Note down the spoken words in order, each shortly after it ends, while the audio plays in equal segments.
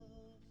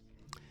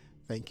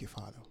Thank you,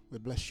 Father. We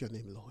bless your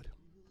name, Lord.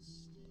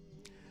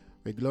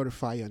 We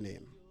glorify your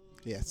name.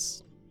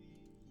 Yes.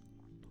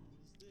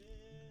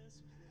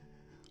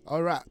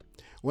 All right.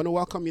 I want to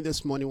welcome you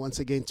this morning once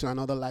again to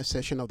another live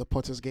session of the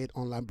Potter's Gate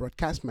online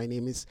broadcast. My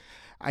name is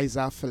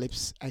Isaiah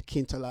Phillips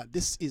Akintola.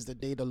 This is the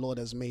day the Lord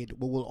has made.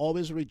 We will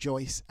always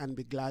rejoice and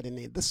be glad in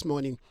it. This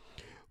morning,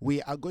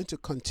 we are going to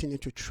continue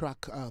to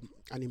track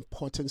an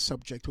important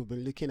subject we've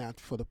been looking at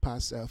for the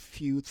past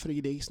 3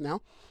 days now.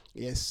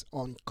 Yes,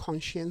 on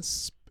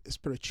conscience,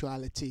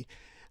 spirituality,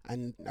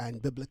 and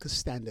biblical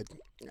standard.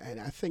 And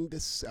I think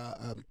this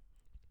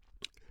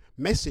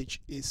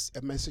message is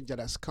a message that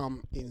has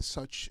come in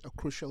such a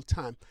crucial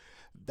time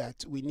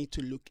that we need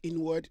to look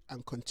inward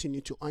and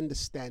continue to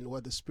understand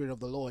what the Spirit of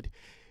the Lord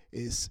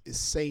is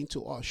saying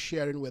to us,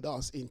 sharing with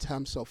us in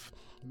terms of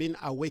being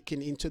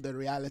awakened into the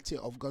reality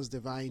of God's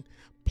divine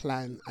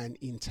plan and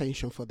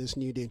intention for this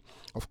new day.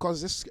 Of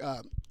course, this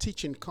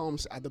teaching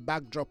comes at the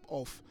backdrop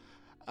of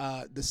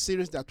the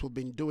series that we've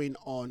been doing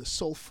on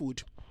soul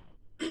food.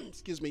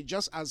 Excuse me,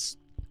 just as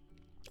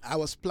I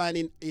was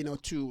planning,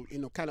 to,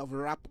 kind of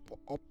wrap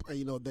up,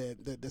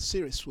 the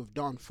series we've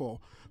done for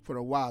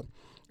a while.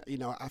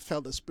 I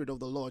felt the Spirit of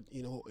the Lord,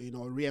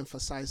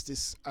 re-emphasize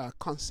this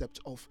concept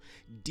of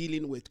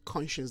dealing with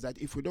conscience, that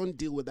if we don't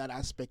deal with that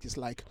aspect, it's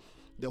like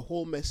the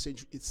whole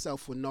message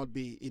itself will not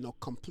be,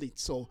 complete.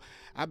 So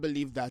I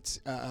believe that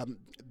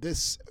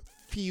this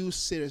few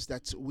series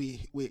that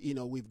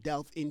we've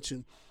delved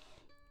into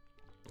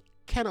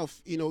kind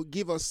of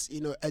give us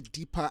a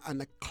deeper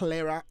and a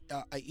clearer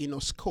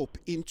scope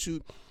into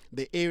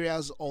the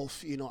areas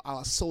of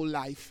our soul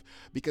life,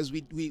 because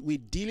we're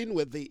dealing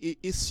with the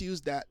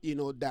issues that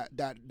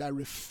that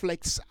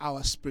reflects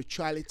our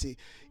spirituality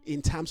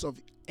in terms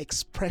of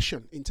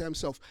expression, in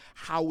terms of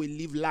how we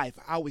live life,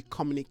 how we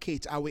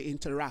communicate, how we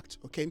interact.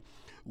 Okay,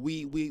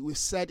 we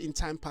said in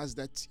time past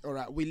that, all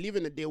right, we live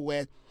in a day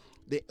where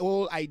the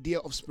whole idea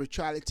of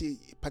spirituality,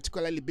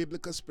 particularly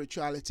biblical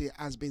spirituality,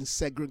 has been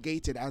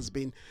segregated, has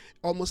been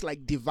almost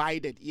like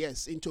divided,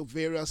 yes, into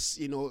various,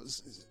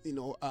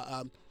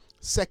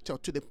 sector,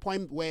 to the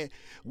point where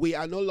we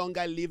are no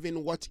longer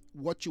living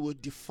what you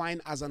would define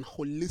as an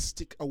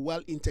holistic, a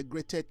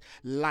well-integrated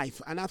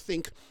life. And I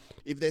think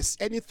if there's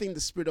anything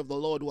the Spirit of the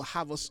Lord will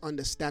have us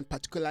understand,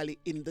 particularly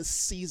in this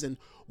season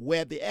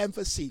where the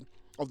emphasis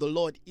of the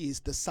Lord is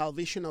the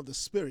salvation of the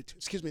spirit,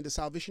 the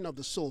salvation of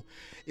the soul,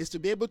 is to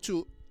be able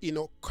to,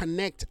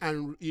 connect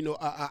and,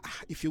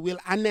 if you will,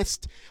 harness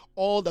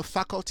all the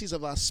faculties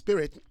of our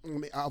spirit,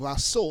 of our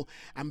soul,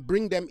 and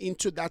bring them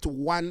into that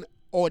one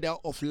order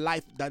of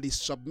life that is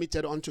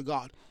submitted unto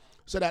God,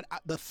 so that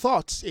the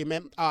thoughts,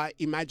 amen, our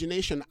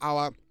imagination,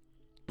 our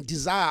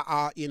desire,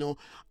 our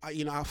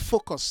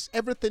focus,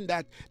 everything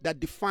that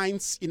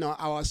defines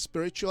our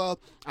spiritual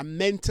and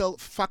mental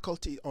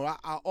faculty are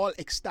all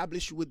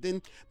established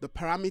within the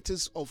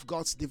parameters of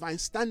God's divine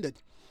standard.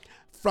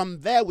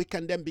 From there, we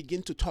can then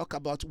begin to talk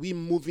about we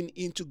moving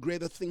into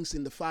greater things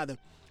in the Father.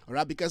 All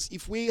right, because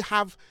if we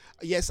have,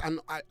 yes, an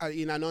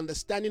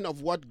understanding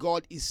of what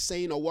God is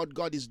saying or what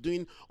God is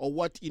doing or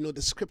what,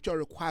 the scripture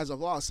requires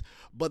of us,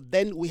 but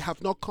then we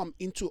have not come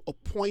into a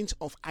point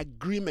of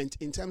agreement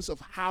in terms of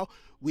how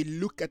we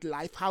look at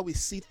life, how we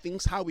see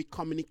things, how we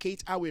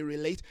communicate, how we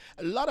relate.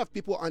 A lot of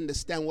people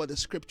understand what the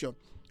scripture,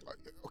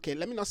 okay,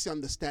 let me not say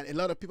understand. A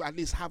lot of people at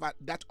least have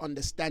that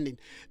understanding.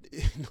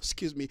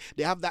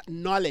 They have that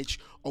knowledge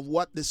of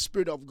what the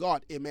Spirit of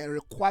God, amen,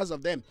 requires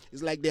of them.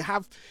 It's like they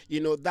have,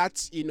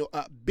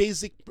 that,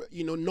 basic,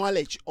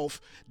 knowledge of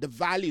the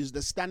values,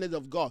 the standards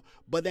of God.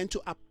 But then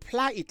to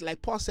apply it,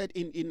 like Paul said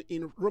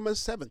in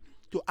Romans 7,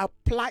 to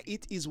apply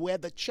it is where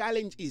the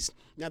challenge is.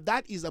 Now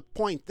that is a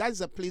point. That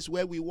is a place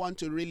where we want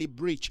to really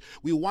breach.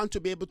 We want to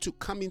be able to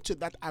come into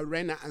that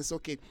arena and say,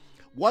 okay,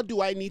 what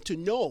do I need to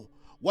know?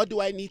 What do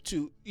I need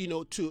to,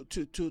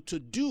 to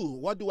do?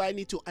 What do I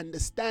need to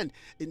understand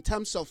in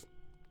terms of,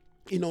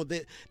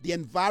 the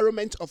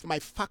environment of my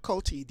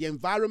faculty, the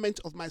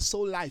environment of my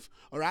soul life,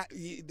 all right,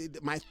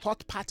 my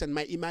thought pattern,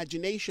 my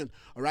imagination,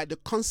 all right, the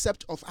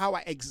concept of how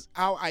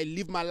I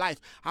live my life,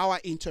 how I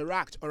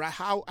interact, all right,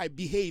 how I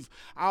behave,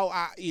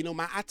 how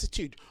my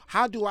attitude,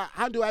 how do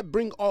I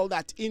bring all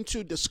that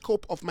into the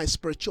scope of my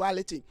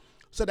spirituality,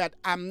 so that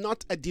I'm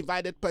not a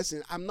divided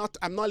person. I'm not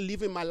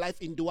living my life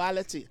in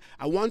duality.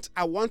 I want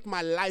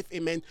my life,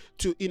 amen,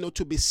 to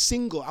to be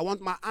single. I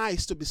want my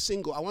eyes to be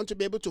single. I want to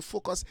be able to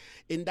focus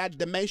in that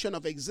dimension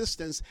of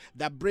existence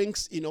that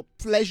brings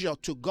pleasure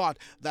to God.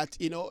 That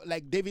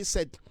like David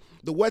said,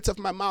 the words of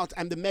my mouth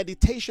and the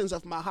meditations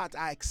of my heart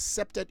are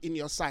accepted in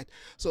your sight.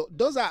 So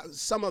those are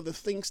some of the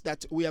things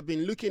that we have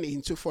been looking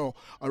into for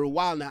a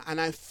while now, and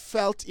I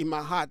felt in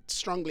my heart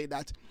strongly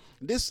that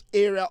this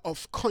area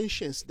of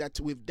conscience that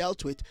we've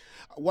dealt with,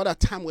 what a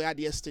time we had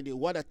yesterday,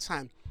 what a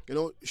time,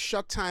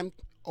 short time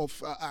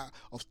of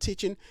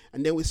teaching,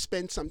 and then we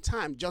spent some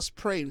time just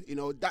praying.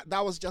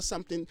 That was just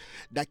something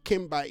that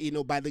came by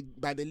by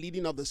the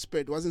leading of the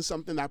Spirit. It wasn't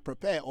something I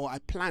prepared or I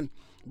planned.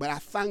 But I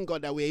thank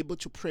God that we're able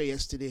to pray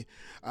yesterday,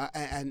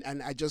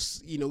 and I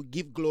just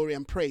give glory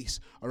and praise.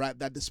 All right,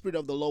 that the Spirit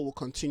of the Lord will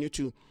continue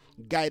to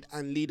guide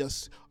and lead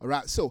us. All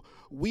right, so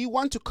we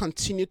want to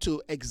continue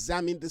to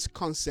examine this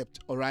concept.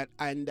 All right,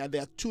 and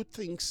there are few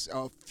things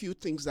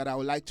that I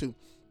would like to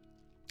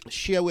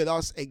share with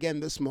us again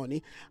this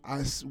morning,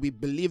 as we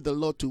believe the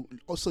Lord to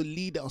also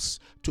lead us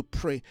to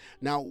pray.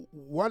 Now,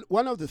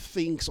 one of the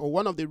things, or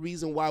one of the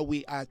reasons why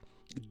we are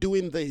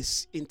doing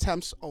this in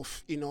terms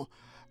of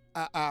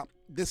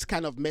this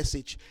kind of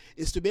message,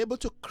 is to be able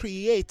to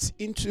create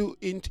into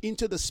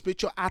the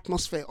spiritual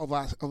atmosphere of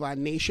our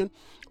nation,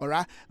 all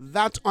right,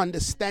 that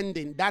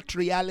understanding, that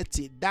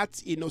reality, that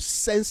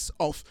sense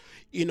of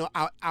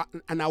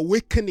an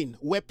awakening,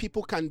 where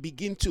people can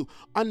begin to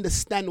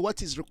understand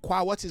what is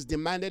required, what is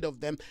demanded of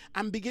them,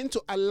 and begin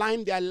to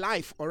align their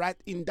life, all right,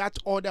 in that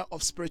order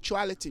of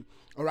spirituality.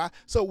 All right,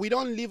 so we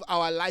don't live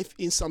our life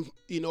in some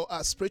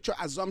spiritual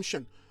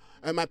assumption.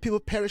 My people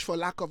perish for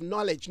lack of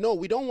knowledge. No,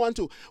 we don't want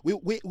to.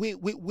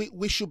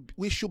 We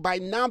should by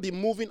now be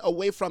moving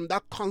away from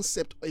that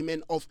concept,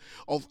 amen, of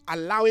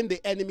allowing the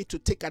enemy to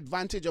take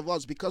advantage of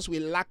us because we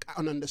lack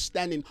an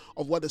understanding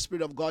of what the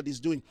Spirit of God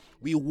is doing.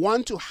 We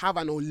want to have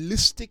an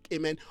holistic,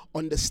 amen,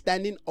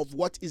 understanding of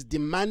what is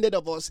demanded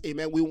of us,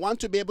 amen. We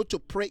want to be able to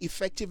pray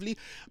effectively,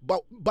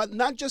 but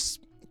not just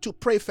to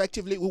pray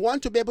effectively. We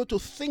want to be able to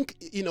think,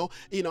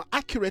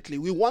 accurately.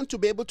 We want to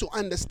be able to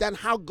understand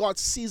how God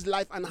sees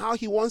life and how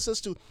He wants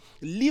us to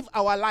live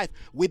our life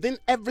within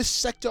every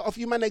sector of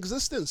human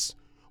existence.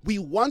 We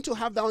want to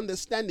have that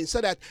understanding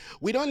so that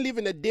we don't live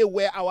in a day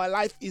where our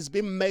life is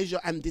being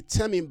measured and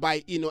determined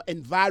by,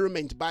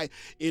 environment, by,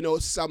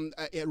 some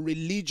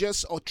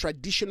religious or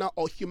traditional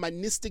or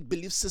humanistic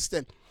belief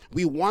system.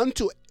 We want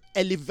to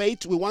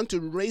elevate, we want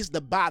to raise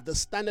the bar, the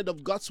standard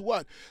of God's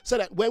word, so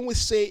that when we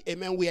say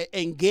amen, we are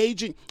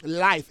engaging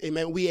life,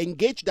 amen, we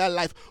engage that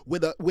life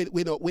with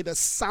a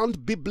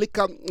sound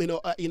biblical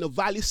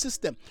value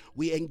system.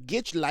 We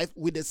engage life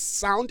with a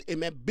sound,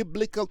 amen,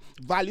 biblical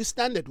value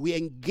standard. We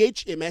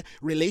engage, amen,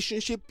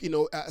 relationship,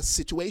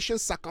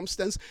 situations,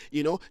 circumstance,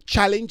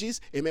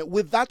 challenges, amen,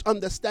 with that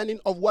understanding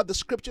of what the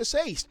scripture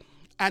says,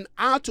 and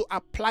how to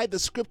apply the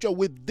scripture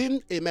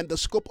within, amen, the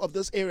scope of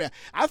this area.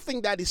 I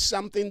think that is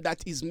something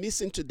that is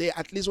missing today,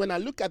 at least when I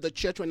look at the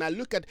church, when I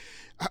look at,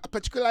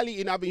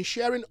 particularly, I've been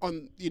sharing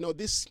on,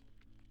 this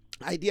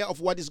idea of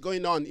what is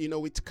going on,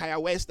 with Kaya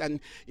West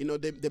and,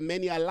 the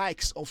many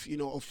alikes of,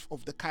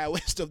 of the Kaya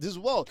West of this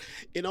world.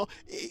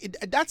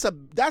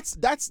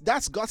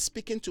 That's God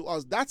speaking to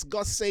us. That's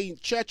God saying,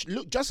 church,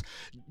 look,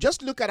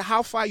 just look at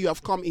how far you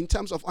have come in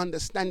terms of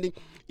understanding,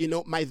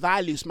 my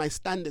values, my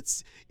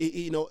standards,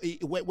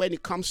 when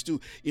it comes to,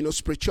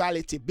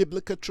 spirituality,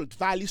 biblical truth,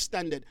 value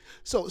standard.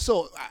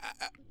 So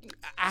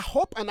I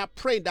hope and I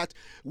pray that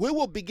we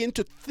will begin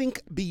to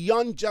think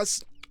beyond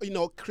just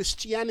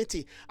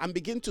Christianity and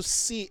begin to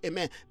see,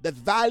 amen, the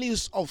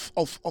values of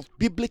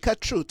biblical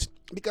truth.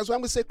 Because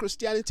when we say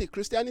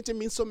Christianity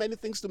means so many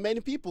things to many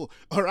people.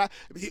 All right,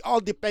 it all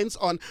depends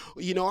on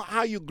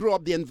how you grow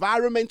up, the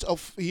environment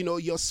of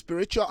your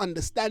spiritual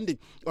understanding.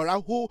 All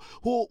right,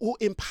 who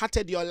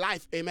imparted your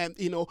life, amen.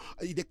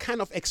 The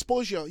kind of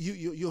exposure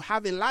you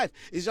have in life.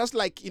 It's just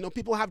like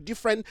people have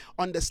different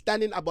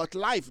understanding about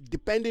life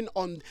depending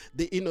on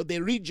the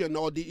region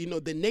or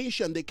the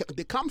nation they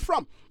come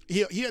from.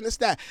 You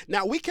understand?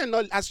 Now we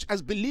cannot,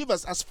 as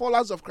believers, as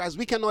followers of Christ,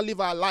 we cannot live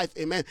our life,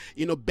 amen,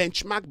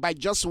 benchmarked by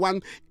just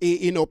one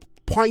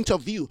point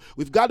of view.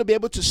 We've got to be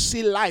able to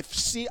see life,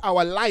 see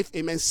our life,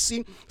 amen,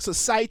 see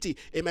society,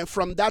 amen,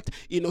 from that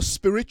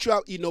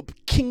spiritual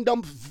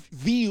kingdom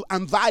view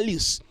and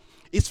values.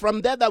 It's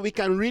from there that we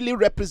can really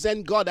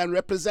represent God and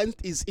represent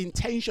His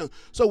intention.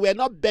 So we're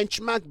not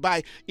benchmarked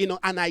by,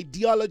 an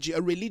ideology, a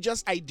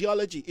religious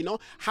ideology.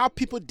 How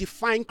people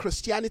define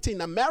Christianity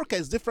in America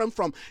is different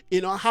from,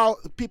 how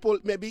people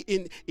maybe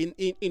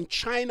in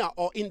China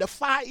or in the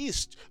Far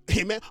East,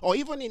 amen, or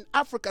even in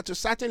Africa to a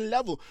certain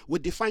level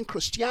would define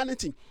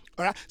Christianity.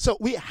 All right, so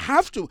we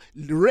have to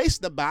raise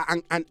the bar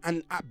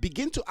and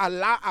begin to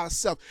allow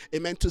ourselves,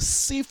 amen, to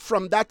see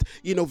from that,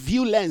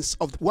 view lens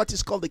of what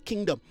is called the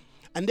kingdom.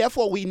 And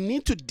therefore, we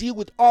need to deal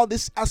with all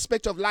this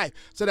aspect of life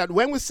so that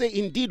when we say,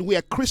 indeed, we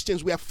are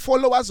Christians, we are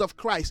followers of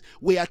Christ,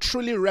 we are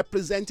truly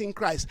representing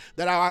Christ,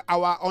 that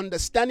our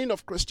understanding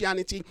of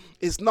Christianity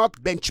is not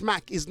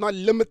benchmark, is not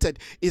limited,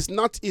 is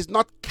not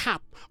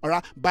capped, all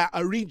right, by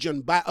a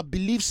region, by a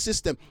belief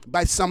system,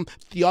 by some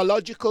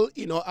theological,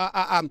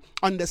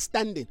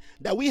 understanding,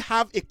 that we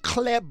have a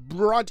clear,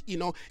 broad,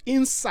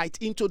 insight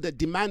into the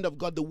demand of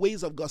God, the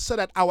ways of God, so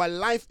that our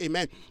life,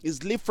 amen,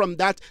 is lived from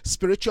that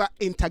spiritual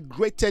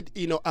integrated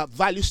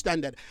value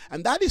standard.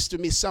 And that is to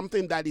me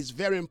something that is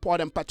very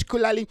important,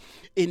 particularly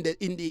in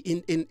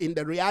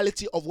the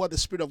reality of what the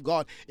Spirit of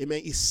God,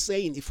 amen, is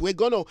saying. If we're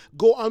going to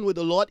go on with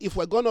the Lord, if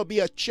we're going to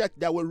be a church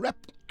that will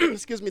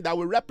that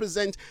will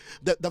represent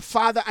the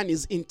Father and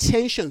His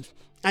intentions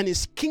and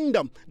His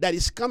kingdom that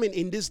is coming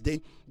in this day,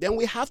 then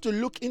we have to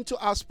look into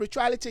our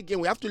spirituality again.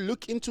 We have to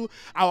look into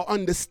our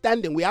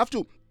understanding. We have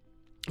to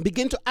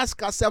begin to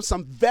ask ourselves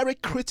some very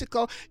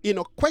critical,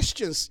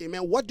 questions.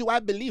 Amen. What do I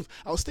believe?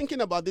 I was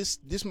thinking about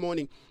this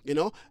morning.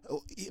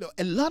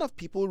 A lot of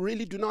people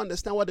really do not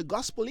understand what the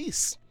gospel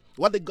is,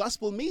 what the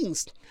gospel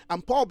means.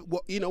 And Paul,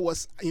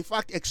 was in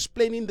fact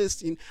explaining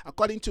this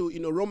according to,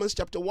 Romans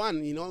chapter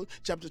 1,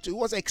 chapter 2. He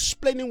was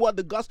explaining what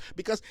the gospel,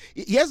 because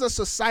here's a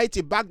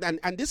society back then,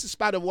 and this is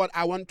part of what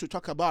I want to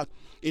talk about.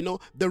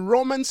 The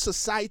Roman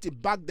society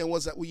back then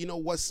was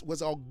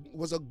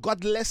a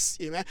godless,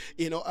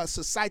 a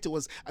society,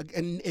 was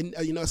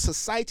a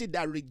society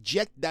that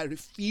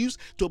refused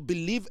to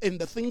believe in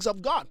the things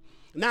of God.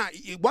 Now,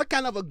 what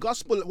kind of a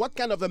gospel, what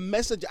kind of a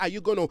message are you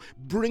going to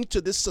bring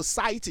to this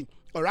society?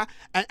 All right.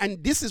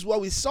 And this is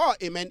what we saw,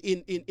 amen,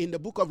 in the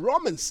book of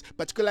Romans,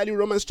 particularly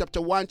Romans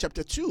chapter 1,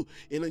 chapter 2,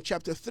 in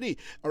chapter 3,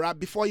 all right,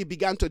 before he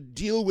began to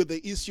deal with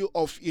the issue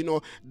of,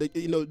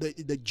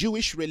 the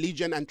Jewish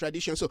religion and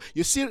tradition. So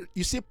you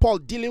see Paul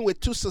dealing with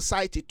two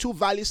society, two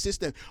value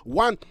systems.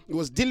 One, he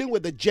was dealing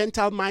with the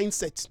Gentile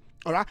mindset.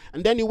 All right.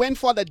 And then he went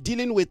further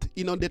dealing with,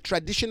 the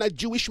traditional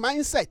Jewish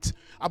mindset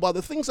about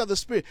the things of the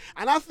Spirit.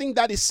 And I think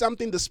that is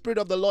something the Spirit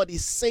of the Lord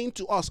is saying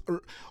to us,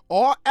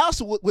 or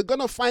else we're going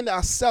to find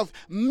ourselves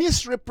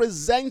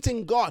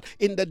misrepresenting God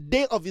in the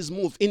day of his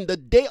move, in the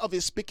day of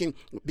his speaking,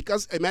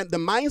 because, amen, the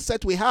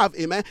mindset we have,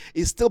 amen,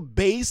 is still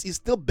based, is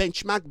still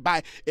benchmarked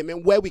by,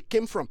 amen, where we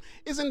came from.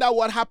 Isn't that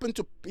what happened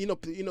to,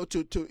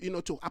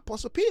 to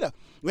Apostle Peter?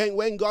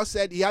 When God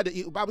said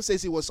the Bible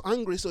says he was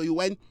hungry, so he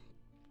went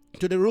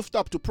to the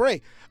rooftop to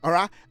pray, all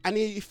right, and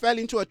he fell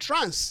into a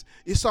trance.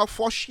 He saw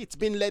 4 sheets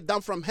being let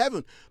down from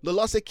heaven. The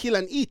Lord said, kill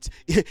and eat.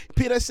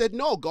 Peter said,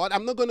 no, God,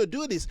 I'm not going to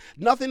do this.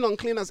 Nothing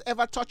unclean has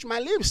ever touched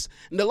my lips.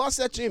 And the Lord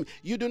said to him,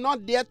 you do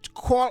not dare to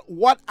call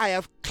what I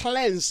have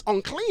cleansed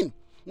unclean.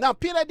 Now,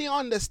 Peter didn't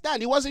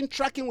understand. He wasn't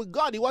tracking with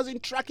God. He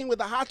wasn't tracking with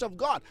the heart of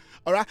God.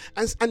 All right.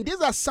 And these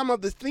are some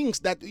of the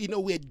things that,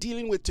 we're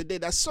dealing with today.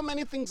 There's so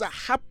many things are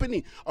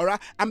happening. All right.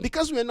 And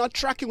because we're not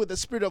tracking with the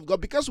Spirit of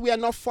God, because we are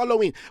not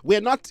following, we're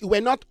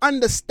not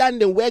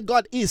understanding where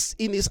God is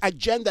in his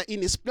agenda,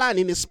 in his plan,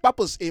 in his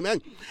purpose.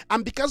 Amen.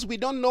 And because we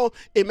don't know,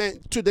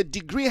 amen, to the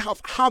degree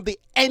of how the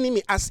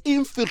enemy has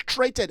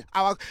infiltrated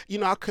our,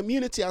 our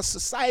community, our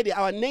society,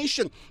 our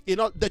nation,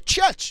 the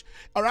church.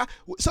 All right.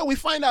 So we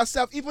find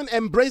ourselves even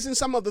embracing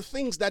some of the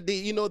things that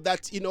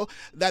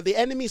that the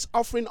enemy is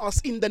offering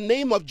us in the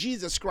name of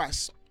Jesus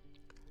Christ.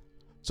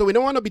 So we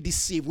don't want to be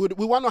deceived.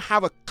 We want to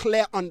have a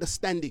clear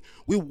understanding.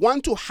 We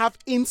want to have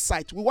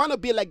insight. We want to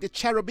be like the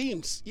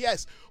cherubims,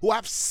 yes, who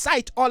have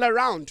sight all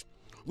around.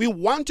 We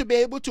want to be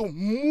able to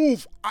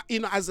move,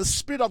 as the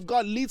Spirit of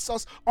God leads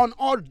us on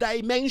all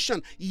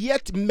dimensions,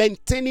 yet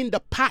maintaining the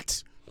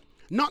path.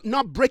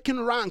 Not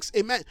breaking ranks,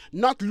 amen.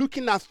 Not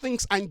looking at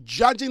things and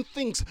judging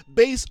things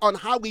based on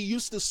how we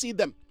used to see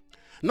them.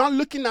 Not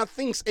looking at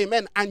things,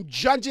 amen, and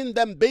judging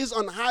them based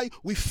on how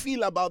we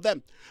feel about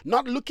them.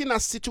 Not looking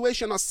at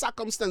situation or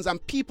circumstance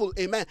and people,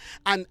 amen,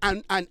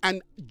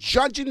 and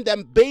judging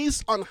them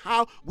based on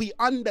how we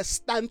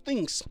understand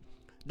things.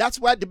 That's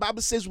why the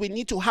Bible says we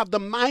need to have the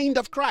mind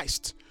of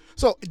Christ.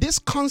 So this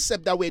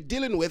concept that we're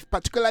dealing with,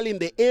 particularly in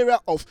the area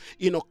of,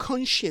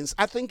 conscience,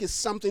 I think is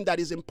something that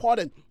is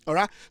important. All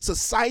right.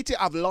 Society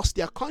have lost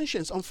their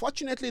conscience.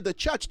 Unfortunately, the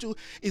church too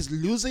is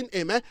losing,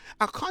 amen,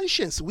 a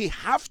conscience. We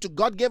have to.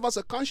 God gave us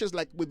a conscience,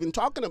 like we've been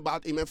talking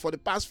about, amen, for the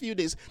past few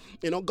days.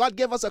 God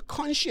gave us a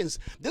conscience.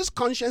 This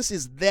conscience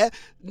is there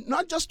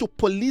not just to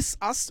police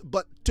us,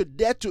 but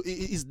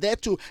is there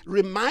to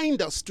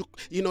remind us, to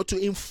to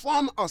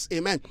inform us,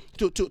 amen,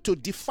 to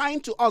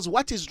define to us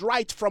what is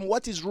right from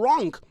what is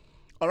wrong.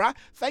 All right.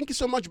 Thank you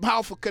so much,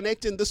 Bao, for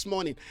connecting this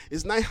morning.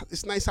 It's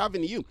nice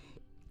having you.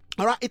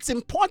 All right, it's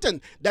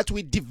important that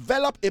we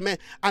develop, amen,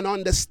 an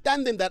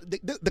understanding that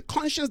the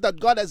conscience that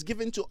God has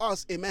given to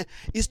us, amen,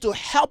 is to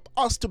help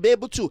us to be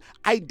able to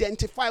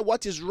identify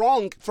what is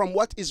wrong from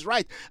what is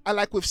right. And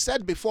like we've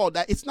said before,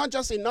 that it's not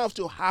just enough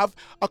to have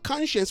a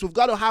conscience. We've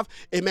got to have,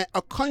 amen,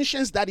 a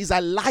conscience that is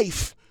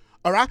alive.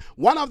 All right.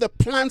 One of the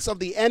plans of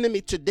the enemy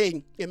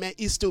today, amen,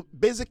 is to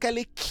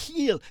basically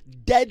kill,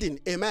 deaden,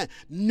 amen,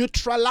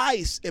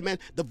 neutralize, amen,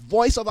 the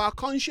voice of our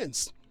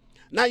conscience.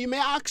 Now, you may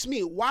ask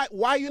me, why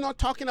are you not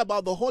talking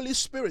about the Holy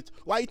Spirit?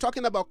 Why are you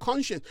talking about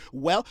conscience?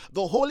 Well,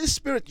 the Holy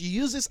Spirit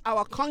uses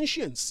our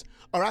conscience,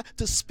 all right,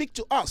 to speak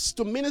to us,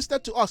 to minister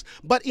to us.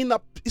 But in a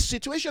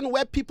situation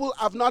where people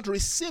have not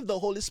received the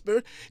Holy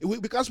Spirit,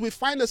 because we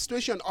find a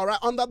situation, all right,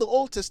 under the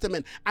Old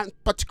Testament, and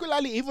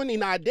particularly even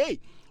in our day,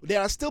 there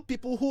are still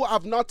people who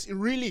have not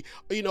really,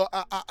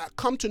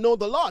 come to know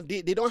the Lord.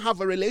 They don't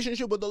have a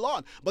relationship with the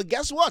Lord. But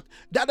guess what?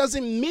 That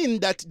doesn't mean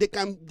that they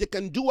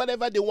can do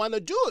whatever they want to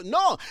do.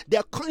 No,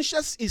 their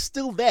conscience is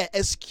still there,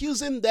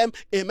 excusing them,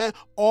 amen,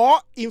 or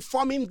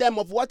informing them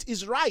of what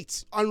is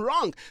right and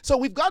wrong. So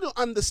we've got to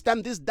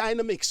understand these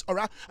dynamics, all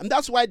right? And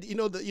that's why,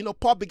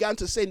 Paul began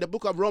to say in the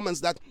book of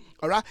Romans that,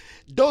 all right,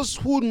 those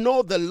who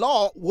know the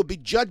law will be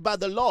judged by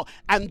the law,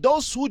 and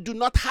those who do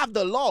not have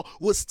the law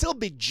will still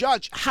be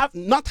judged,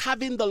 not not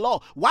having the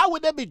law. Why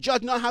would they be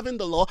judged not having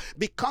the law?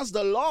 Because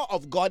the law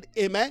of God,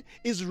 amen,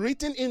 is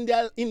written in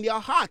their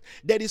heart.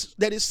 There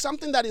is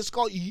something that is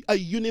called a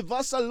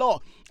universal law.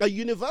 A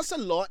universal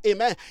law,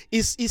 amen,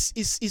 is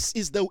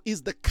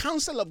the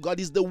counsel of God,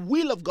 is the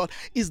will of God,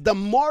 is the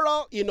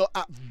moral,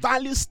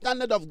 value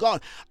standard of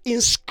God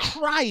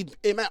inscribed,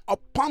 amen,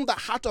 upon the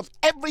heart of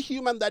every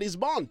human that is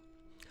born.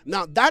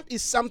 Now, that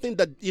is something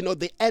that,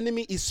 the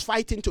enemy is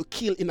fighting to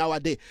kill in our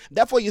day.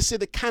 Therefore, you see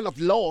the kind of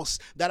laws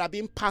that are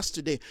being passed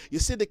today. You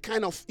see the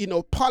kind of,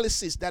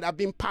 policies that are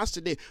being passed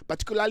today,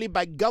 particularly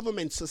by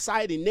government,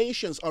 society,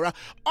 nations, or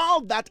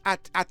all that are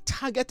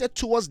targeted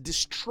towards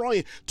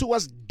destroying,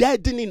 towards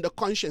deadening the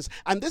conscience.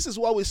 And this is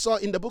what we saw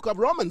in the book of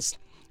Romans.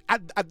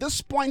 At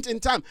this point in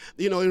time,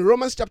 in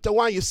Romans chapter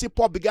 1, you see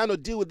Paul began to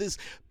deal with this.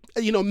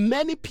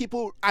 Many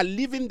people are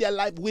living their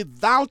life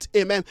without,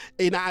 amen,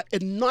 a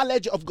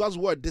knowledge of God's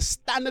word, the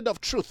standard of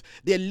truth.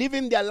 They're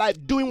living their life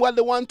doing what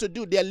they want to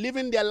do. They're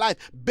living their life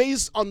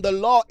based on the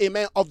law,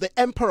 amen, of the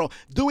emperor,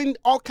 doing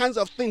all kinds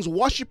of things,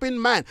 worshiping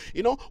man,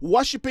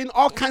 worshiping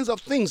all kinds of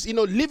things,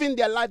 living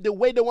their life the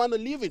way they want to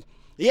live it.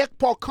 Yet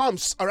Paul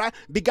comes, all right,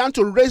 began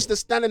to raise the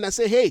standard and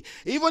say, hey,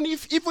 even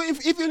if you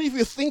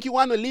think you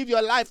want to live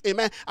your life,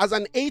 amen, as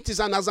an atheist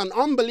and as an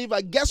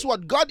unbeliever, guess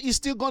what? God is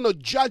still going to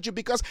judge you,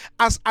 because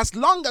as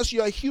long as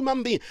you're a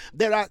human being,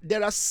 there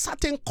are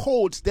certain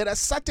codes, there are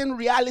certain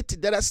reality,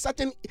 there are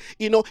certain,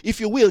 if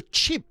you will,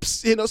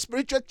 chips,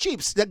 spiritual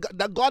chips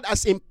that God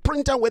has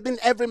imprinted within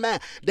every man.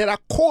 There are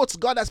codes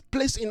God has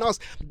placed in us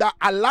that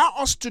allow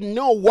us to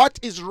know what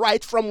is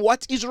right from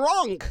what is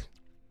wrong.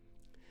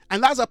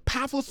 And that's a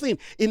powerful thing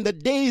in the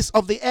days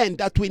of the end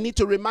that we need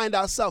to remind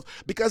ourselves,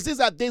 because these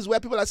are days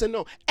where people are saying,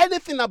 no,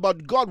 anything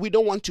about God we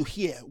don't want to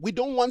hear. We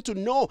don't want to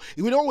know.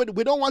 We don't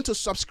want to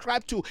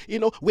subscribe to,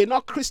 we're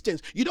not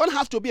Christians. You don't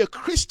have to be a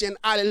Christian,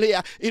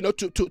 hallelujah,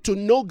 to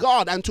know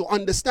God and to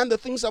understand the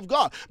things of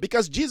God,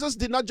 because Jesus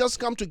did not just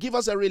come to give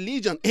us a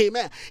religion,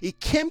 amen. He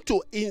came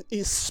to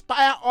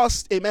inspire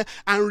us, amen,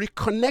 and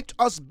reconnect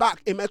us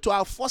back, amen, to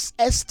our first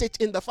estate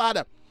in the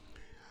Father.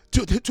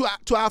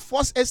 To our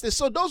first estate.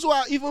 So those who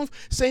are even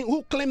saying,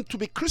 who claim to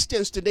be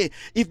Christians today,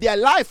 if their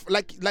life,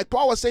 like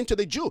Paul was saying to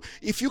the Jew,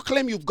 if you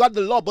claim you've got the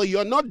law, but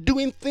you're not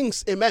doing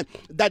things, amen,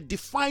 that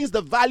defines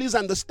the values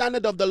and the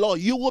standard of the law,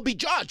 you will be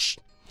judged.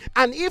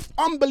 And if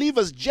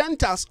unbelievers,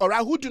 Gentiles, all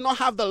right, who do not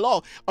have the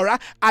law, all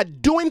right, are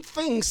doing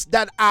things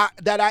that are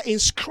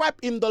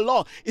inscribed in the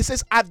law, it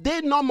says, are they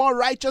not more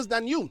righteous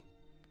than you?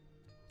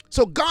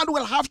 So God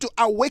will have to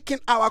awaken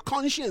our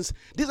conscience.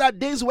 These are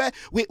days where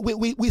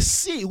we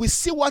see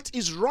what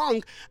is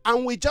wrong,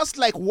 and we just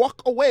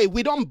walk away.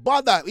 We don't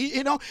bother.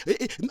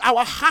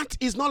 Our heart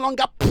is no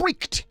longer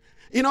pricked.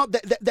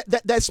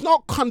 There's no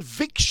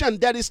conviction.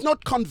 There is no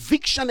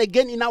conviction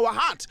again in our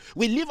heart.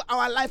 We live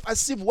our life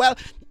as if,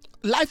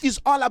 life is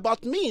all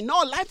about me.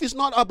 No, life is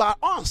not about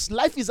us.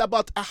 Life is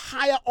about a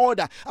higher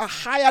order, a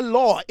higher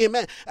law.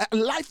 Amen.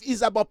 Life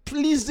is about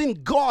pleasing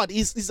God.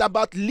 Is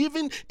about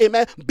living,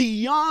 amen,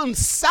 beyond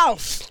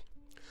self.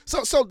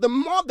 So the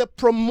more they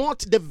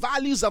promote the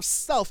values of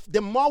self,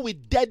 the more we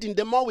deaden,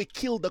 the more we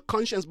kill the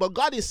conscience. But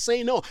God is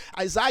saying, no,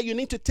 Isaiah, you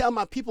need to tell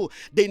my people,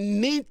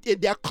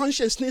 their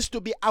conscience needs to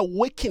be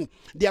awakened.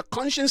 Their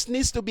conscience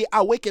needs to be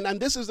awakened.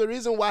 And this is the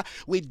reason why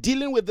we're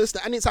dealing with this.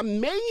 And it's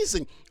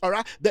amazing, all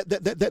right,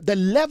 the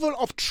level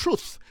of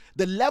truth,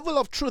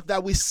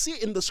 that we see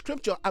in the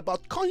scripture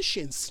about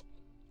conscience.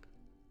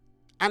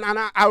 And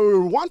I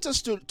want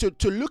us to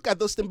look at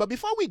those things. But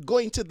before we go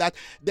into that,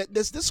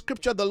 there's this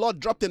scripture the Lord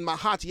dropped in my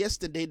heart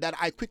yesterday that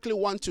I quickly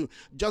want to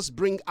just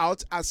bring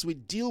out as we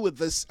deal with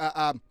this,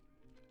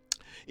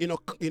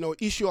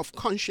 issue of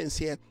conscience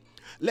here.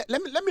 Let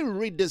me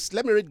read this.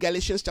 Let me read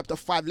Galatians chapter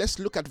 5. Let's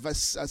look at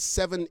verse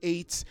 7,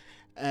 8,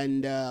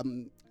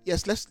 and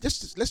yes,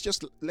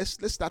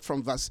 let's start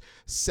from verse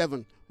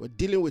 7. We're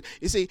dealing with,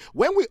 you see,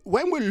 when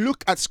we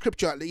look at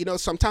scripture,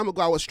 some time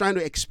ago I was trying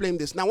to explain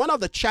this. Now, one of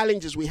the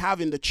challenges we have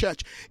in the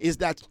church is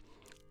that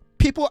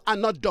people are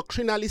not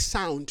doctrinally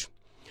sound.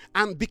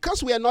 And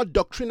because we are not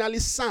doctrinally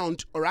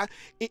sound, all right,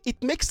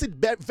 it makes it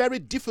very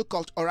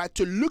difficult, all right,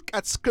 to look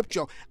at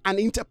scripture and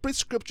interpret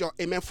scripture,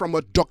 amen, from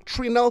a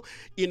doctrinal,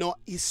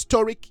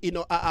 historic,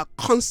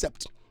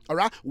 concept. All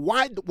right.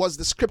 Why was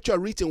the scripture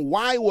written?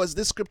 Why was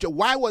this scripture?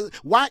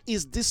 Why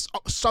is this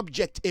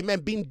subject,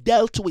 amen, being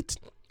dealt with?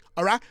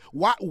 All right.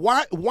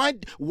 Why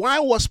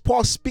was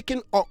Paul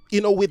speaking,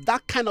 with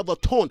that kind of a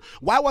tone?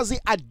 Why was he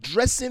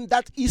addressing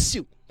that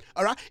issue?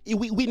 All right,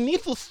 we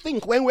need to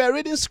think when we're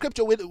reading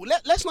scripture.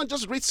 Let's not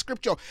just read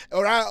scripture.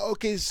 All right,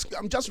 okay,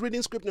 I'm just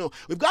reading scripture. No,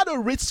 we've got to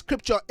read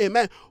scripture,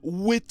 amen,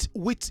 with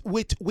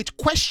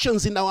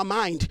questions in our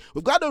mind.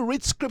 We've got to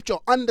read scripture,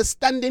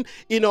 understanding,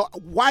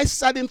 why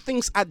certain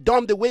things are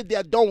done the way they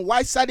are done,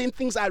 why certain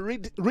things are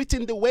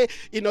written the way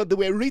they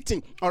were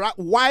written. All right,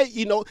 why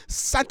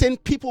certain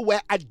people were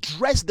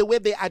addressed the way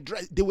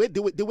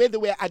they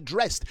were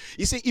addressed.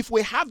 You see, if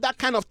we have that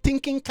kind of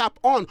thinking cap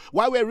on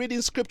while we're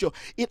reading scripture,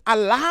 it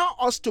allows allow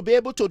us to be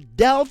able to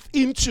delve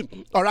into,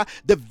 all right,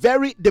 the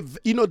very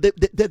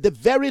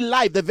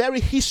life, the very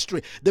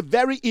history, the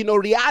very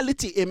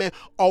reality, amen,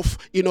 of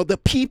the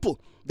people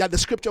that the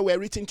scripture were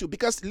written to.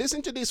 Because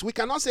listen to this, we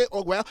cannot say,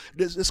 oh well,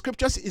 the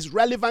scriptures is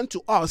relevant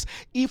to us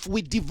if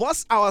we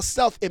divorce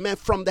ourselves, amen,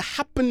 from the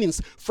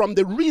happenings, from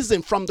the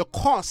reason, from the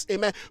cause,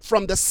 amen,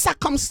 from the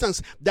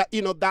circumstance that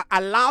that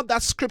allowed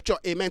that scripture,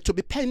 amen, to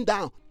be penned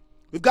down.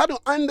 We've got to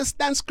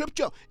understand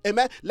scripture,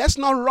 amen. Let's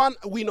not run,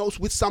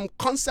 with some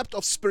concept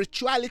of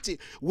spirituality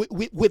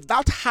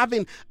without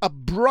having a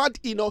broad,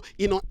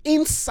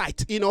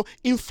 insight,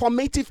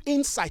 informative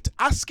insight,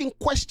 asking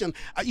questions,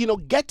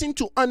 getting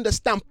to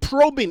understand,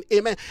 probing,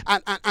 amen,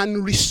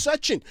 and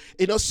researching,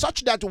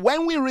 such that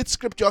when we read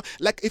scripture,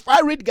 like if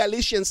I read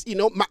Galatians,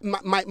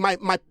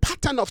 my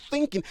pattern of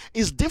thinking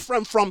is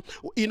different from,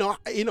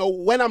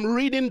 when I'm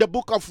reading the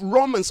book of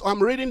Romans or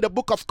I'm reading the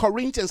book of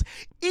Corinthians.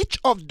 Each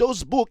of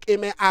those books,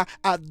 amen,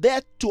 are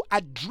there to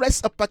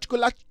address a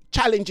particular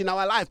challenge in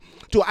our life,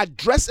 to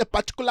address a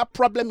particular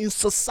problem in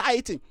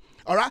society.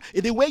 All right,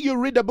 the way you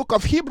read the book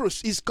of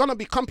Hebrews is going to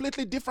be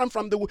completely different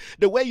from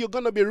the way you're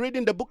going to be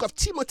reading the book of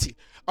Timothy.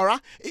 All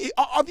right,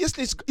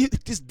 obviously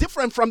it is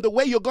different from the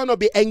way you're going to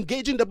be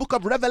engaging the book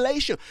of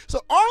Revelation.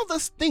 So all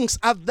these things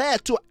are there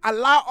to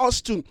allow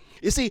us to,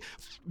 you see,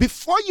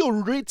 before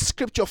you read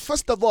scripture,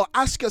 first of all,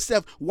 ask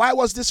yourself, why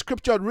was this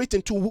scripture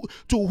written? To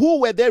who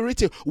were they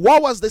written?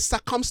 What was the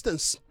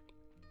circumstance?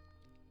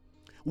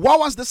 What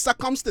was the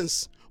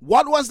circumstance?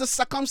 What was the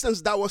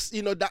circumstance that was,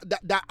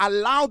 that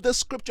allowed the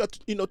scripture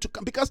to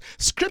come? Because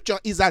scripture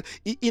is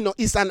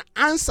an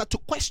answer to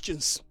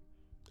questions.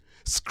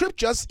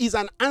 Scriptures is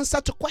an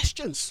answer to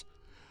questions.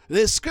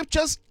 The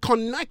scriptures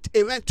connect,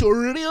 amen, to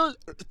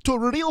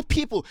real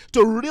people,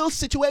 to real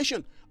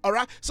situation. All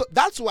right, so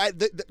that's why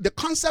the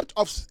concept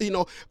of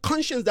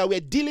conscience that we're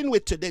dealing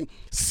with today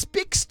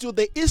speaks to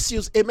the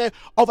issues, amen,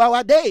 of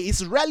our day.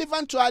 It's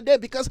relevant to our day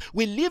because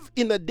we live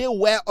in a day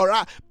where, all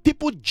right,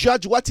 people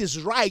judge what is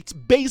right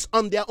based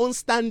on their own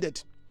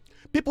standard.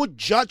 People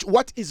judge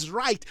what is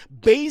right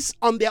based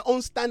on their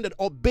own standard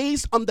or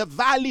based on the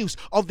values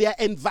of their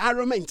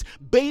environment,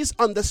 based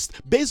on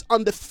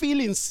the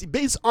feelings,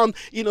 based on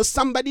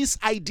somebody's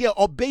idea,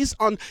 or based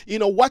on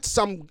what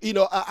some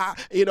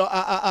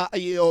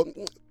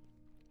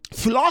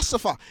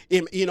philosopher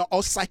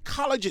or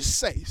psychologist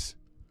says.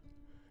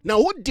 Now,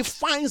 who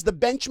defines the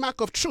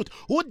benchmark of truth?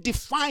 Who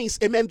defines,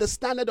 amen, the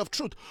standard of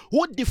truth?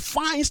 Who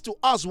defines to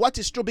us what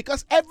is true?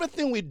 Because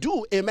everything we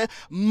do, amen,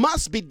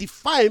 must be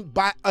defined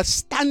by a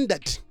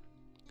standard.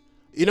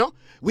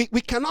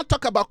 We cannot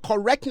talk about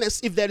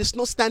correctness if there is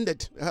no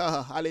standard.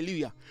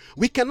 Hallelujah.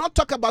 We cannot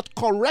talk about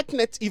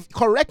correctness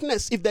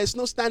if there is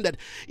no standard.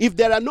 If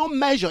there are no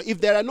measure, if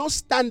there are no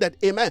standard,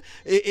 amen.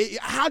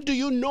 How do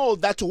you know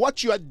that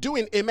what you are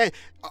doing, amen,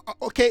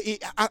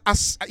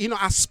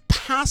 has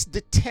passed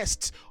the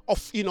test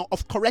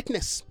of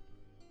correctness?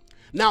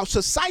 Now,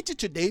 society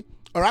today,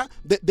 all right,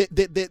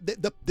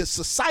 the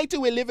society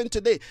we live in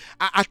today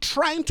are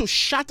trying to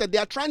shatter, they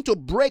are trying to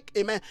break,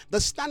 amen,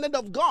 the standard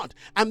of God,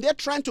 and they're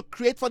trying to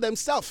create for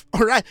themselves,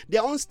 all right,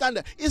 their own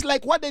standard. It's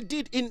like what they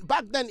did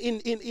back then in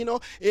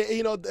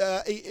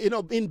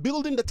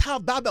building the Tower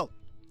of Babel.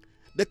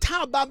 The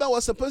Tower of Babel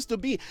was supposed to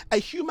be a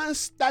human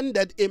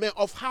standard, amen,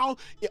 of how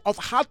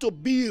to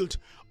build,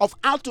 of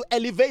how to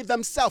elevate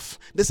themselves.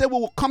 They said we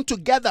will come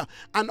together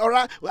and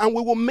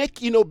we will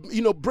make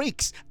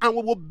bricks, and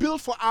we will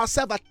build for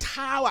ourselves a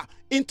tower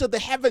into the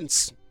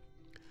heavens.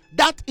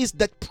 That is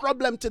the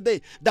problem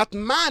today. That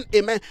man,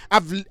 amen,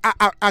 are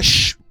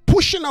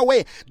pushing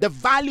away the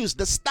values,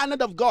 the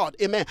standard of God,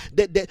 amen,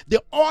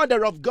 the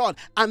order of God,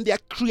 and they're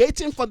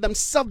creating for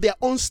themselves their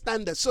own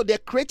standards. So they're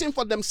creating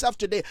for themselves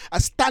today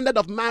a standard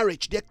of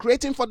marriage. They're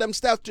creating for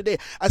themselves today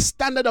a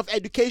standard of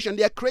education.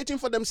 They're creating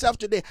for themselves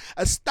today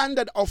a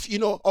standard of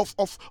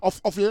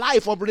of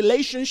life, of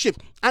relationship.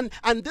 And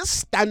these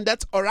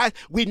standards, all right,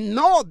 we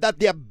know that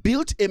they're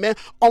built, amen,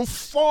 on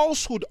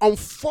falsehood, on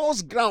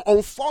false ground,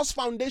 on false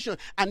foundation,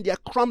 and they're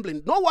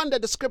crumbling. No wonder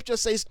the scripture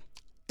says,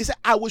 he said,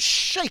 I will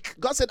shake.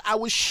 God said, I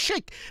will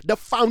shake the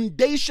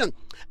foundation.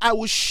 I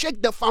will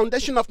shake the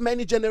foundation of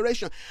many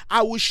generations.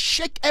 I will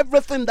shake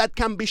everything that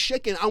can be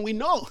shaken. And we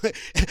know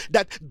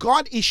that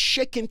God is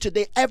shaking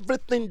today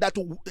everything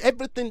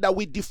that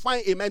we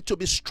define, amen, to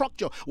be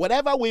structure.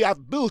 Whatever we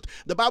have built,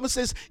 the Bible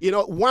says,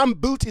 one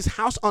built his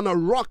house on a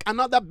rock,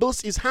 another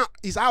built his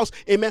house,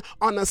 amen,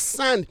 on a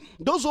sand.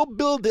 Those who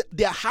build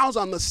their house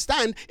on the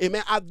sand,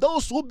 amen, are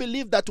those who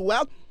believe that,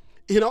 well,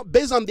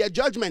 based on their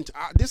judgment,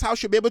 this house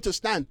should be able to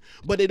stand,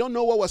 but they don't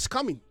know what was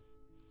coming.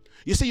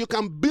 You see, you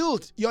can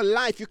build your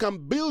life, you can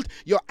build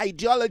your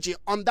ideology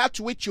on that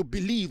which you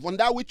believe, on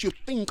that which you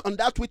think, on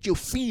that which you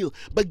feel.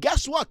 But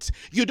guess what?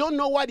 You don't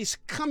know what is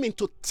coming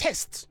to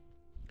test.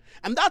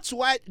 And that's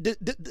why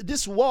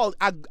this world,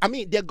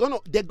 they're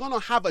gonna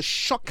have a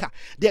shocker.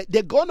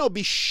 They're gonna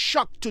be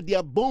shocked to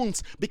their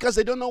bones because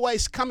they don't know what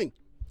is coming.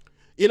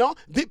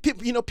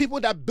 People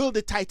that build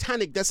the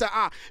Titanic, they say,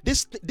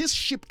 this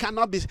ship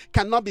cannot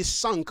be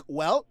sunk.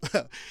 Well,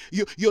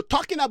 you're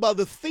talking about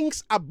the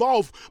things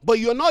above, but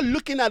you're not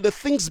looking at the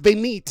things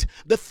beneath.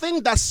 The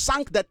thing that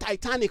sank the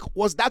Titanic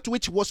was that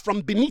which was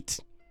from beneath.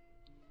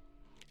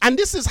 And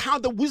this is how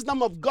the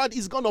wisdom of God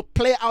is going to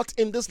play out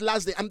in this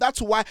last day. And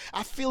that's why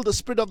I feel the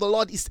Spirit of the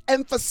Lord is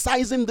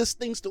emphasizing these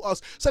things to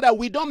us, so that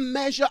we don't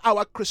measure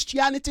our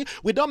Christianity,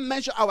 we don't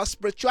measure our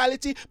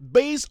spirituality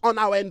based on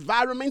our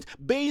environment,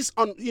 based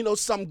on,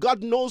 some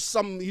God knows,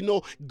 some,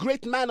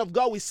 great man of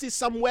God we see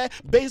somewhere,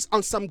 based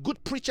on some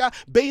good preacher,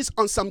 based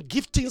on some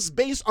giftings,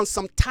 based on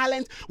some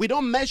talent. We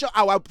don't measure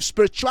our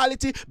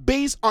spirituality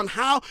based on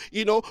how,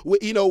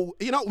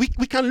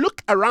 we can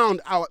look around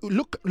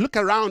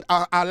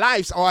our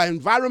lives, our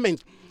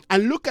environment,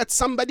 and look at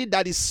somebody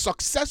that is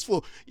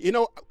successful,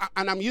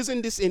 and I'm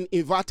using this in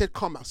inverted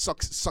commas,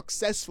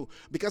 successful,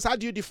 because how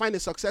do you define a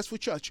successful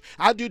church?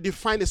 How do you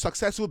define a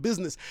successful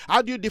business?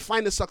 How do you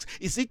define a success?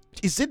 Is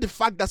it the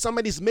fact that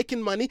somebody is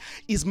making money?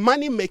 Is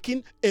money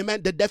making,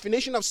 amen, the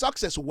definition of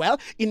success? Well,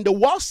 in the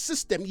world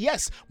system,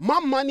 yes,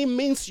 more money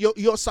means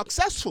you're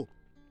successful.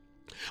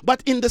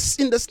 But in the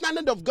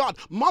standard of God,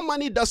 more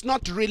money does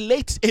not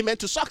relate, amen,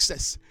 to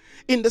success.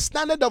 In the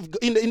standard of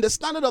the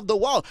standard of the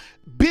world,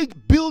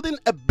 building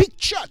a big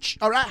church,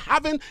 all right,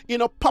 having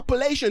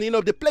population,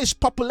 the place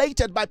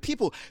populated by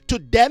people, to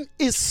them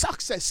is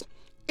success.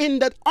 In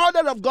the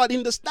order of God,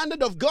 in the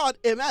standard of God,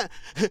 amen,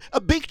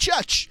 a big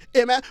church,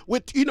 amen,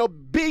 with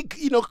big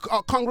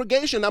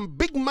congregation and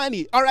big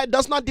money, all right,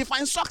 does not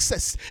define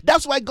success.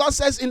 That's why God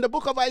says in the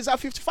book of Isaiah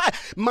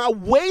 55, my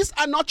ways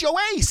are not your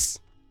ways.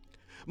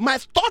 My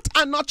thoughts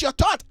are not your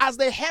thoughts. As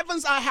the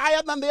heavens are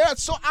higher than the earth,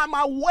 so are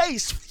my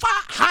ways far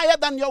higher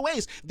than your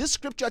ways. This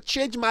scripture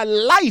changed my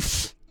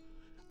life.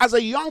 As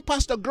a young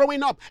pastor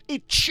growing up,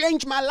 it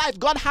changed my life.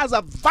 God has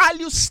a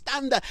value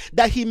standard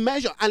that he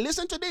measures. And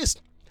listen to this.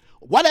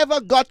 Whatever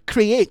God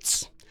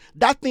creates,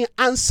 that thing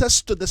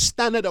answers to the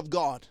standard of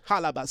God.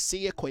 Whatever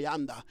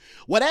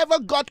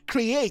God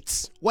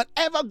creates,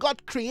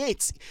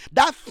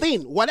 that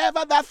thing,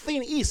 whatever that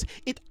thing is,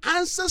 it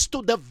answers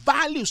to the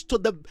values, to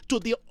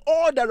the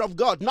order of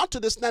God, not to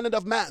the standard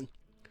of man.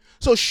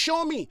 So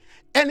show me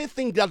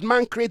anything that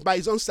man creates by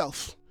his own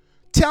self.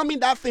 Tell me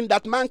that thing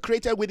that man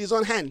created with his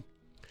own hand.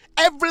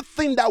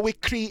 Everything that we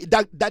create,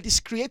 that is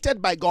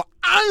created by God,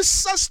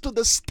 answers to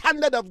the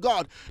standard of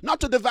God,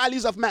 not to the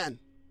values of man.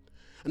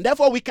 And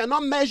therefore, we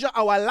cannot measure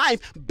our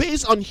life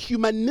based on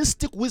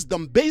humanistic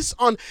wisdom, based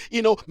on,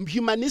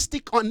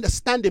 humanistic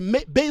understanding,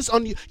 based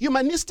on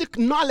humanistic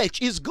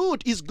knowledge. Is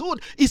good.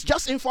 It's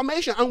just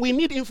information, and we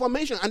need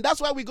information. And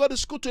that's why we go to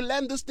school to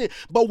learn this thing.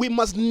 But we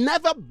must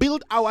never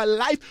build our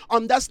life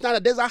on that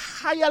standard. There's a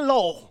higher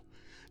law.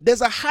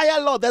 There's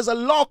a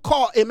law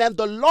called, amen,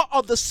 the law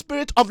of the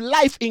Spirit of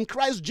life in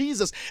Christ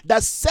Jesus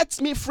that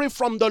sets me free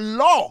from the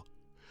law.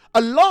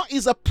 A law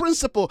is a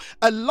principle.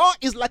 A law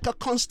is like a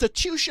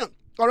constitution.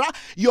 All right,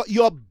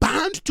 you're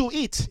bound to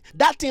it.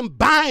 That thing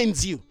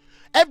binds you.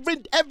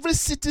 Every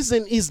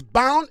citizen is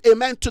bound,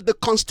 amen, to the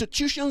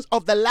constitutions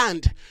of the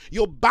land.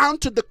 You're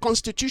bound to the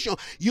constitution.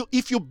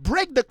 If you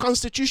break the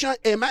constitution,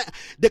 amen,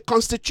 the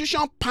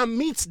constitution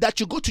permits that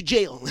you go to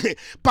jail.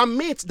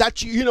 Permits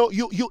that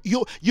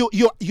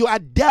you are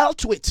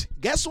dealt with.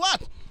 Guess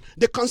what?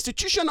 The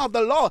constitution of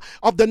the law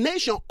of the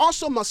nation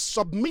also must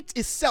submit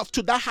itself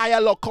to that higher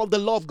law called the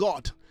law of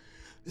God.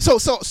 So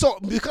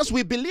because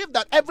we believe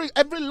that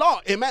every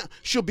law, amen,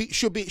 should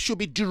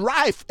be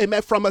derived,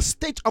 amen, from a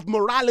state of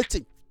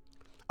morality.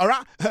 All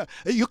right,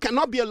 you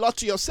cannot be a law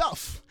to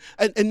yourself.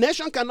 A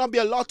nation cannot be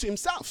a law to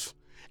himself.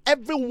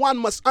 Everyone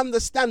must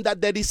understand that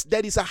there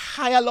is a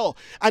higher law,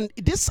 and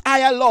this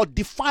higher law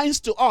defines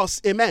to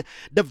us, amen,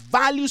 the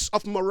values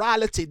of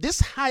morality. This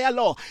higher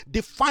law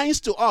defines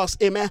to us,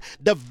 amen,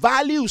 the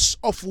values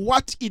of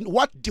what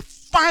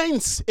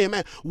defines,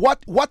 amen,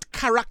 what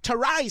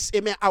characterize,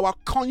 amen, our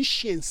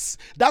conscience.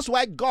 That's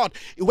why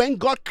when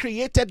God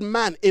created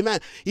man,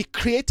 amen, he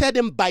created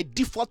him by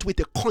default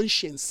with a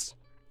conscience.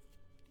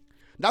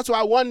 That's why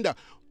I wonder,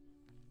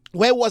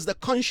 where was the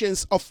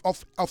conscience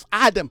of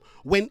Adam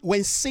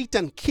when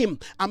Satan came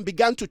and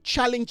began to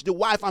challenge the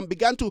wife and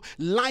began to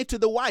lie to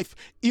the wife?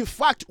 In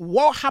fact,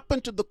 what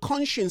happened to the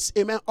conscience,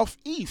 amen, of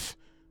Eve?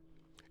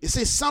 You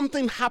see,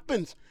 something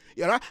happened.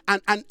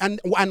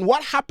 And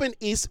what happened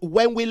is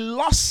when we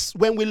lost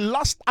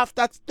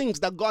after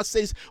things that God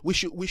says we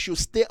should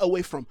stay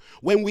away from,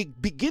 when we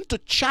begin to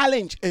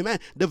challenge, amen,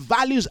 the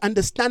values and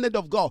the standard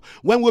of God,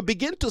 when we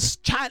begin to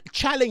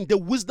challenge the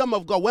wisdom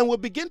of God, when we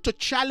begin to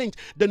challenge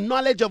the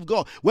knowledge of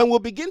God, when we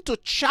begin to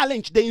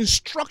challenge the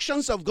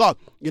instructions of God,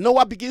 you know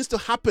what begins to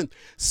happen?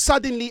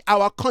 Suddenly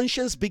our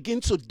conscience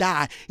begins to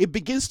die. It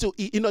begins to,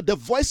 the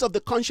voice of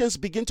the conscience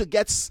begins to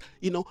get,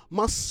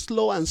 more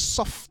slow and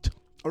soft.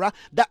 All right,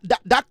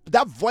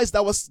 that voice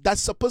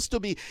that's supposed to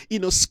be,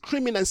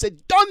 screaming and say,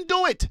 "Don't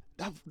do it."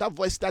 That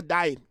voice start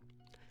dying,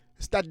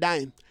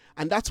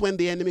 and that's when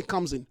the enemy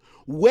comes in.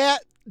 Where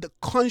there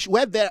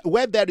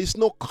is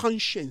no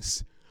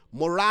conscience,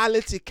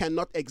 morality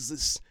cannot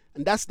exist.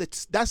 And that's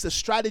the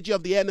strategy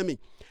of the enemy.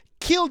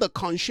 Kill the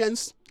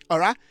conscience, all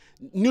right?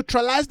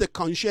 Neutralize the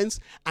conscience,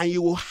 and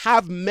you will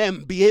have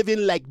men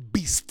behaving like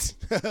beasts.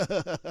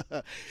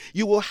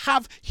 You will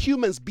have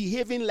humans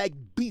behaving like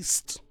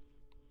beasts.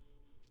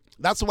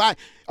 That's why,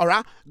 all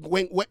right,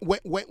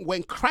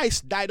 when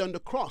Christ died on the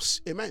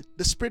cross, amen,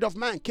 the spirit of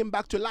man came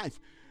back to life.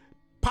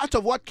 Part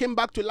of what came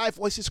back to life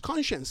was his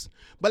conscience.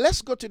 But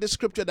let's go to the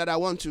scripture that I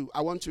want to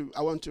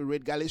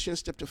read,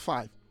 Galatians chapter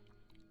 5.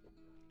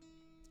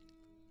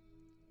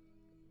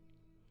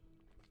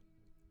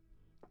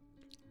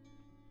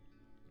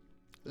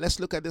 Let's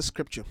look at this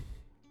scripture.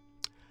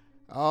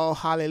 Oh,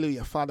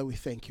 hallelujah. Father, we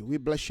thank you. We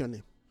bless your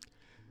name.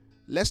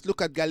 Let's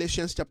look at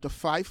Galatians chapter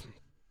 5.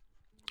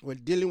 We're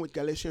dealing with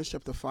Galatians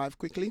chapter 5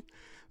 quickly.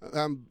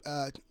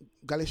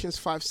 Galatians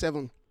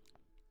 5:7.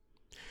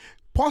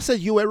 Paul said,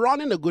 you were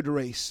running a good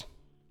race.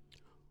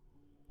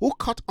 Who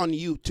cut on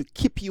you to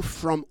keep you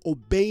from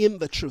obeying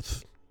the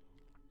truth?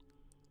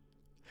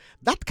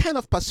 That kind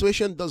of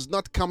persuasion does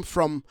not come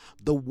from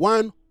the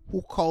one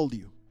who called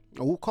you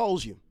or who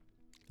calls you.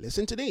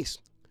 Listen to this.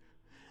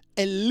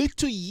 A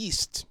little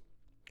yeast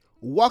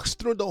walks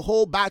through the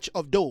whole batch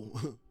of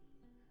dough.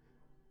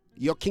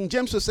 Your King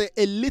James will say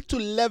a little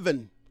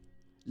leaven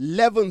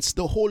leavens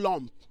the whole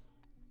lump.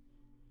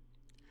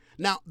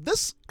 Now,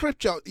 this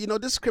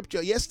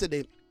scripture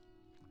yesterday,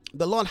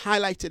 the Lord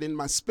highlighted in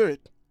my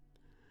spirit.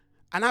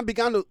 And I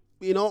began to,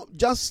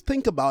 just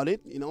think about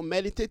it,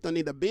 meditate on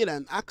it a bit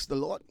and ask the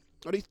Lord,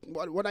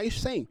 what are you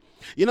saying?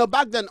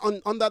 Back then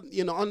under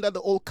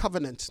the old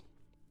covenant,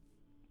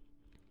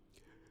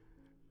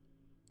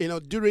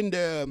 during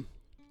the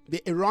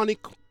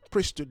Aaronic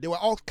priesthood, there were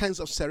all kinds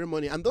of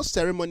ceremony, and those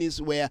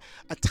ceremonies were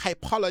a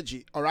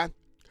typology, all right,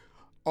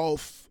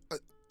 of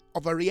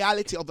a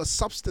reality, of a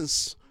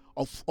substance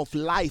of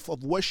life,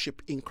 of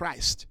worship in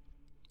Christ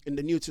in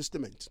the New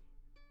Testament.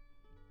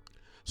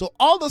 So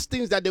all those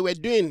things that they were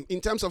doing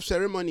in terms of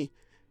ceremony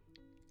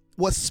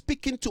was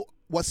speaking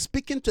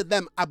to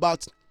them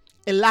about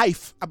a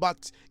life,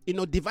 about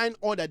divine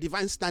order,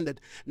 divine standard.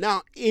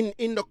 Now, in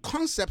the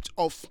concept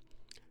of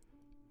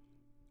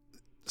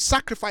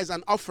sacrifice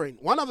and offering,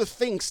 one of the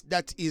things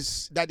that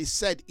is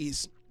said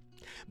is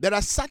there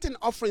are certain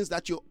offerings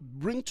that you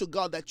bring to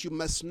God that you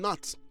must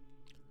not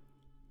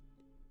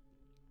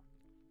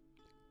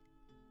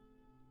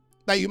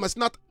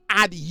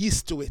add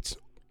yeast to it.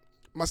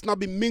 Must not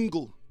be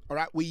mingled, all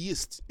right, with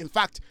yeast. In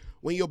fact,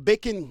 when you're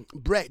baking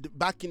bread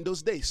back in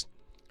those days,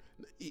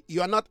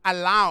 you are not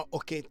allowed,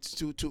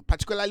 to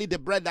particularly the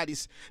bread that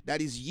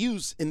is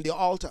used in the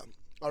altar,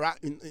 all right,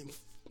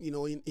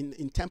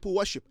 in temple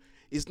worship,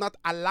 is not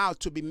allowed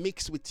to be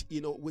mixed with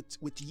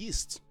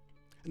yeast.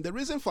 And the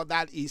reason for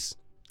that is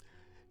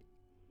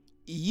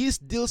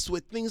yeast deals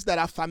with things that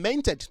are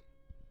fermented.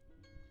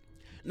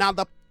 Now,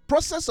 the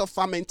process of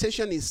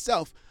fermentation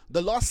itself,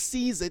 the Lord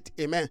sees it,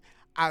 amen,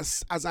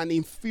 as an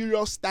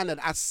inferior standard,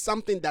 as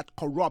something that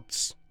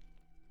corrupts.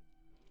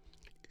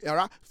 All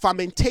right?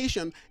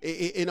 Fermentation,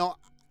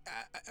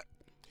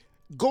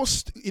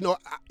 goes,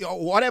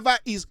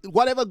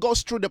 whatever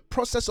goes through the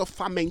process of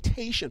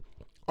fermentation.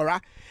 All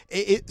right,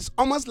 it's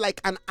almost like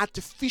an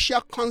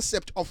artificial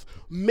concept of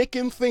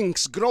making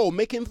things grow,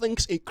 making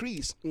things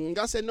increase. And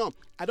God said, no,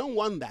 I don't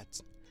want that.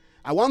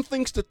 I want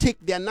things to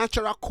take their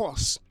natural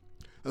course.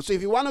 And so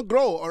if you want to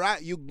grow, all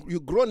right, you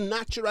grow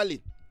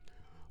naturally.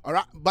 All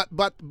right,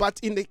 but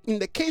in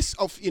the case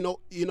of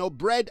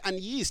bread and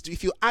yeast,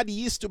 if you add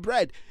yeast to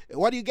bread,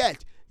 what do you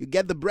get? You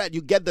get the bread,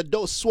 you get the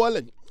dough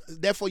swollen.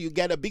 Therefore, you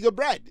get a bigger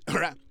bread. All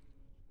right.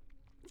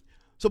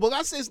 So, but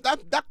God says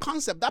that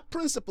concept, that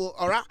principle,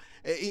 all right,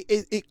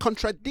 it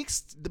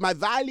contradicts my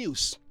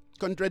values,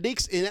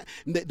 contradicts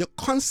the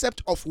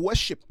concept of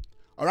worship.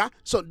 All right.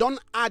 So don't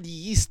add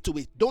yeast to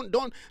it. Don't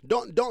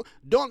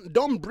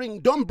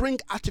bring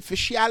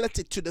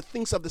artificiality to the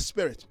things of the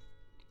Spirit.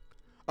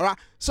 All right.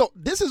 So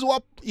this is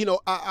what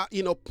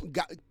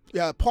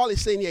Paul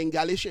is saying here in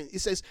Galatians. He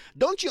says,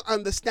 "Don't you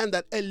understand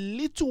that a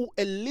little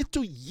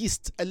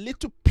yeast, a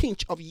little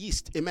pinch of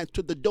yeast, amen,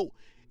 to the dough,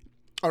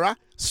 all right,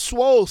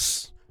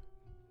 swells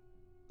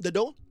the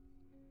dough."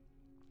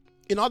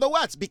 In other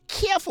words, be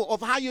careful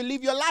of how you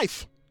live your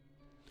life,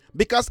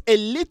 because a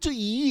little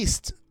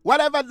yeast,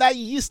 whatever that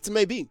yeast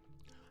may be,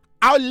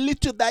 how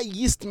little that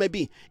yeast may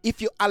be,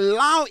 if you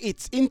allow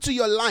it into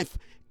your life,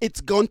 it's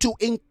going to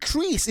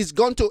increase. It's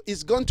going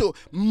to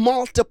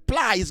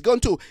multiply. It's going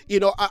to,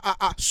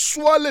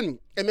 swollen.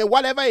 I mean,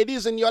 whatever it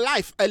is in your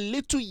life, a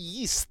little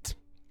yeast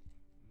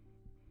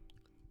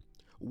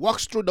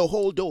walks through the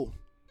whole dough.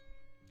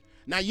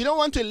 Now, you don't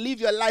want to live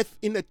your life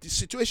in a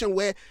situation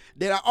where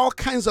there are all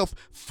kinds of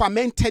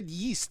fermented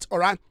yeast, all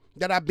right,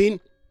 that are being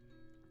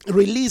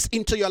released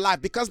into your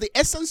life, because the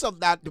essence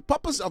of that, the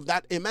purpose of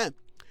that, amen,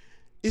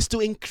 is to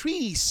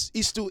increase,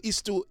 is to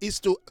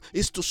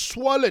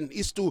swollen,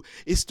 is to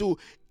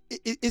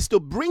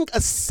bring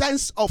a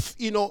sense of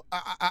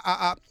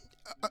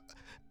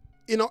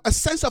a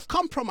sense of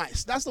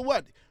compromise. That's the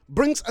word.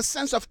 Brings a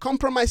sense of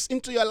compromise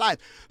into your life.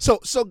 So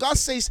God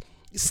says,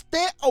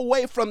 Stay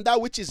away from that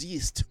which is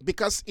yeast,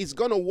 because it's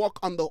going to work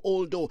on the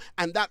old dough,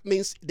 and that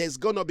means there's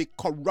going to be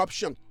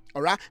corruption.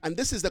 All right, and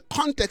this is the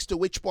context to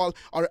which Paul,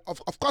 or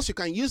of course you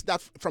can use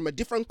that from a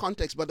different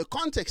context, but the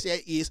context here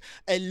is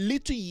a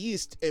little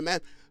yeast, amen,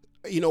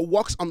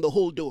 works on the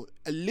whole dough.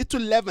 A little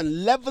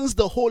leaven leavens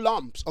the whole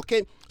lumps.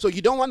 Okay, so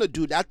you don't want to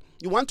do that.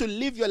 You want to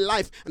live your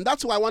life, and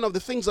that's why one of the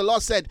things the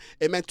Lord said,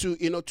 amen, to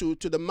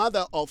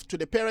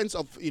the parents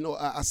of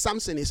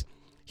Samson is,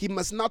 he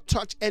must not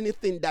touch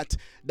anything that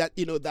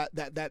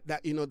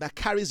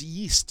carries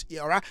yeast,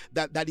 all right,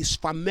 that is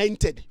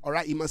fermented. All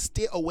right, he must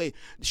stay away.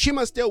 She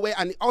must stay away,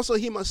 and also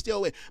he must stay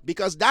away,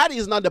 because that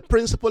is not the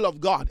principle of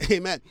God.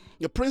 Amen.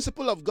 The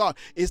principle of God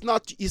is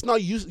not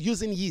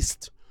using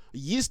yeast.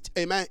 Yeast,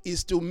 amen,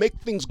 is to make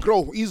things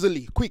grow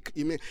easily, quick.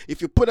 Amen.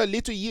 If you put a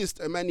little yeast,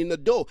 amen, in the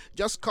dough,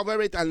 just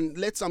cover it and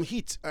let some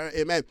heat,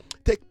 amen,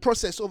 take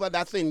process over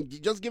that thing.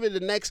 Just give it the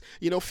next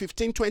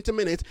 15-20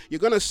 minutes. You're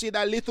gonna see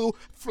that little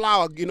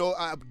flour,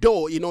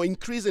 dough,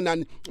 increasing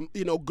and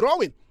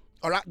growing.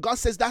 All right, God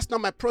says that's not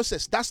my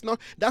process. That's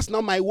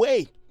not my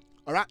way.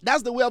 All right,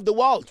 that's the way of the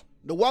world.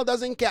 The world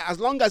doesn't care as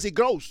long as it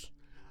grows.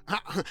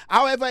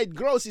 However it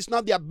grows, it's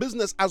not their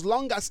business as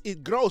long as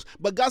it grows.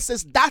 But God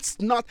says that's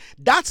not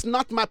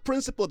my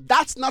principle.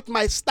 That's not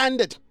my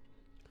standard.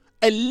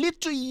 A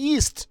little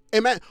yeast,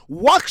 amen,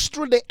 walks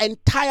through the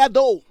entire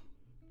dough.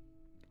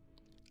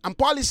 And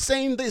Paul is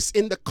saying this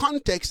in the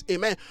context,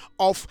 amen,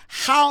 of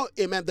how,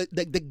 amen,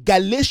 the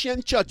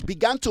Galatian church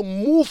began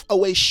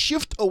to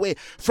shift away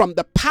from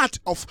the path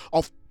of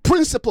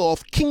principle,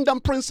 of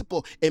kingdom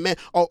principle, amen,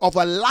 of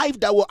a life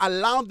that will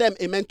allow them,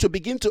 amen, to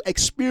begin to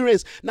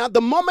experience. Now, the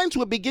moment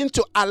we begin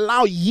to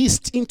allow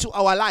yeast into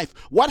our life,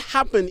 what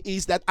happens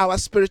is that our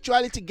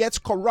spirituality gets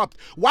corrupt.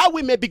 While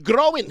we may be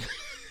growing,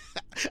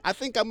 I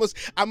think I must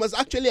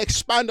actually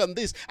expand on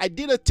this. I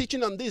did a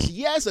teaching on this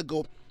years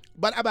ago.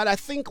 But I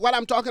think what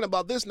I'm talking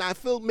about this now, I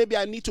feel maybe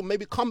I need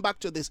to come back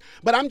to this.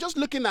 But I'm just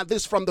looking at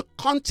this from the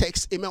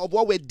context, amen, of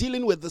what we're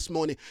dealing with this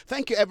morning.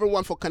 Thank you,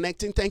 everyone, for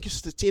connecting. Thank you,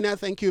 Sister Tina.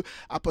 Thank you,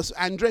 Apostle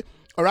Andre.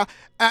 All right.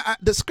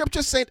 The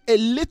scripture said a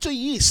little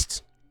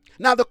yeast.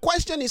 Now, the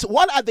question is,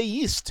 what are the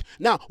yeast?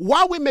 Now,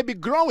 while we may be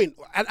growing,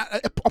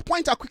 a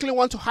point I quickly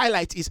want to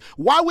highlight is,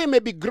 while we may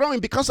be growing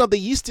because of the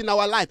yeast in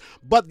our life,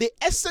 but the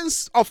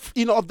essence of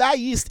that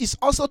yeast is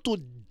also to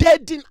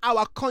deaden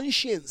our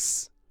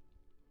conscience,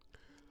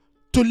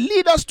 to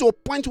lead us to a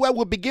point where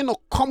we begin to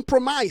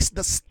compromise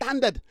the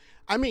standard.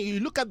 I mean, you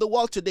look at the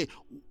world today,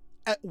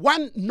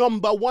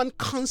 number one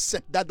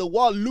concept that the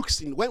world looks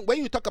in, when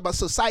you talk about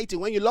society,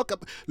 when you talk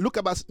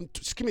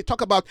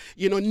about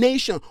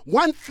nation,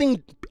 one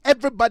thing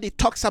everybody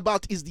talks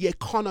about is the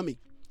economy.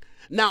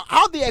 Now,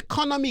 how the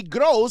economy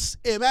grows,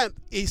 amen,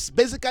 is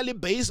basically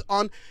based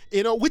on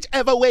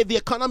whichever way the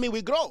economy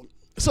will grow.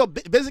 So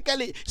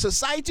basically,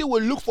 society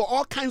will look for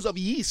all kinds of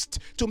yeast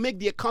to make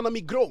the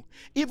economy grow.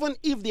 Even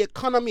if the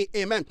economy,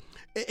 amen,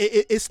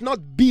 it's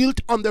not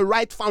built on the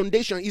right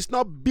foundation. It's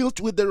not built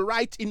with the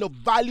right,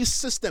 value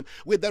system,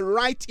 with the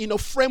right,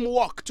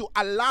 framework to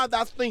allow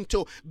that thing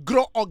to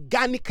grow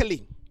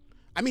organically.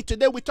 I mean,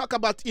 today we talk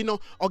about,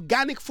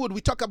 organic food.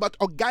 We talk about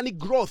organic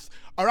growth.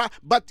 All right.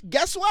 But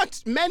guess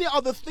what? Many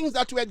of the things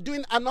that we're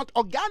doing are not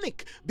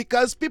organic,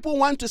 because people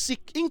want to see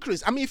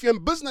increase. I mean, if you're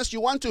in business, you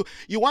want to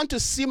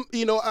see,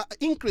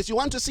 increase. You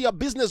want to see your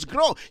business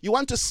grow. You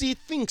want to see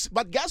things.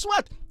 But guess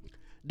what?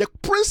 The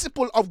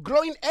principle of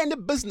growing any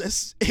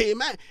business,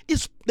 amen,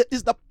 is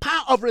the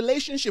power of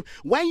relationship.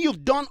 When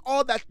you've done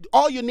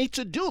all you need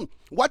to do,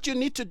 what you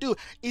need to do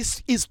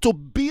is to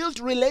build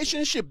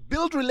relationship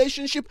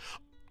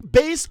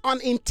based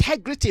on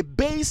integrity,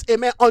 based,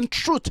 amen, on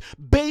truth,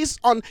 based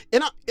on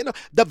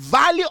the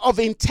value of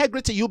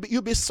integrity.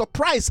 You'll be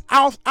surprised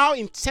how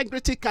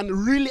integrity can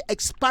really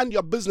expand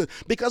your business,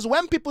 because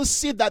when people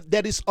see that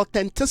there is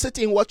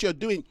authenticity in what you're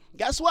doing,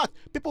 guess what?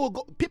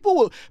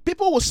 People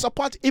will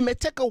support. It may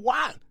take a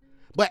while,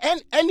 but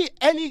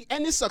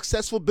any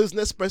successful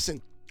business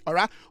person, all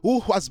right,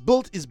 who has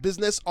built his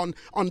business on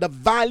the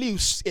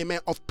values, amen,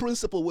 of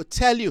principle, will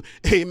tell you,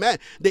 amen,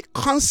 the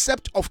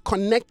concept of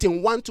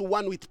connecting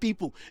one-to-one with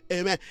people,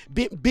 amen,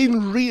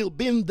 being real,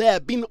 being there,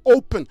 being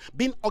open,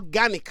 being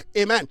organic,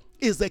 amen,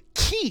 is the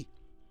key.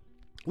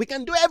 We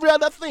can do every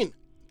other thing.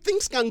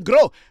 Things can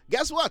grow.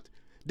 Guess what?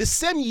 The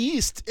same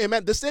yeast,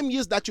 amen, the same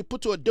yeast that you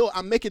put to a dough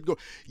and make it grow,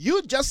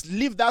 you just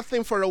leave that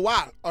thing for a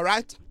while, all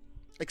right?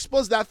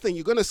 Expose that thing.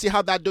 You're going to see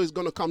how that dough is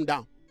going to come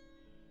down.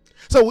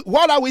 So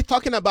what are we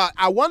talking about?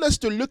 I want us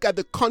to look at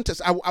the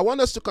context. I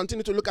want us to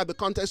continue to look at the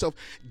context of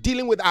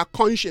dealing with our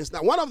conscience.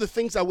 Now, one of the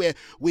things that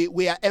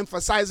we are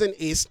emphasizing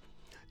is,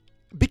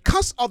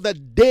 because of the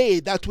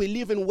day that we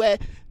live in, where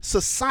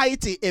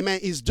society, amen,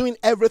 is doing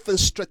everything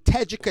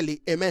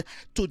strategically, amen,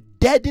 to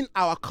deaden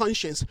our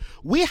conscience,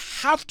 we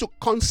have to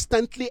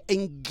constantly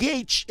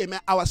engage,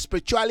 amen, our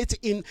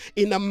spirituality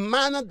in a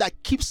manner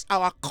that keeps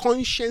our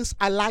conscience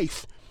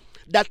alive.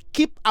 That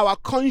keep our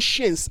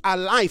conscience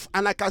alive.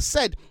 And like I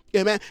said,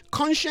 amen,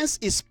 conscience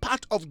is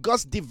part of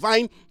God's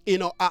divine,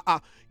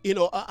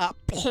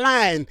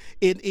 plan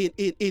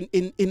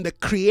in the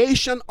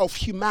creation of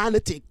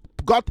humanity.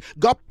 God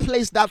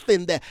placed that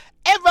thing there.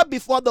 Ever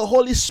before the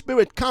Holy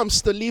Spirit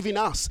comes to live in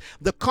us,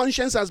 the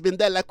conscience has been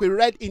there, like we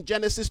read in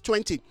Genesis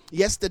 20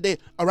 yesterday.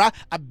 All right,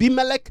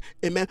 Abimelech,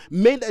 amen,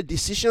 made a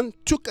decision,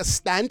 took a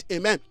stand,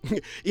 amen.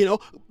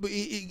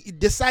 He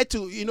decided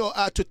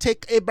to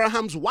take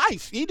Abraham's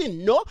wife. He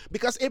didn't know,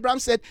 because Abraham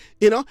said,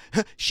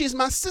 she's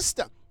my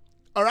sister.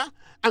 All right.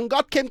 And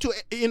God came to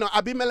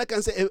Abimelech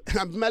and said,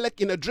 Abimelech,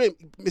 in a dream,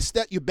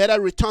 mister, you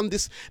better return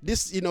this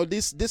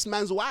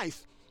man's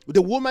wife.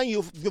 The woman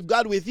you've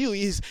got with you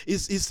is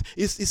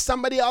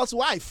somebody else's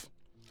wife.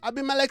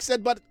 Abimelech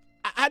said, but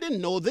I didn't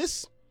know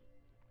this.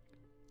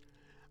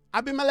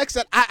 Abimelech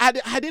said, I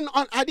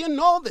didn't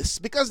know this,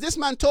 because this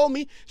man told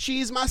me she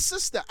is my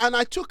sister, and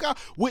I took her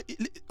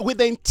with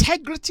the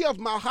integrity of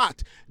my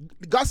heart.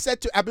 God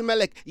said to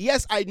Abimelech,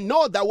 yes, I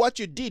know that what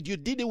you did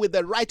it with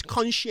the right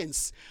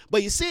conscience.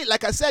 But you see,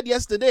 like I said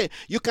yesterday,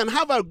 you can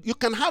have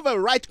a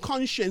right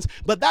conscience,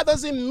 but that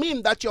doesn't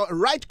mean that your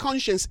right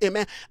conscience,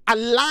 amen,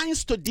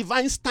 aligns to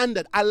divine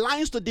standard,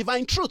 aligns to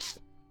divine truth.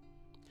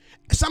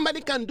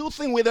 Somebody can do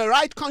things with a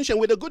right conscience,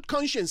 with a good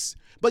conscience.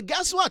 But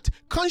guess what?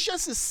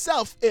 Conscience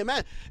itself,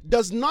 amen,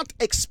 does not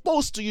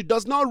expose to you,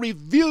 does not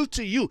reveal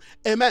to you,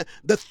 amen,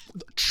 the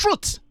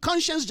truth.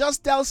 Conscience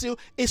just tells you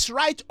it's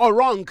right or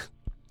wrong.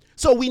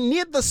 So we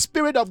need the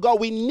Spirit of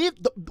God. We need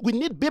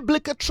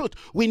biblical truth.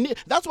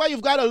 That's why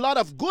you've got a lot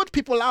of good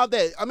people out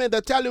there. I mean, they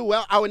tell you,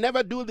 well, I will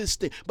never do this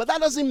thing. But that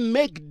doesn't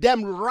make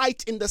them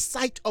right in the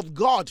sight of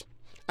God.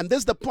 And this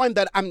is the point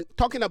that I'm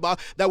talking about,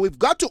 that we've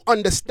got to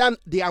understand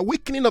the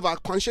awakening of our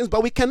conscience,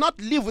 but we cannot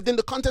live within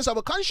the context of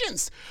a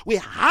conscience. We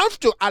have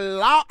to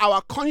allow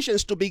our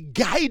conscience to be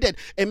guided,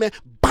 amen,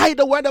 by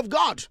the word of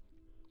God.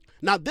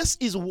 Now, this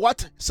is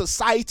what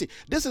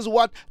this is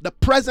what the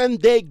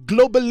present day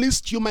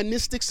globalist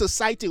humanistic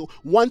society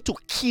want to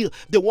kill.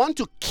 They want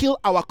to kill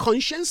our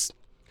conscience,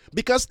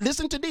 because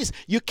listen to this,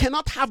 you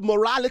cannot have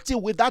morality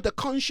without a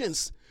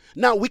conscience.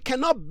 Now, we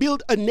cannot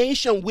build a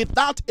nation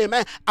without,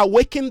 amen,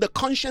 awakening the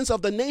conscience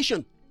of the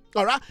nation.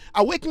 All right?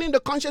 Awakening the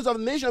conscience of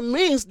the nation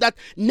means that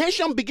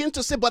nation begin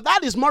to say, but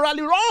that is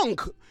morally wrong.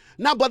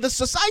 Now, but the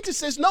society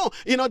says no.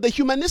 The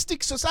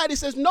humanistic society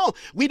says no.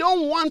 We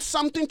don't want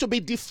something to be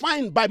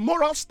defined by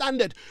moral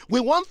standard. We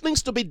want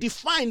things to be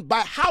defined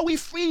by how we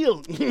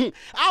feel,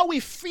 how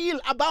we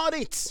feel about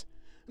it.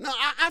 Now,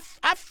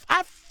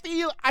 I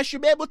feel I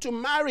should be able to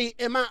marry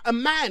a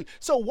man.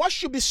 So what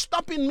should be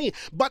stopping me?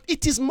 But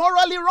it is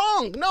morally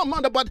wrong. No,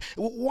 mother, but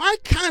why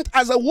can't,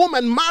 as a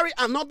woman, marry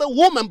another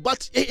woman?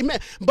 But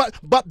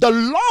the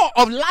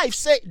law of life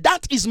say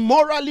that is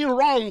morally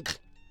wrong.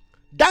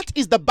 That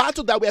is the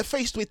battle that we are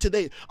faced with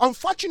today.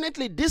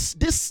 Unfortunately, this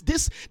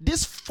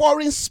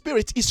foreign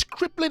spirit is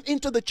crippling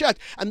into the church,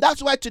 and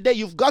that's why today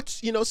you've got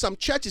some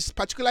churches,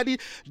 particularly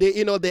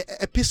the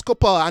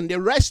Episcopal and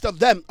the rest of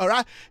them. All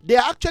right, they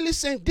are actually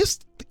saying this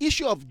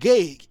issue of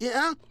gay.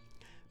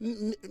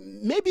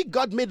 Maybe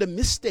God made a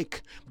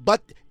mistake,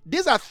 but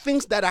these are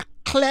things that are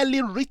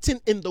clearly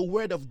written in the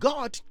Word of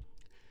God.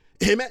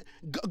 Amen.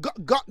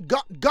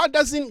 God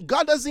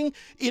doesn't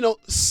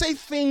say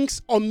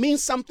things or mean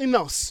something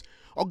else.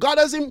 Or God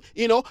doesn't,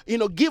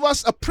 give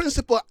us a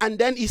principle and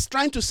then he's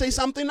trying to say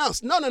something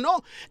else. No.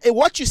 And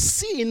what you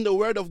see in the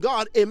Word of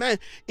God, amen,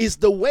 is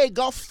the way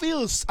God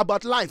feels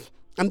about life.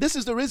 And this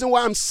is the reason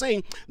why I'm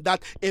saying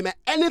that, amen,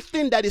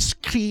 anything that is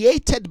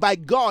created by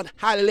God,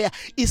 hallelujah,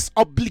 is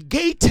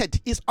obligated,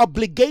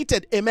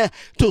 amen,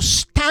 to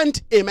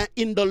stand, amen,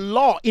 in the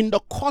law, in the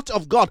court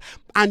of God,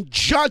 and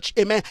judge,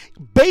 amen,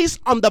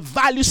 based on the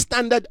value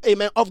standard,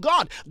 amen, of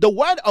God. The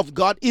Word of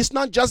God is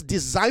not just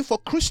designed for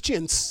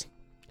Christians.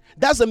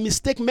 That's a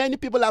mistake many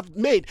people have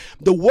made.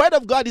 The Word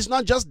of God is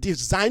not just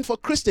designed for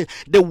Christians.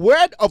 The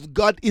Word of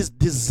God is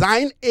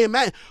designed,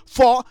 amen,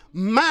 for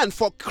man,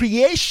 for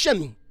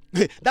creation.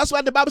 That's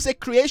why the Bible says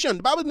creation.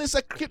 The Bible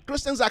says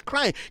Christians are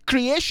crying.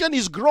 Creation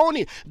is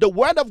groaning. The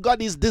Word of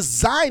God is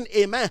designed,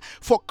 amen,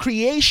 for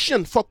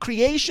creation.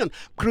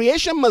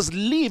 Creation must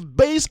live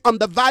based on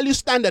the value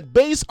standard,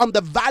 based on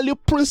the value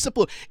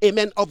principle,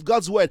 amen, of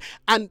God's Word.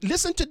 And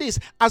listen to this.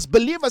 As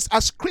believers,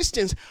 as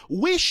Christians,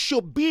 we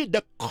should be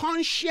the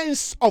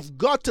conscience of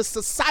God to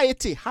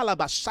society.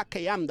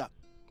 Halabashakayanda.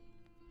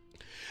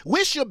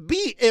 We should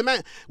be,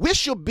 amen, we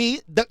should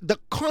be the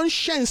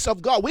conscience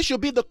of God. We should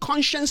be the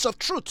conscience of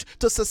truth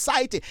to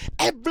society.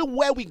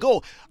 Everywhere we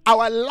go,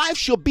 our life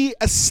should be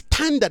a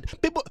standard.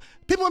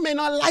 People may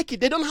not like it.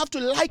 They don't have to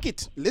like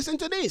it. Listen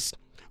to this.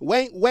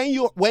 When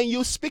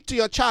you speak to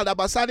your child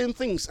about certain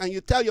things and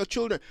you tell your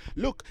children,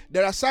 look,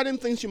 there are certain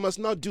things you must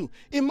not do.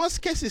 In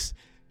most cases,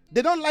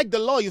 they don't like the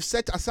law you've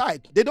set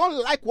aside. They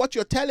don't like what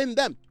you're telling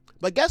them.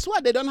 But guess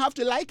what? They don't have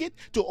to like it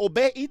to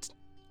obey it.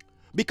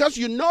 Because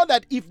you know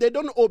that if they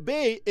don't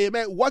obey,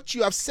 amen, what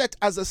you have set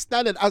as a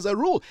standard, as a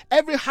rule,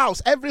 every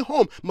house, every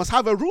home must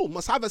have a rule,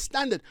 must have a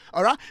standard,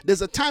 all right?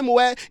 There's a time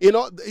where,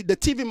 the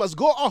TV must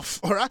go off,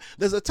 all right?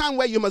 There's a time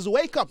where you must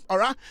wake up, all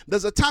right?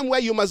 There's a time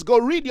where you must go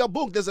read your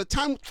book. There's a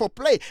time for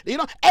play.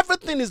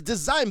 Everything is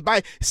designed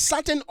by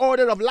certain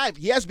order of life.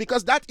 Yes,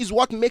 because that is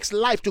what makes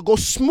life to go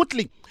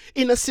smoothly.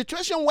 In a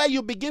situation where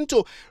you begin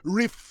to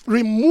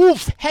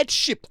remove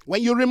headship,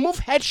 when you remove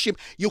headship,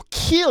 you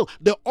kill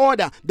the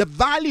order, the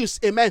values,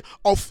 amen,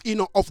 of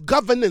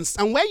governance.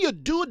 And when you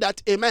do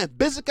that, amen,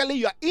 basically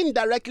you are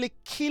indirectly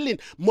killing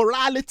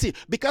morality,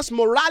 because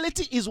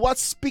morality is what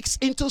speaks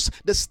into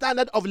the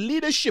standard of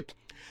leadership.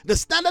 The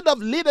standard of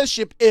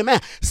leadership, amen,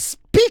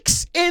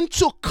 speaks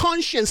into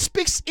conscience,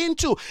 speaks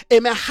into,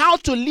 amen, how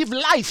to live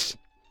life.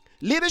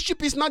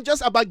 Leadership is not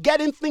just about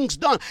getting things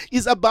done.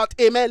 It's about,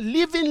 amen,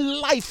 living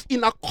life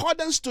in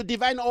accordance to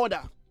divine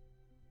order.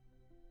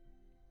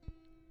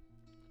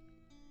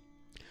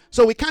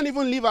 So we can't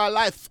even live our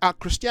life, our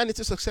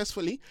Christianity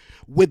successfully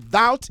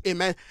without,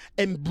 amen,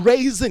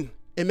 embracing,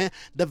 amen,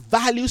 the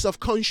values of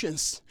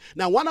conscience.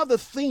 Now, one of the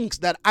things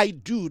that I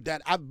do,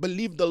 that I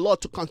believe the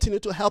Lord to continue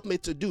to help me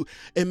to do,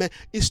 amen,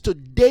 is to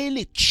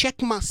daily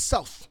check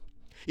myself.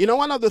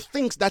 One of the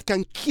things that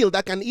can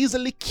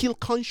easily kill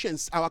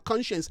conscience, our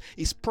conscience,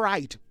 is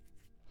pride.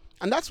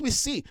 And that's we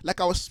see,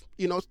 like I was,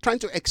 trying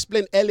to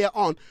explain earlier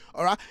on,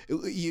 all right?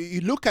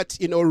 You look at,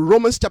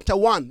 Romans chapter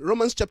 1,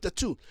 Romans chapter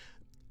 2.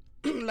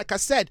 Like I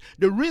said,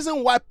 the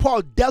reason why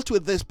Paul dealt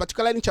with this,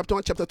 particularly in chapter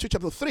 1, chapter 2,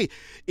 chapter 3,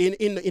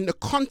 in the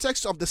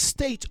context of the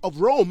state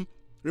of Rome.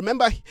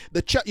 Remember,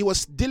 the church he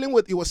was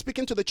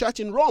speaking to the church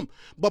in Rome.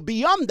 But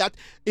beyond that,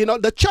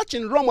 the church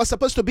in Rome was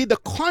supposed to be the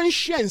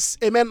conscience,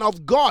 amen,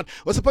 of God,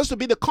 was supposed to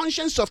be the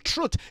conscience of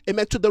truth,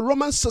 amen, to the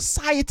Roman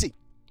society.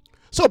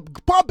 So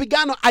Paul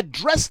began to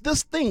address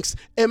these things,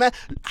 amen,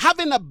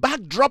 having a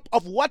backdrop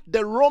of what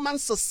the Roman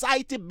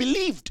society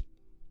believed.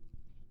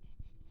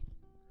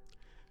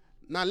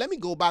 Now, let me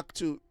go back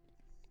to,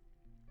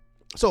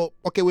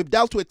 we've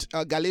dealt with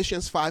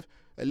Galatians 5,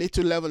 a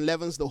little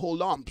leavens the whole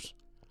lumps,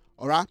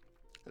 all right?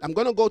 I'm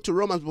going to go to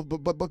Romans,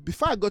 but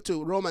before I go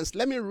to Romans,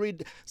 let me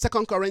read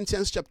 2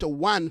 Corinthians chapter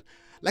 1.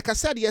 Like I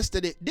said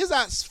yesterday, these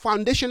are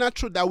foundational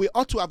truths that we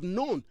ought to have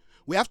known.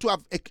 We have to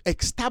have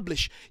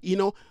established, in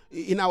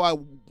our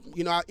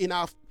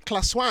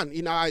class 1,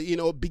 in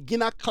our,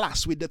 beginner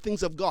class with the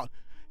things of God.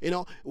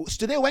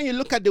 Today when you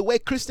look at the way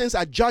Christians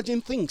are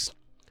judging things,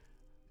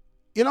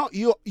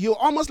 you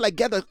almost like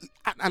get an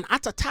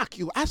heart attack.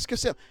 You ask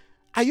yourself,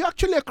 are you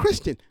actually a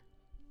Christian?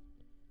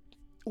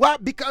 Well,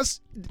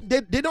 because they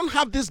don't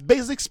have these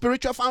basic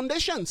spiritual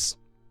foundations.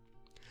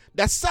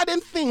 That certain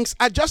things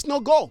are just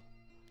no go.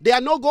 They are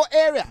no go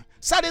area.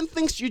 Certain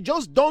things you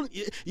just don't.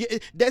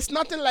 There's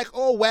nothing like,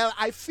 oh well,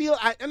 I feel.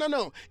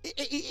 No.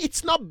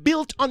 It's not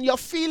built on your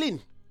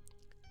feeling.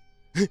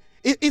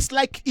 It's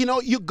like,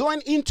 you're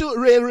going into a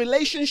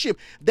relationship.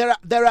 There are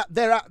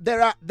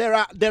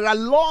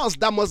laws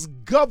that must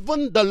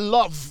govern the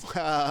love.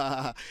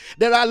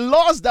 There are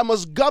laws that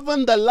must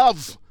govern the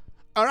love.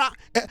 All right.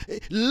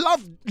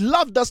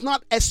 Love does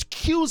not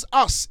excuse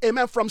us,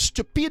 amen, from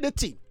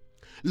stupidity.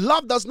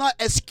 Love does not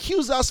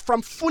excuse us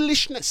from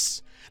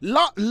foolishness.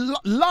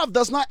 Love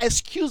does not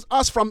excuse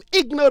us from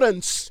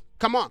ignorance.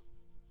 Come on.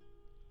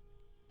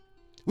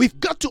 We've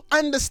got to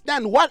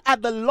understand what are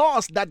the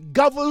laws that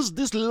governs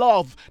this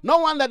love. No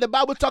wonder the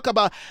Bible talk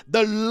about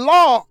the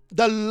law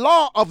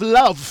of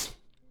love.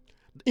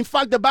 In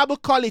fact, the Bible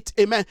call it,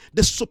 amen,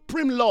 the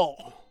supreme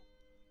law.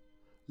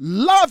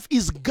 Love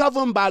is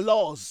governed by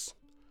laws.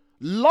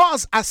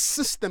 Laws are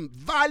system,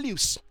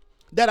 values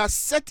that are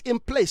set in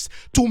place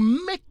to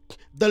make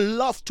the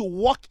love to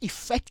work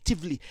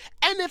effectively.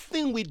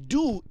 Anything we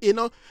do,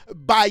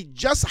 by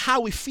just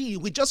how we feel,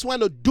 we just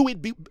want to do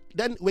it,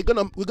 then we're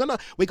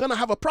gonna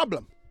have a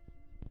problem.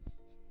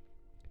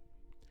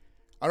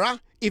 All right?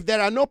 If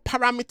there are no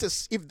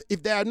parameters,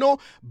 if there are no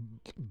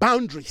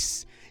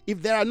boundaries,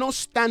 if there are no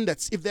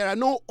standards, if there are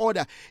no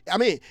order, I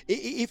mean,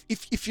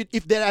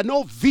 if there are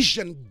no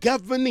vision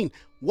governing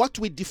what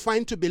we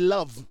define to be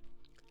love,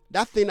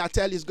 that thing I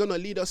tell you is going to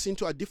lead us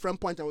into a different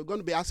point, and we're going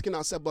to be asking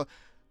ourselves, but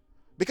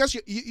because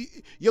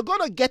you're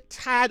going to get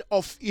tired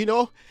of,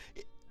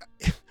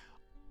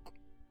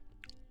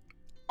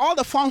 all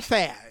the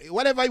fanfare,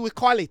 whatever we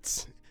call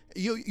it.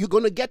 You're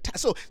going to get tired.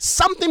 So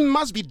something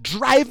must be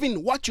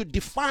driving what you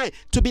define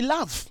to be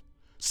love.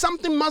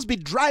 Something must be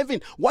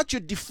driving what you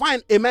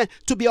define, amen,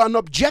 to be an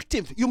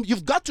objective.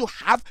 You've got to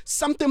have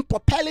something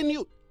propelling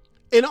you,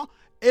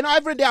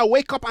 every day I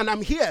wake up and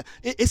I'm here.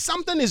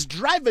 Something is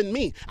driving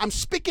me. I'm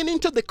speaking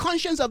into the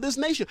conscience of this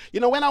nation.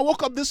 When I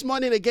woke up this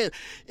morning again,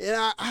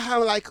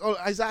 I'm like, oh,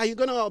 Isaiah, are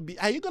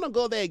you gonna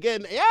go there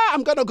again? Yeah,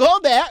 I'm gonna go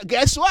there.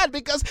 Guess what?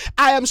 Because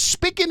I am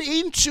speaking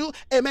into,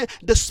 amen,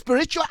 the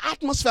spiritual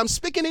atmosphere. I'm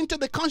speaking into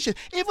the conscience.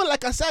 Even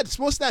like I said,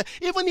 most time,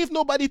 even if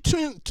nobody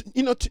turns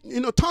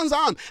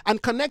on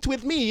and connect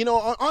with me,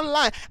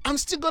 online, I'm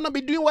still gonna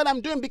be doing what I'm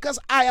doing because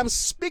I am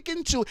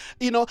speaking to,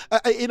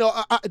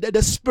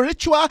 the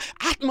spiritual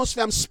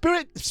atmosphere. I'm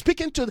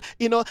speaking to,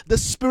 the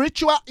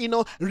spiritual,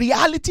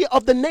 reality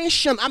of the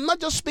nation. I'm not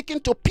just speaking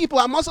to people.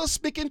 I'm also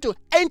speaking to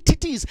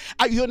entities.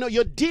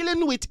 You're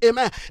dealing with,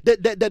 amen,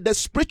 the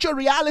spiritual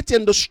reality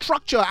and the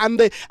structure and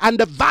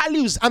the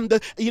values and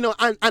the,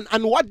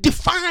 and what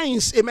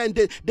defines, amen,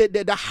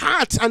 the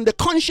heart and the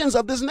conscience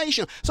of this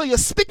nation. So you're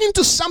speaking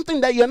to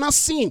something that you're not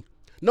seeing.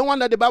 No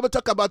wonder the Bible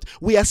talk about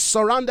we are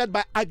surrounded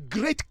by a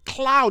great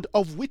cloud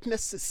of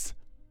witnesses.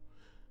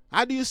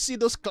 How do you see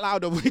those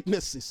cloud of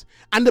witnesses?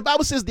 And the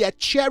Bible says they are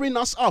cheering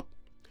us up.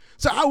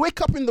 So I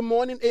wake up in the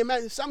morning,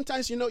 amen.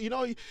 Sometimes, you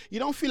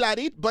don't feel like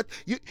it, but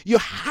you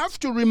have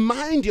to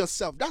remind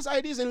yourself. That's how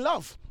it is in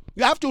love.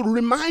 You have to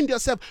remind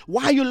yourself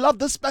why you love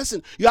this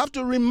person. You have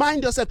to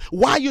remind yourself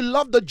why you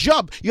love the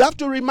job. You have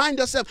to remind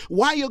yourself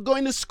why you're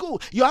going to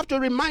school. You have to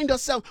remind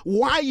yourself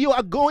why you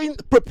are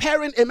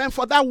preparing, amen,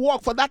 for that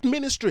work, for that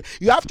ministry.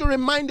 You have to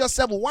remind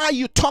yourself why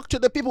you talk to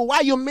the people,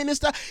 why you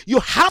minister. You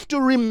have to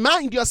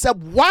remind yourself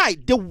why.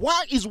 The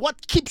why is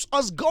what keeps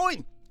us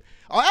going.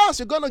 Or else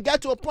you're going to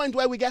get to a point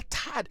where we get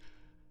tired.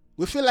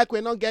 We feel like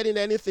we're not getting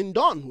anything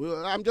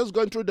done. I'm just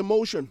going through the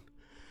motion.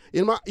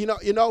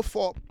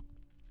 For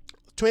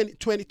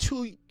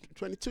 22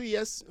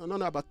 years,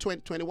 about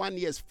 21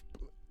 years,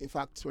 in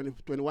fact,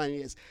 21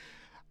 years,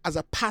 as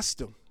a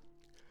pastor,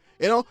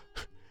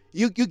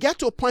 you get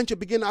to a point you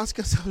begin to ask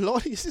yourself,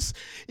 Lord, is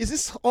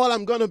this all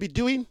I'm going to be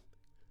doing?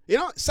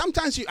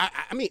 Sometimes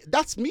I mean,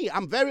 that's me.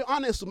 I'm very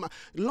honest with my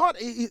Lord.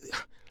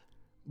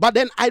 But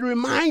then I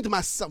remind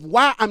myself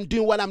why I'm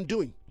doing what I'm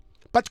doing.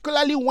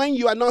 Particularly when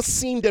you are not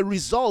seeing the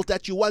result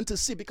that you want to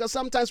see, because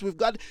sometimes we've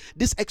got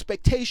this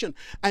expectation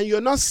and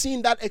you're not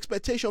seeing that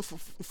expectation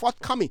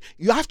forthcoming.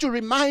 You have to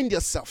remind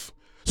yourself.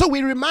 So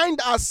we remind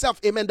ourselves,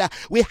 amen, that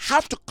we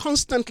have to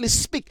constantly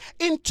speak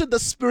into the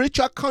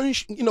spiritual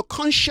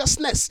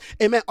consciousness,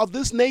 amen, of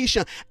this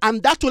nation,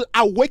 and that will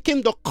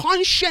awaken the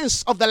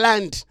conscience of the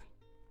land.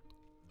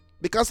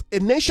 Because a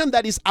nation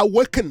that is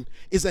awakened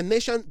is a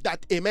nation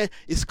that, amen,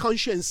 its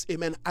conscience,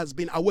 amen, has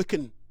been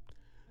awakened.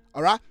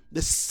 All right,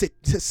 the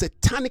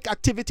satanic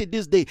activity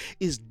this day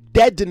is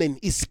deadening,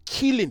 is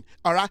killing.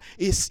 All right,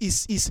 is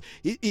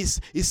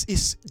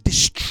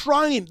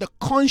destroying the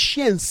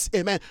conscience,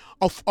 amen,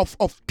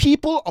 of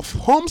people, of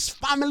homes,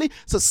 family,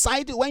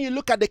 society. When you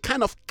look at the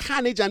kind of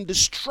carnage and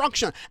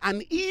destruction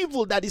and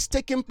evil that is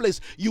taking place,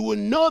 you will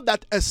know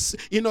that a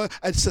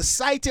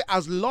society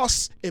has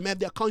lost, amen,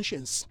 their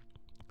conscience.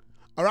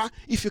 All right,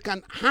 if you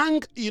can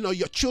hang, your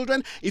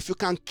children, if you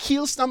can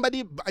kill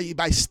somebody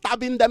by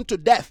stabbing them to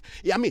death,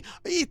 I mean,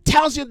 it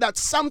tells you that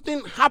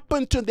something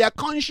happened to their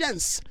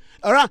conscience.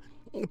 All right,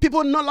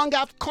 people no longer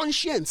have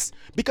conscience,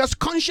 because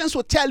conscience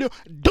will tell you,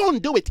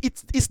 don't do it.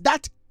 It's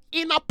that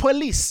inner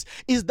police,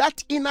 is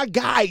that inner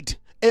guide.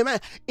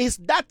 Amen. Is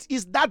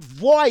that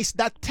voice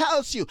that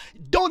tells you,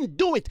 don't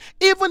do it.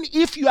 Even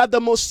if you are the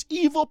most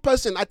evil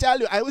person, I tell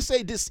you, I always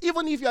say this,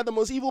 even if you are the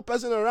most evil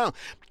person around,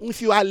 if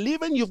you are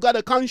living, you've got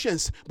a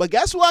conscience. But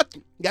guess what?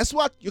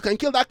 You can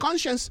kill that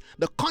conscience.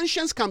 The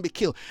conscience can be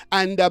killed.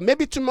 And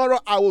maybe tomorrow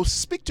I will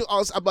speak to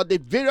us about the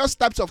various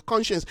types of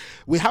conscience.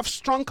 We have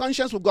strong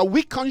conscience. We've got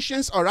weak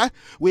conscience. All right.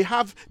 We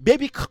have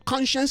baby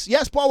conscience.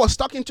 Yes, Paul was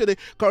talking to the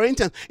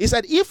Corinthians. He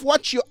said, if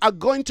what you are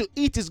going to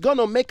eat is going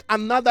to make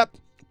another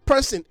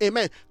person,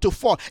 amen, to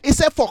fall, he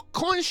said, for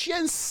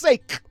conscience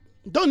sake,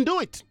 don't do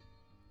it.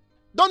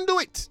 Don't do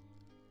it.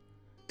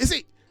 You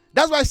see,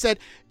 that's why I said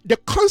the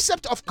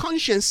concept of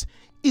conscience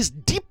is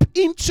deep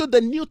into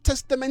the New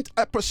Testament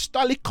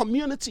apostolic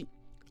community.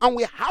 And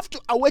we have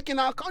to awaken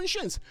our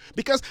conscience,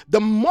 because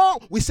the more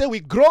we say we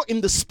grow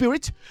in the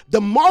spirit,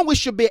 the more we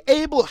should be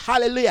able,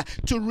 hallelujah,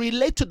 to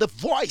relate to the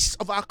voice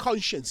of our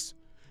conscience.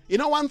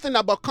 One thing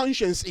about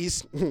conscience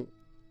is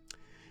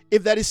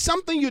if there is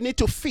something you need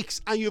to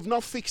fix and you've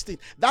not fixed it,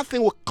 that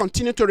thing will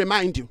continue to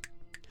remind you.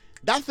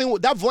 That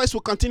voice will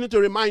continue to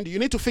remind you, you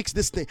need to fix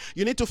this thing.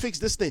 You need to fix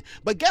this thing.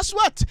 But guess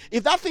what?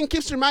 If that thing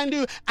keeps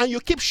reminding you and you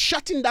keep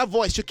shutting that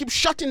voice,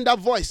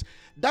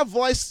 that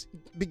voice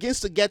begins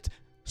to get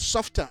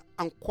softer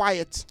and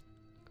quiet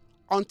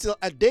until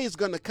a day is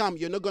going to come,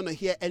 you're not going to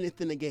hear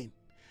anything again.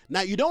 Now,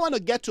 you don't want to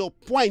get to a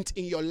point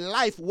in your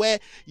life where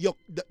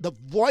the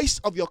voice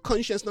of your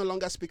conscience no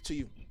longer speaks to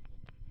you.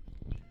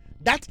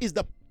 That is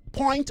the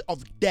point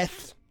of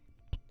death.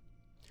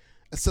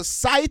 A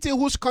society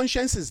whose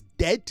conscience is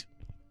dead.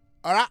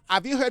 All right,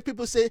 have you heard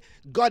people say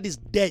God is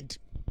dead?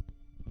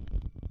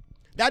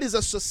 That is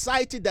a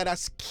society that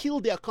has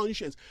killed their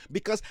conscience,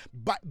 because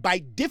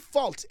by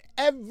default,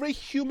 every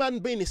human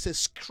being is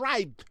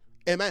inscribed,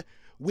 amen,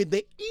 with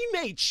the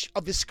image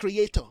of his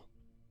creator.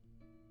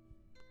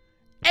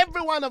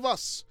 Every one of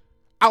us,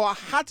 our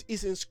heart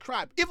is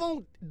inscribed.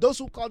 Even those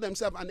who call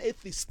themselves an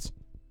atheist.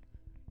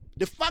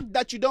 The fact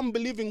that you don't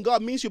believe in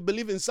God means you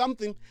believe in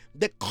something.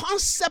 The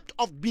concept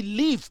of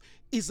belief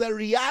is a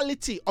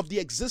reality of the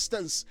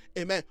existence,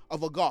 amen,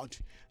 of a God.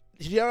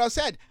 Here I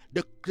said,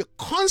 the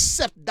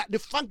concept, that the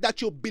fact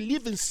that you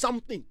believe in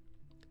something.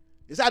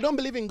 You say, I don't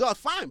believe in God,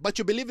 fine, but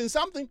you believe in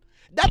something.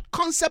 That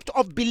concept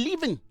of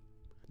believing,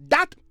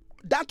 that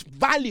that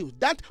value,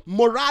 that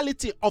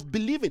morality of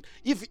believing.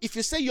 If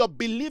you say you're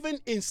believing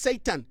in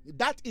Satan,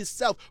 that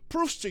itself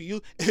proves to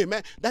you,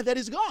 amen, that there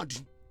is God.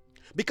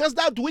 Because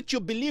that which you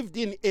believed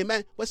in,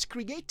 amen, was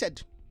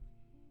created.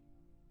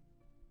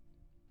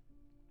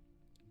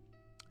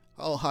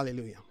 Oh,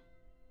 hallelujah.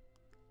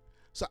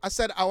 So I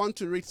said I want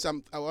to read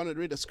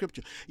a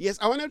scripture. Yes,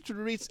 I wanted to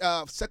read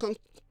Second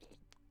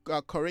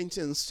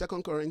Corinthians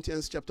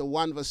chapter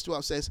 1 verse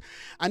 12 says,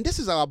 and this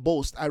is our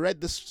boast. I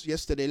read this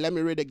yesterday. Let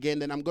me read again,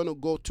 then I'm going to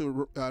go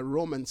to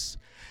Romans.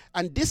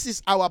 And this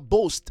is our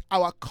boast,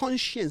 our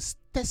conscience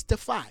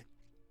testify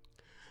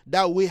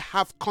that we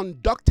have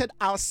conducted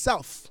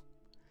ourselves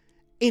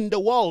in the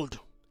world,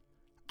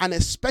 and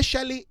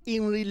especially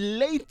in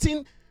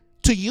relating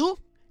to you,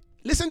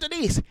 listen to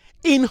this,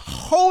 in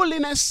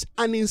holiness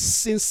and in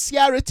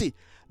sincerity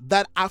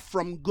that are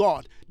from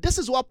God. This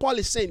is what Paul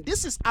is saying.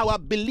 This is our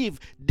belief.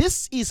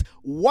 This is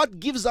what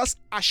gives us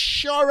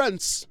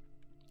assurance.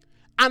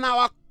 And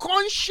our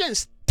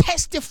conscience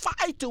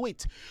testify to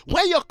it.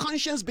 When your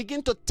conscience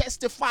begin to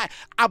testify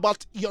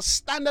about your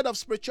standard of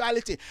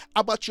spirituality,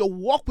 about your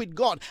walk with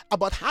God,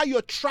 about how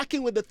you're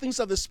tracking with the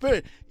things of the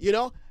Spirit, you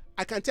know,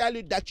 I can tell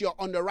you that you're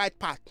on the right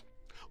path.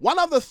 One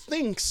of the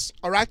things,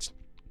 all right,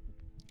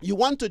 you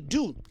want to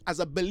do as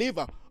a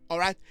believer, all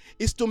right,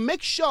 is to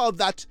make sure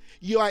that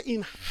you are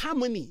in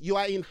harmony. You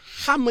are in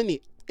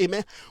harmony,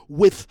 amen,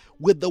 with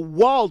the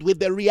world, with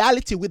the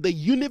reality, with the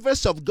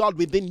universe of God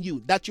within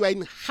you. That you are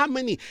in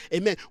harmony,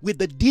 amen, with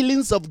the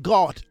dealings of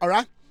God, all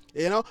right.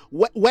 You know,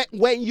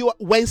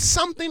 when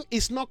something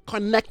is not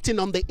connecting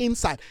on the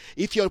inside,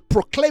 if you're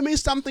proclaiming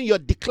something, you're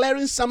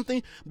declaring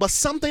something, but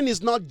something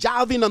is not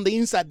jiving on the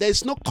inside,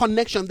 there's no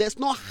connection, there's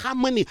no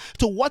harmony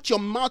to what your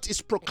mouth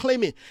is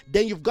proclaiming,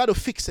 then you've got to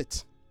fix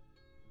it.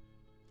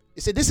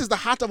 You see, this is the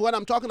heart of what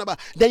I'm talking about.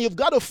 Then you've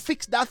got to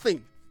fix that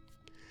thing.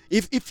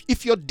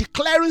 If you're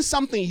declaring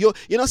something, you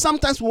know,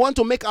 sometimes we want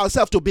to make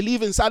ourselves to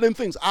believe in certain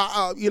things.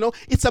 You know,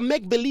 it's a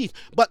make believe.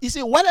 But you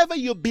see, whatever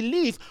you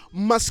believe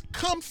must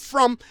come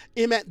from,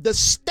 amen, the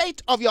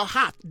state of your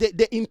heart,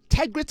 the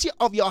integrity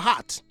of your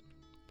heart.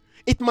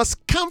 It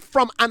must come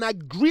from an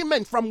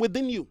agreement from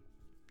within you.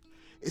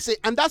 You see,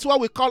 and that's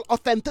what we call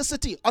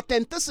authenticity.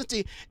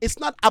 Authenticity is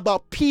not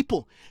about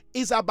people.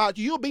 It's about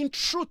you being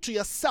true to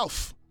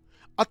yourself.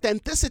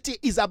 Authenticity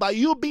is about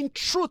you being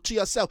true to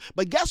yourself.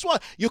 But guess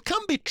what? You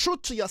can't be true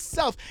to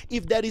yourself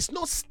if there is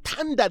no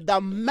standard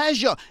that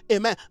measure,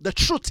 amen, the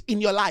truth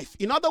in your life.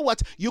 In other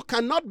words, you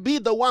cannot be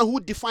the one who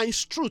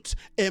defines truth,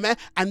 amen,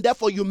 and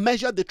therefore you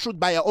measure the truth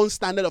by your own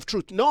standard of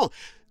truth. No.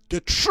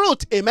 The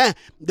truth, amen,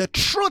 the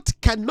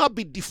truth cannot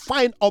be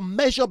defined or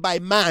measured by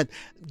man.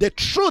 The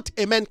truth,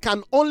 amen,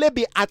 can only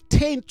be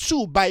attained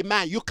to by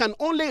man. You can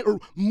only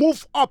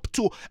move up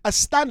to a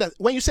standard.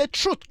 When you say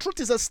truth,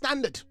 truth is a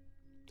standard.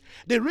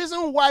 The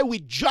reason why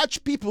we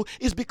judge people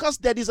is because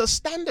there is a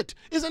standard,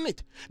 isn't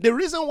it? The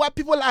reason why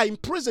people are in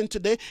prison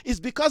today is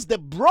because they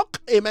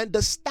broke, amen,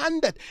 the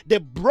standard. They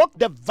broke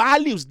the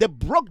values. They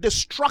broke the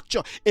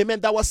structure,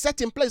 amen, that was set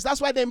in place. That's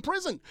why they're in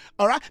prison,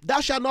 all right? Thou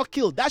shalt not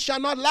kill. Thou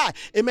shalt not lie,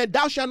 amen.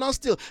 Thou shalt not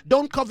steal.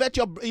 Don't covet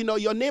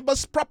your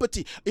neighbor's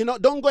property.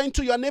 Don't go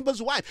into your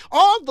neighbor's wife.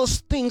 All those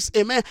things,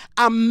 amen,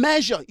 are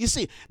measure. You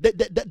see,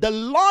 the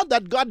law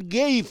that God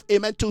gave,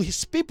 amen, to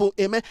his people,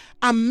 amen,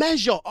 are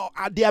measure, or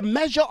they are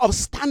measure of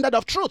standard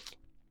of truth.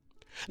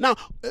 Now,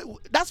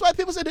 that's why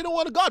people say they don't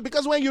want God,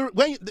 because when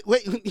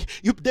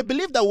they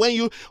believe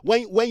that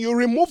when you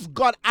remove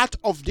God out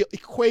of the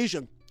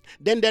equation,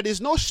 then there is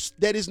no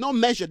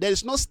measure, there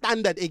is no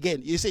standard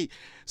again. You see,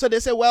 so they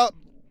say, well,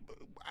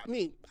 I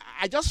mean,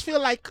 I just feel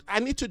like I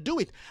need to do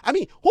it. I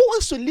mean, who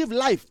wants to live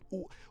life?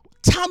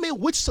 Tell me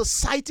which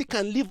society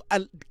can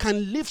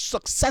live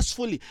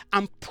successfully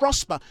and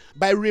prosper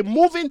by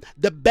removing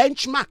the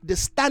benchmark, the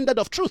standard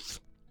of truth.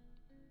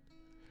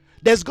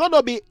 There's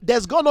gonna be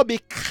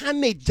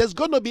carnage. There's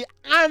gonna be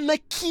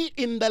anarchy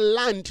in the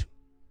land,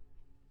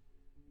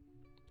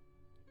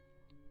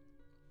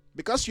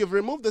 because you've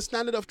removed the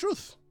standard of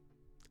truth.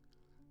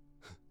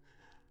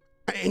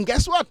 And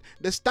guess what?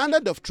 The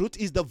standard of truth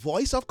is the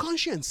voice of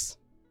conscience.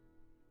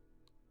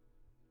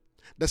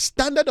 The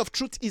standard of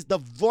truth is the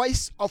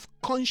voice of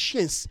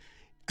conscience.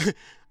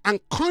 And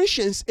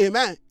conscience,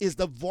 amen, is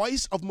the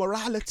voice of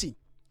morality.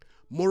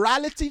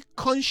 Morality,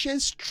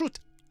 conscience, truth,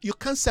 you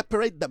can't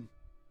separate them.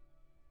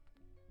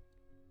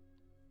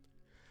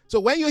 So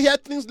when you hear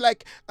things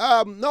like,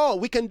 no,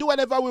 we can do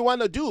whatever we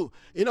want to do.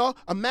 You know,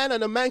 a man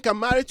and a man can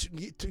marry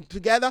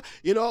together.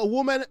 You know, a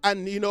woman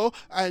and,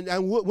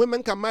 and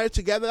women can marry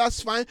together.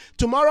 That's fine.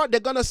 Tomorrow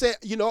they're going to say,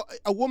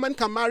 a woman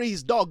can marry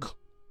his dog.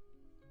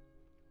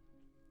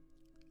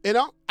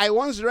 I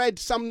once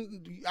read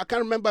I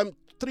can't remember,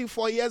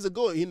 3-4 years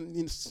ago.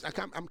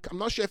 I'm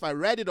not sure if I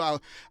read it or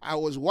I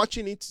was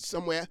watching it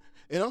somewhere.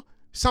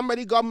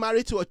 Somebody got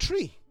married to a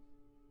tree.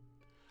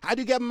 How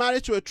do you get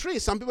married to a tree?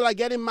 Some people are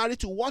getting married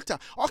to water.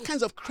 All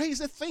kinds of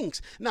crazy things.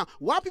 Now,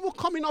 why are people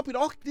coming up with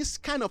all this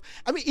kind of...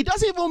 it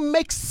doesn't even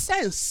make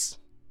sense.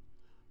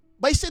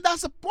 But you see,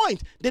 that's the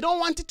point. They don't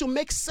want it to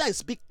make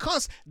sense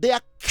because they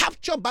are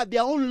captured by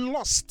their own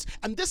lust.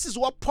 And this is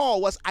what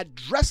Paul was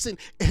addressing,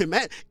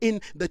 amen,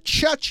 in the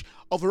church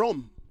of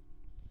Rome.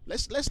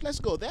 Let's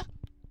go there.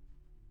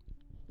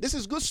 This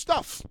is good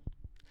stuff.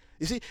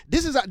 You see,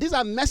 these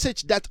are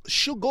message that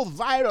should go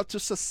viral to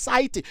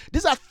society.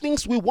 These are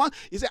things we want.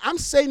 You see, I'm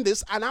saying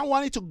this, and I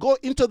want it to go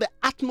into the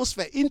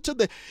atmosphere, into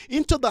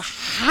the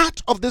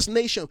heart of this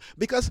nation,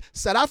 because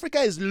South Africa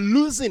is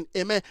losing,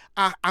 amen,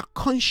 our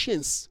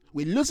conscience.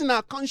 We're losing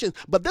our conscience.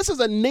 But this is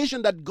a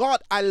nation that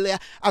God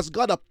has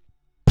got a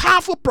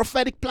powerful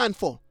prophetic plan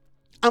for,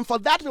 and for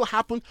that to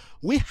happen,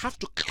 we have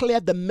to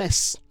clear the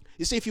mess.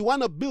 You see, if you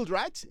want to build,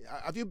 right?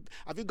 Have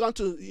you gone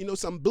to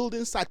some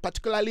building site,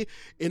 particularly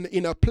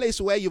in a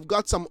place where you've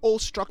got some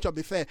old structure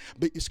before,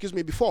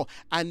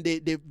 and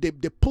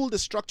they pull the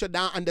structure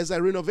down and there's a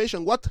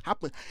renovation? What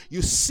happened?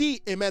 You see,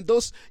 amen,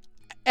 those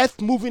earth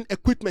moving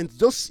equipment,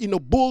 those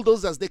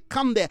bulldozers, they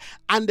come there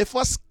and they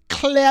first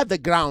clear the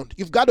ground.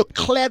 You've got to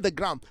clear the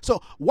ground. So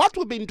what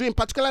we've been doing,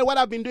 particularly what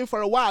I've been doing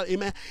for a while,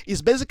 amen,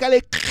 is basically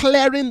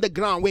clearing the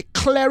ground. We're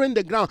clearing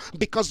the ground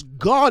because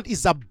God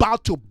is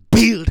about to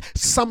build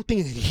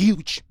something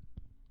huge,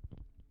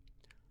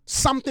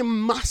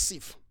 something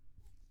massive.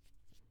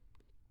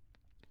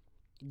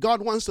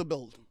 God wants to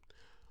build,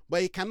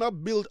 but He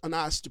cannot build on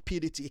our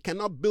stupidity. He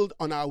cannot build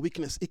on our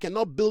weakness. He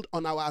cannot build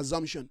on our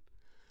assumption.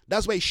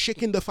 That's why He's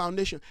shaking the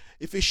foundation.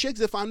 If He shakes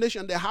the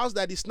foundation, the house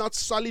that is not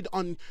solid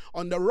on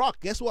the rock,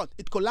 guess what?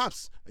 It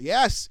collapses.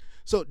 Yes.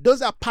 So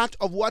those are part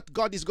of what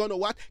God is going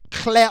to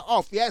clear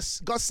off.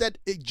 Yes, God said,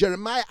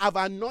 Jeremiah, I've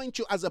anointed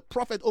you as a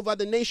prophet over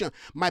the nation.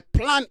 My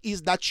plan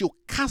is that you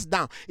cast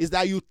down, is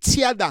that you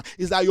tear down,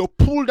 is that you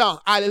pull down.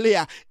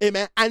 Hallelujah.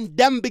 Amen. And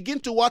then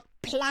begin to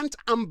plant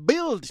and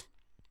build.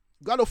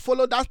 Got to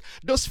follow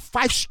those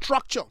 5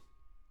 structure.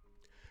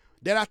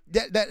 There are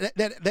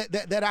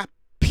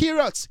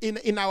periods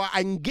in our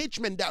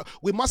engagement that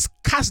we must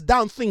cast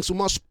down things, we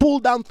must pull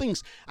down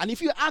things. And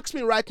if you ask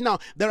me right now,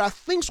 there are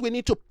things we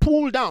need to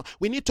pull down,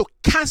 we need to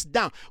cast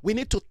down, we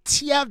need to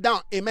tear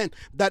down, amen,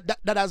 that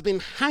has been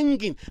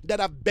hanging, that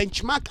have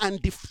benchmarked and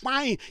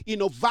defined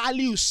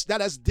values, that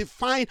has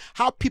defined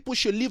how people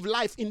should live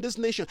life in this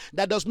nation,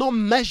 that does not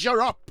measure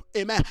up,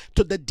 amen,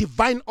 to the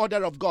divine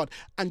order of God.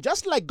 And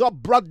just like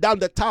God brought down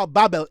the Tower of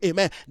Babel,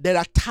 amen, there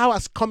are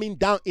towers coming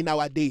down in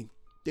our day.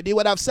 Did you hear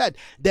what I've said?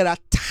 There are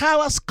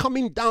towers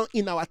coming down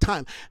in our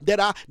time. There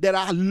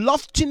are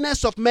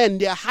loftiness of men.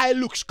 There are high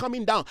looks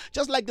coming down.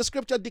 Just like the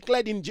scripture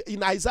declared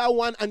in Isaiah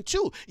 1 and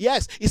 2.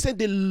 Yes, He said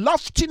the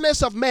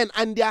loftiness of men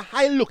and their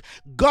high look,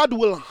 God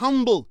will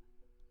humble.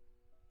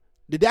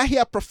 Did I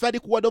hear a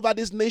prophetic word over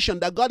this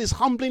nation that God is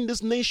humbling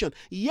this nation?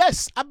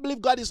 Yes, I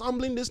believe God is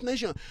humbling this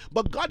nation.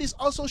 But God is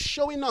also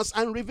showing us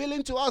and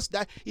revealing to us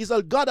that He's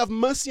a God of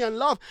mercy and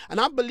love. And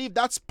I believe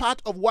that's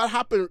part of what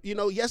happened,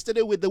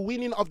 yesterday with the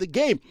winning of the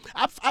game.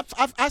 I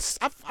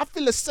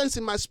feel a sense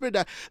in my spirit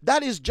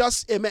that is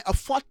just a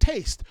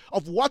foretaste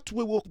of what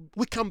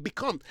we can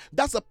become.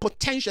 That's a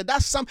potential.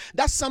 That's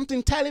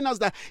something telling us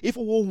that if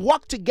we will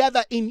work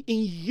together in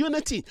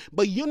unity,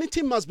 but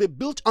unity must be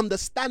built on the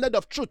standard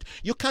of truth.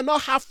 You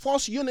cannot have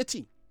false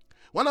unity.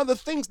 One of the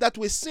things that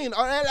we're seeing,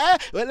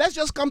 let's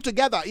just come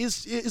together,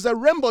 is a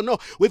rainbow. No,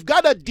 we've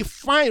got to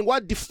define,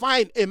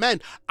 amen,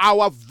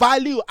 our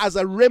value as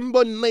a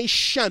rainbow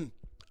nation.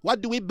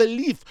 What do we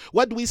believe?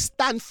 What do we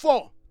stand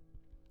for?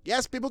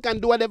 Yes, people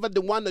can do whatever they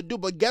want to do,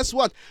 but guess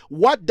what?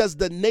 What does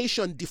the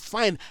nation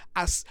define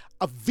as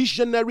a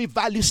visionary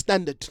value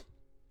standard?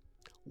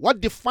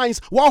 What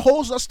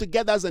holds us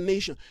together as a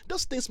nation?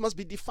 Those things must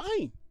be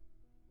defined.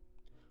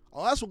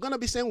 Or else we're going to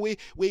be saying we're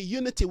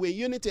unity,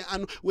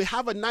 and we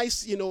have a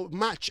nice,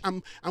 match,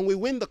 and we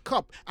win the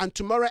cup, and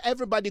tomorrow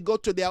everybody go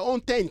to their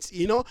own tent,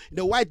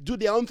 the white do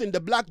their own thing, the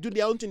black do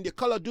their own thing, the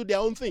color do their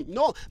own thing.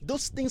 No,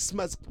 those things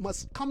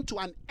must come to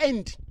an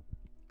end.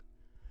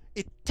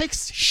 It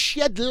takes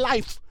shared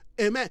life,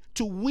 amen,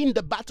 to win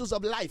the battles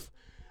of life.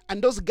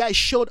 And those guys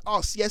showed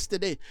us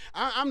yesterday.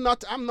 I'm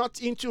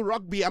not into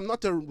rugby. I'm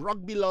not a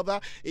rugby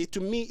lover.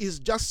 To me, it's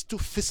just too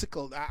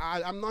physical.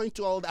 I'm not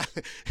into all that.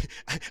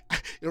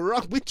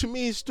 Rugby to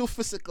me is too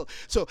physical.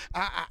 So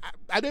I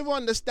don't even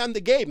understand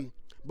the game.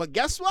 But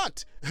guess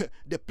what?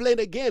 They played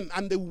a game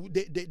and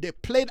they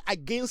played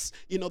against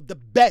the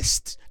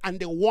best and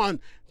they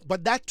won.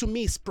 But that to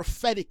me is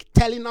prophetic,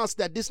 telling us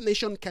that this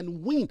nation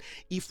can win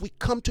if we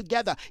come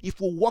together,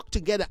 if we work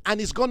together. And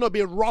it's going to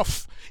be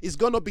rough, it's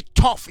going to be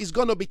tough, it's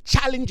going to be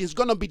challenging, it's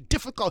going to be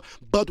difficult,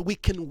 but we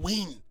can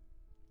win.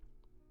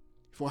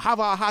 If we have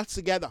our hearts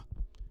together,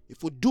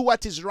 if we do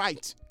what is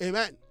right,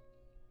 amen.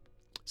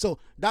 So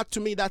that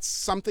to me, that's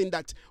something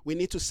that we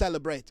need to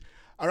celebrate.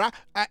 All right.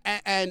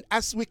 And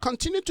as we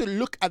continue to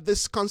look at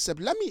this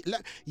concept,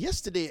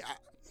 yesterday,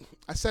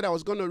 I said I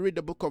was going to read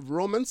the book of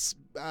Romans,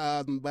 but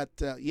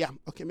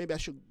maybe I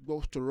should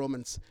go to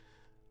Romans.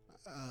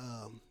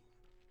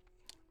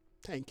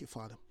 Thank you,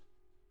 Father.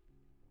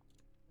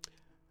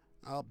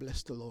 I'll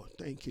bless the Lord.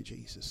 Thank you,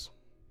 Jesus.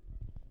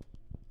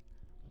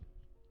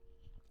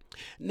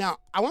 Now,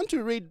 I want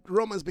to read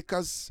Romans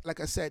because, like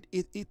I said,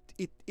 it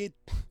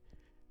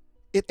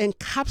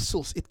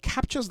encapsulates, it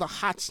captures the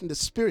hearts and the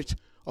spirit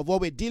of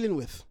what we're dealing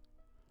with.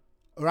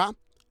 All right?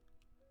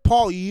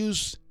 Paul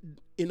used,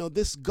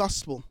 this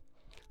gospel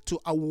to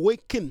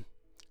awaken,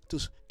 to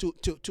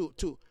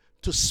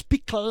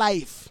speak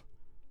life,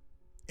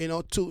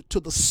 to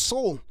the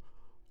soul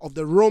of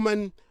the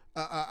Roman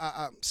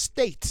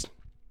state.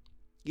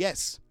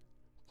 Yes.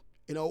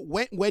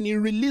 When he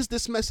released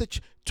this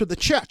message to the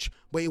church,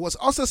 but he was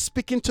also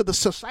speaking to the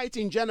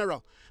society in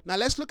general. Now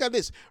let's look at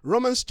this.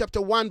 Romans chapter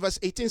 1 verse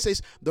 18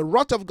 says, the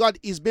wrath of God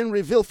is being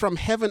revealed from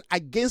heaven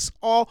against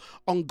all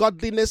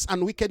ungodliness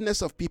and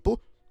wickedness of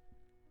people.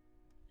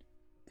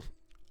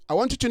 I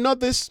want you to know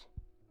this.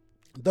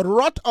 The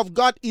wrath of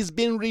God is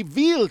being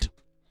revealed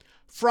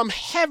from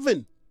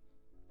heaven.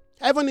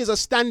 Heaven is a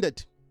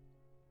standard.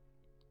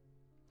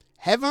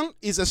 Heaven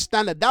is a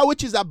standard. That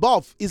which is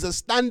above is a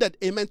standard,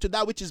 amen, to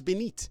that which is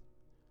beneath.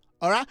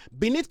 All right?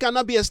 Beneath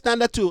cannot be a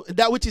standard to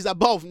that which is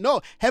above.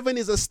 No, heaven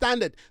is a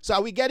standard. So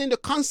are we getting the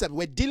concept?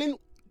 We're dealing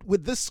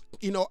with this,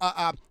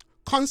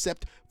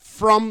 concept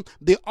from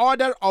the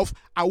order of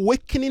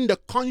awakening the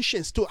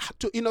conscience. To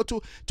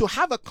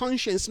have a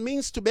conscience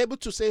means to be able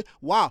to say,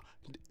 wow,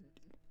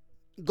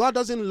 God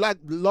doesn't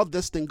love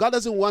this thing. God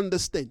doesn't want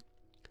this thing.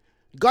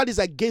 God is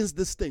against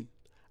this thing.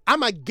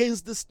 I'm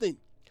against this thing.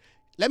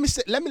 Let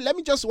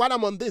me just, while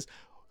I'm on this,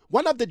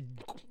 one of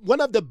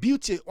the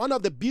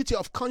beauty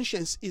of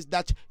conscience is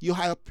that you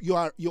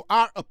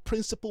are a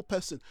principled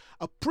person.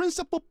 A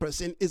principled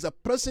person is a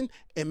person,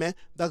 amen,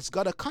 that's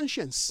got a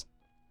conscience.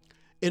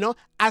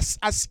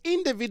 As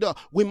individual,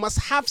 we must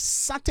have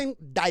certain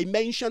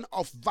dimension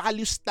of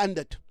value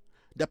standard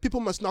that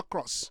people must not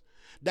cross.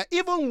 That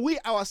even we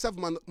ourselves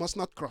must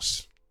not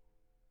cross.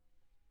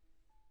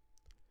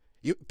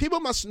 People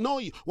must know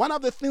you. One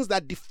of the things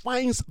that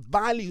defines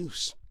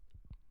values,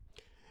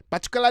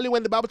 particularly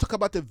when the Bible talks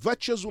about a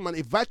virtuous woman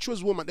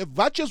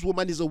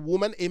is a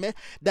woman, amen,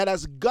 that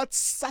has got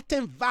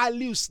certain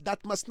values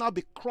that must not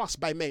be crossed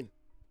by men.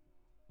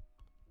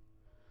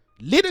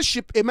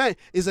 Leadership, amen,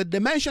 is a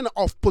dimension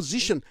of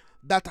position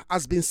that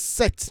has been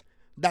set,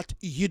 that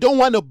you don't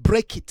want to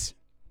break it.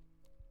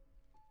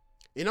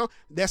 There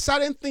are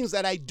certain things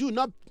that I do,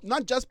 not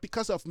just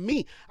because of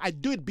me. I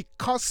do it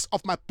because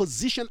of my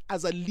position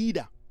as a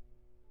leader.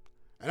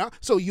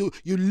 So you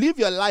live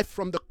your life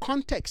from the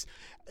context.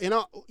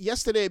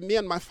 Yesterday, me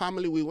and my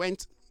family, we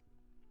went,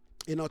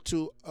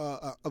 to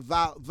a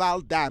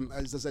Val Dam.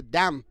 There's a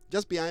dam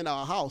just behind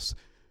our house.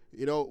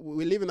 We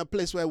live in a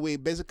place where we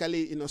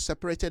basically,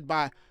 separated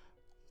by,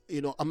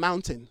 a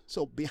mountain.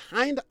 So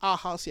behind our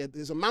house here,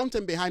 there's a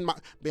mountain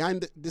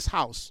behind this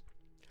house.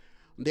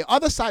 On the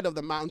other side of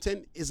the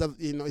mountain is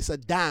it's a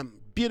dam,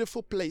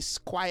 beautiful place,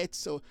 quiet.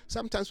 So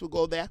sometimes we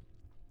go there.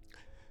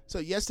 So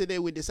yesterday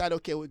we decided,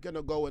 okay, we're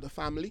gonna go with the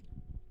family.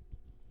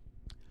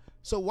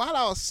 So while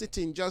I was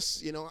sitting,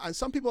 just and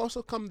some people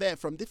also come there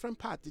from different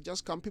parts.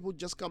 People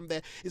just come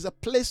there. It's a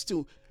place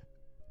to,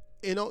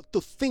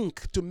 to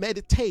think, to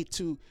meditate,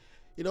 to,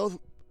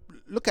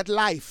 look at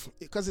life,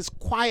 because it's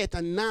quiet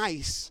and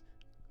nice,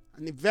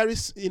 and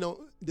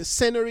the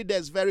scenery there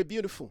is very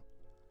beautiful.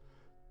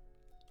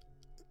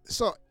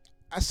 So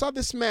I saw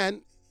this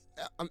man,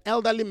 an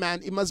elderly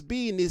man. He must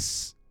be in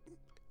his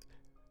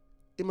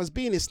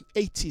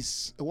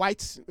 80s, a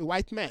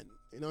white man.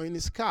 In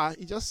his car,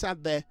 he just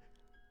sat there,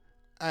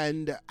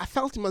 and I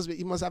felt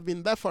he must have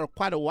been there for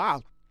quite a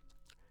while.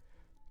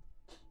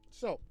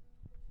 So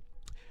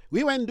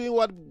we went doing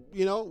what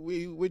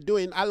we were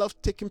doing. I love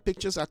taking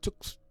pictures. I took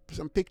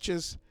some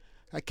pictures.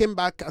 I came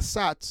back. I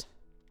sat.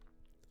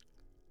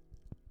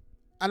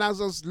 And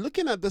as I was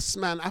looking at this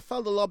man, I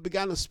felt the Lord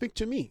began to speak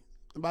to me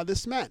about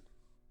this man.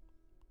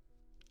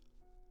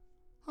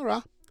 All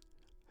right.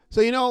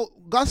 So,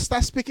 God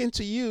starts speaking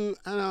to you,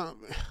 and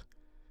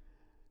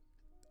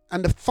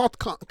the thought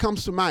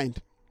comes to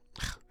mind.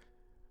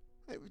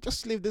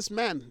 Just leave this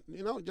man,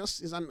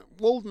 he's an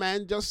old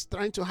man just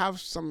trying to have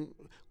some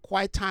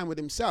quiet time with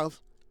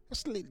himself.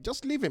 Just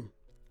leave him.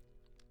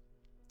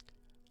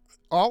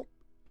 Or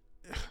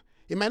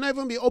he might not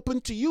even be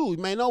open to you. He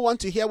may not want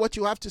to hear what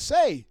you have to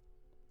say.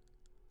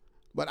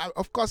 But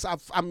of course,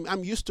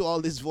 I'm used to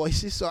all these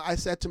voices, so I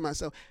said to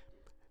myself,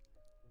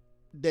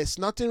 there's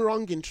nothing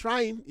wrong in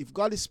trying. If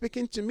God is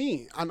speaking to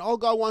me, and all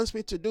God wants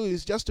me to do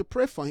is just to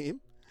pray for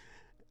him,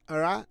 all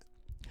right?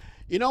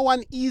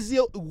 One easy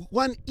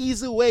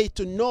way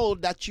to know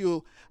that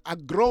you are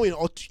growing,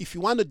 or if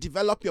you want to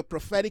develop your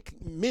prophetic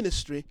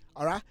ministry,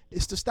 all right,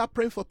 is to start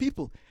praying for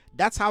people.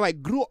 That's how I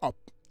grew up,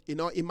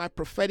 in my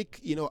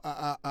prophetic,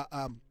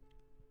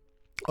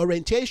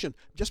 orientation.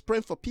 Just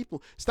praying for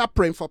people. Start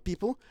praying for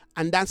people,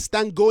 and then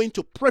stand going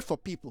to pray for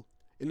people.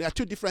 There are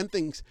two different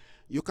things.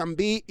 You can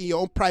be in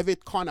your own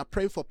private corner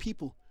praying for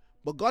people,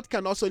 but God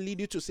can also lead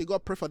you to say,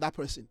 God, pray for that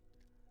person.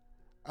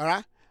 All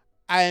right?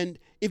 And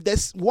if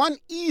there's one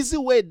easy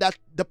way that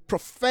the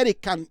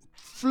prophetic can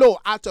flow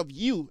out of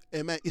you,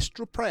 amen, is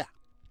through prayer.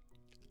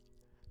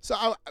 So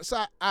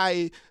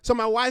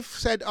my wife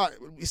said,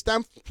 it's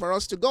time for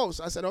us to go.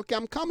 So I said, okay,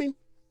 I'm coming.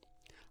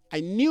 I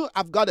knew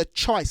I've got a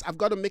choice. I've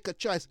got to make a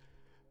choice.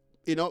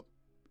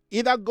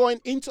 Either going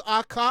into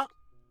our car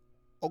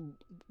or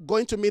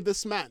going to meet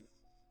this man.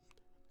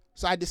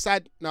 So I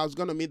decided I was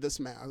going to meet this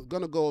man. I was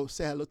going to go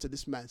say hello to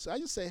this man. So I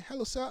just say,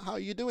 hello, sir. How are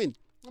you doing?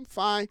 I'm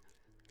fine.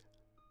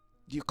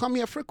 Do you come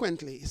here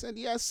frequently? He said,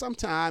 yes,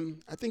 sometime.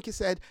 I think he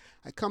said,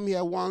 I come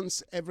here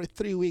once every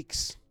 3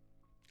 weeks.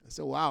 I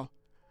said, wow.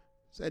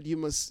 He said, you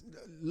must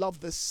love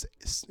this,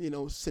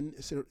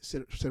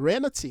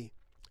 serenity.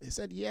 He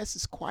said, yes,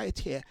 it's quiet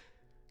here.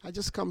 I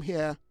just come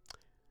here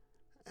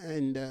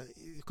and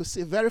you could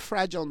see a very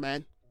fragile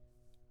man.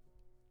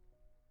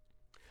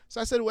 So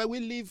I said, well, we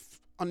live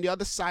on the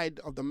other side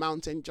of the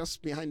mountain,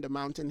 just behind the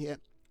mountain here.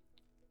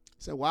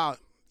 He said, wow,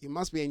 you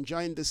must be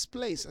enjoying this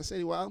place. I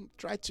said, well,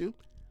 try to.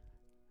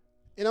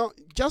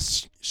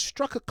 Just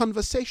struck a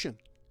conversation.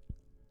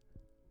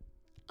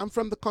 And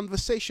from the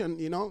conversation,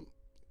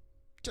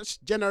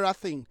 just general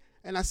thing.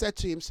 And I said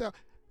to him, sir,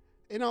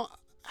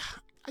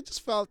 I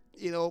just felt,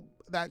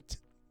 that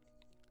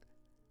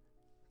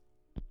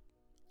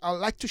I'd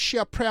like to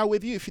share prayer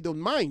with you if you don't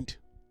mind.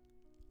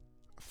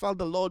 I felt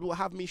the Lord will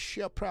have me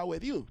share prayer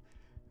with you.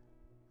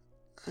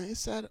 And he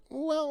said,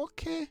 well,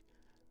 okay.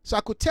 So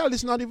I could tell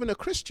he's not even a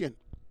Christian.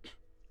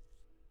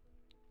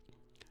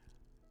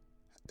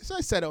 So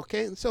I said,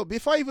 okay. And so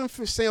before I even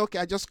say, okay,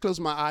 I just close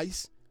my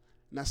eyes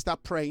and I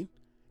start praying.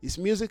 His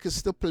music is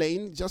still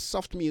playing, just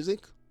soft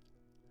music.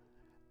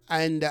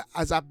 And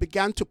as I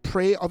began to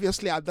pray,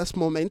 obviously at this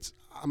moment,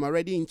 I'm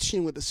already in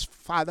tune with his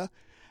Father.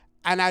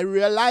 And I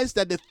realized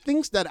that the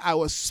things that I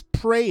was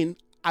praying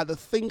are the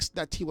things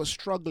that he was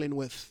struggling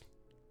with.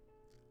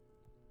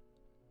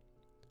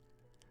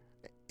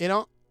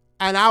 And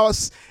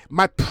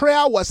my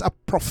prayer was a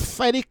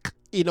prophetic,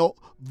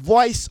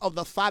 voice of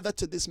the Father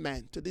to this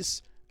man, to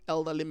this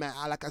elderly man.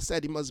 Like I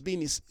said, he must be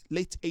in his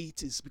late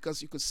 80s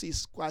because you could see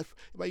his quite.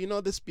 But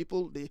these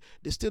people, they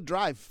still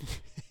drive.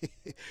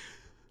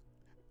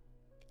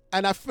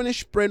 And I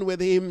finished praying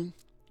with him,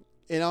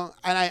 and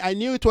I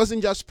knew it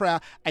wasn't just prayer.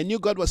 I knew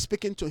God was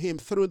speaking to him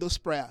through those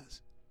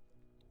prayers.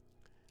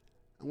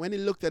 And when he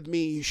looked at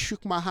me, he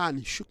shook my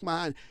hand.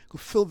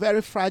 Could feel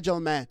very fragile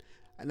man.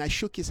 And I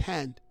shook his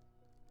hand.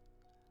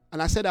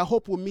 And I said, I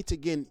hope we'll meet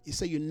again. He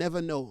said, you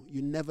never know.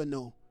 You never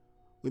know.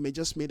 We may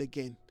just meet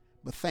again.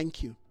 But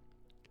thank you.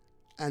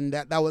 And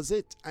that was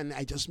it. And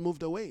I just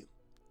moved away.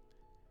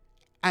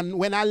 And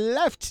when I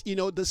left,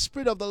 the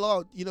Spirit of the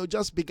Lord,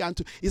 just began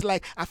to, it's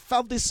like I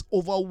felt this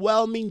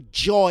overwhelming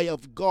joy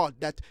of God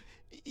that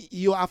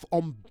you have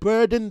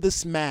unburdened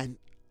this man.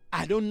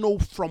 I don't know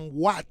from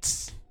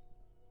what.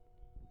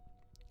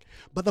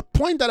 But the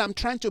point that I'm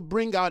trying to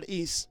bring out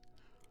is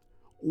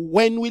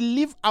when we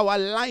live our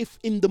life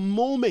in the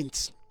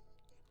moment,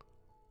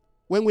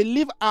 when we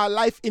live our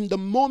life in the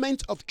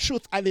moment of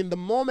truth and in the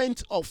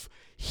moment of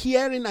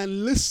hearing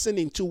and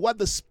listening to what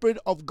the Spirit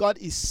of God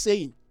is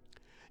saying,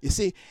 you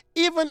see,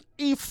 even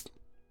if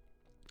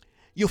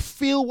you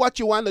feel what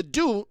you want to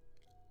do,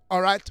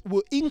 all right,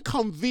 will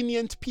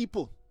inconvenient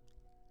people,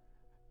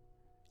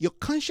 your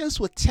conscience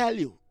will tell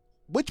you,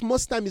 which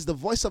most time is the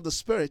voice of the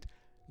Spirit,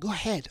 go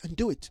ahead and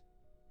do it.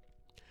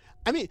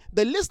 I mean,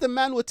 the least the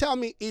man will tell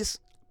me is,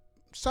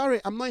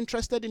 sorry, I'm not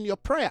interested in your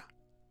prayer.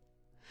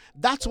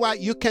 That's why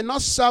you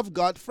cannot serve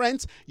God.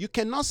 Friends, you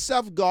cannot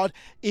serve God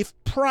if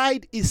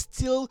pride is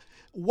still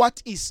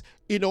what is,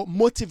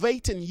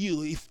 motivating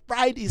you. If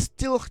pride is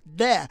still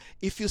there,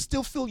 if you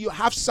still feel you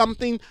have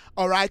something,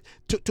 all right,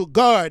 to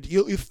guard,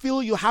 you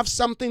feel you have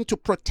something to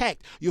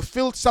protect, you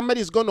feel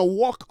somebody's going to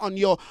walk on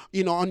your,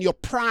 on your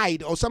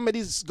pride, or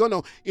somebody's going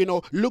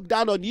to, look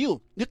down on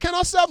you, you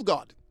cannot serve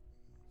God.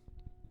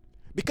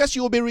 Because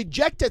you will be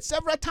rejected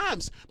several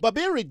times. But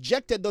being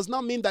rejected does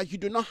not mean that you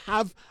do not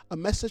have a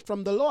message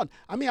from the Lord.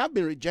 I mean, I've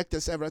been rejected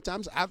several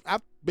times.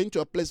 I've been to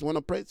a place, want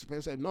to pray. The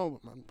person said,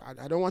 no,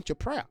 I don't want your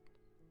prayer.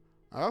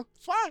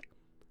 Fine.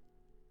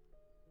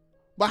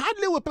 But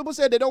hardly will people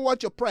say they don't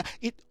want your prayer.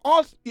 It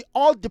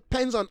all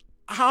depends on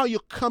how you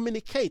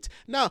communicate.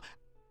 Now,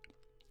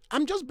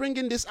 I'm just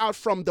bringing this out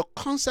from the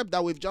concept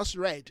that we've just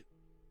read.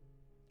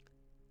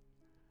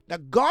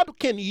 That God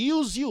can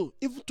use you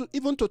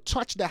even to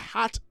touch the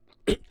heart.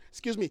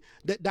 Excuse me,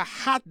 the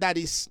heart that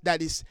is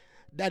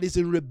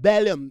in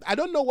rebellion. I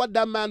don't know what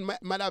that man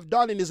might have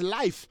done in his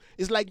life.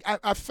 It's like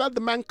I felt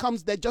the man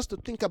comes there just to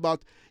think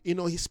about,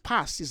 his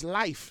past, his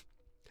life,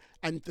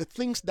 and the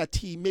things that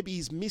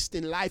he's missed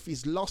in life,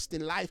 he's lost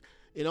in life,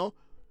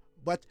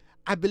 But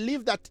I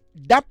believe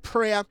that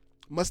prayer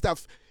must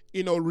have,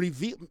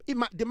 revealed.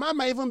 The man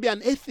might even be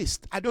an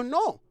atheist. I don't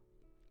know.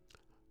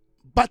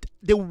 But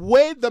the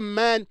way the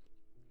man,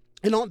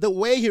 the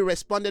way he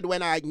responded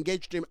when I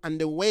engaged him and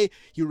the way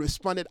he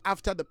responded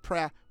after the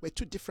prayer were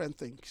two different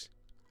things.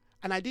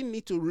 And I didn't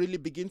need to really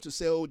begin to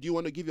say, oh, do you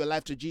want to give your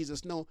life to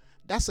Jesus? No,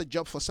 that's a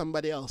job for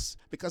somebody else,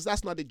 because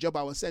that's not the job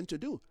I was sent to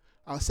do.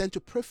 I was sent to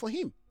pray for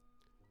him.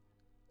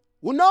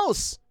 Who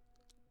knows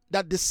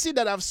that the seed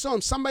that I've sown,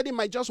 somebody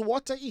might just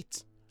water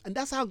it. And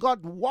that's how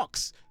God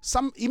works.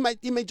 He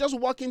may just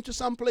walk into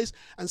some place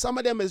and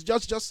somebody may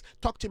just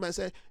talk to him and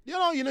say,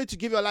 you need to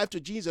give your life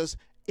to Jesus.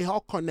 it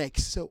all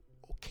connects. So,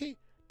 okay,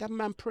 that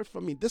man prayed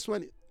for me. This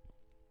one,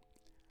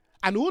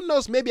 and who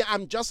knows, maybe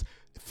I'm just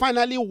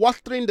finally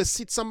watering the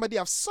seed somebody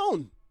have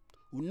sown.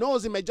 Who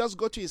knows, he may just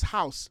go to his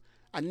house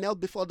and kneel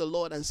before the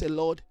Lord and say,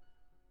 Lord,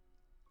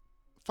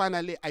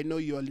 finally, I know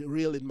you are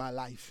real in my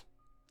life.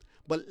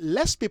 But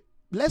let's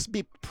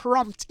be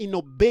prompt in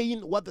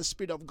obeying what the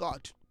Spirit of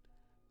God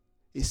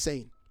is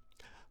saying.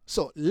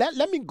 So let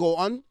me go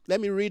on.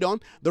 Let me read on.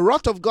 The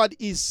wrath of God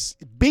is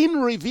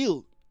being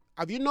revealed.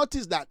 Have you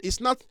noticed that? It's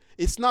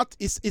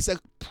a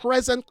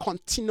present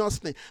continuous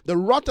thing. The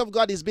wrath of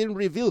God is being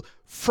revealed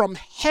from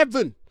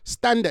heaven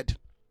standard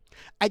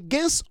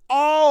against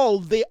all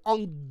the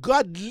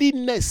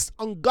ungodliness.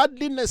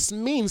 Ungodliness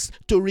means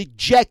to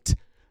reject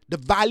the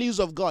values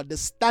of God, the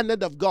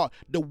standard of God,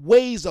 the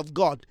ways of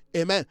God.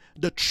 Amen.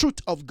 The truth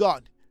of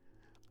God.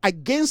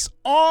 Against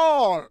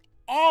all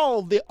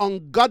the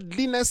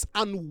ungodliness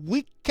and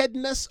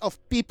wickedness of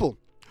people.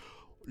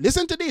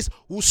 Listen to this.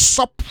 Who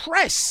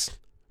suppress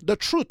the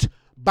truth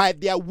by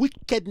their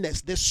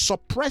wickedness. They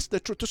suppress the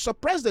truth. To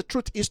suppress the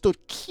truth is to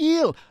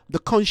kill the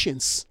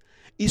conscience.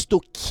 Is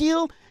to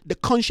kill the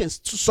conscience.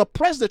 To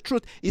suppress the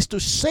truth is to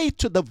say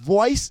to the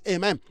voice,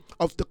 amen,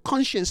 of the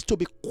conscience to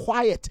be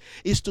quiet.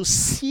 Is to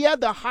sear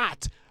the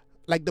heart.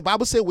 Like the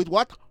Bible says, with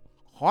what?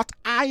 Hot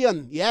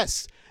iron.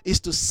 Yes. Is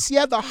to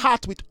sear the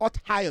heart with hot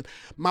iron.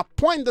 My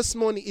point this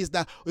morning is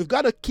that we've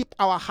got to keep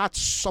our heart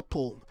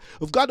supple.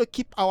 We've got to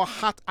keep our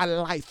heart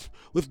alive.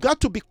 We've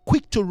got to be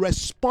quick to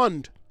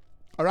respond,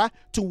 all right,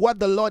 to what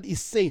the Lord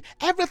is saying.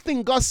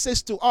 Everything God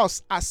says to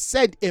us is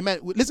said, amen.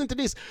 Listen to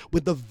this,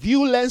 with the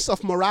viewlens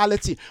of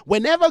morality.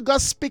 Whenever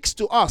God speaks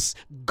to us,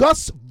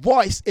 God's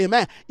voice,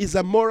 amen, is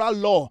a moral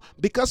law,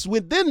 because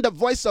within the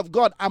voice of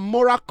God are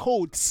moral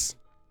codes.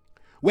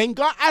 When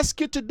God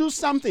asks you to do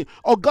something,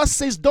 or God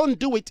says don't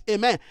do it,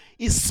 amen,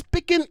 He's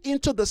speaking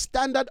into the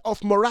standard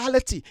of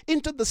morality,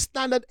 into the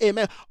standard,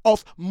 amen,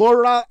 of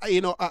moral,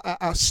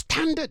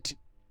 standard.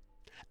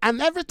 And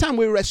every time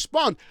we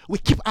respond, we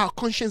keep our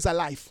conscience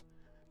alive.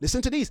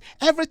 Listen to this.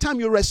 Every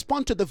time you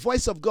respond to the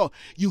voice of God,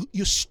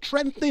 you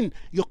strengthen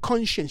your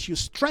conscience, you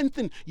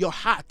strengthen your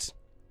heart.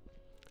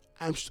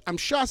 I'm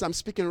sure as I'm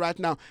speaking right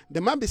now,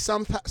 there might be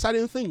some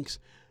certain things,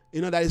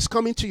 that is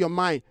coming to your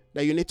mind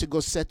that you need to go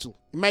settle.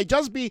 It might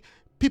just be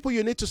people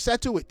you need to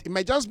settle with. It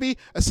might just be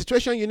a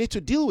situation you need to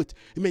deal with.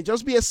 It may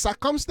just be a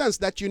circumstance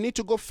that you need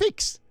to go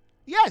fix.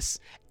 Yes,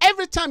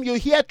 every time you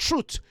hear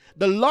truth,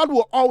 the Lord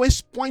will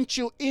always point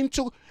you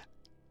into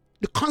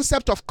the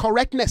concept of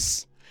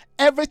correctness.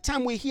 Every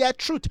time we hear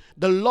truth,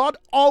 the Lord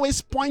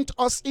always points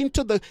us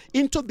into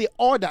the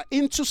order,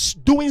 into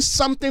doing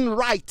something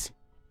right.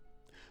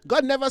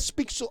 God never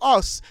speaks to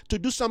us to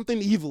do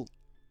something evil.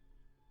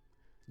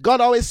 God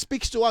always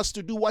speaks to us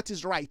to do what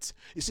is right.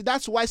 You see,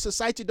 that's why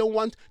society don't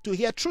want to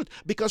hear truth,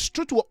 because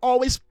truth will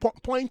always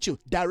point you,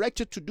 direct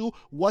you to do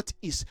what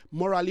is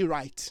morally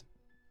right.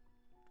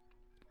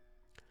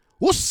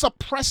 Who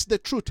suppress the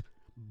truth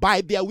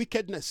by their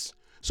wickedness.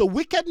 So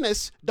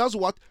wickedness does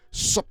what?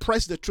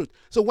 Suppress the truth.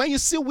 So when you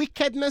see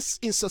wickedness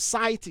in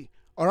society,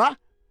 all right,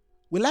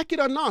 we like it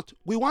or not,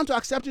 we want to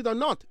accept it or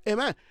not,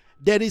 amen,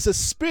 there is a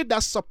spirit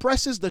that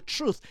suppresses the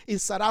truth in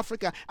South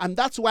Africa, and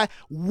that's why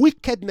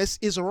wickedness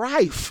is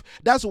rife.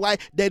 That's why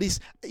there is,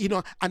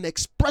 an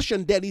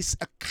expression, there is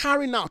a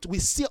carrying out. We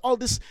see all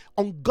these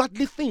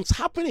ungodly things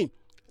happening.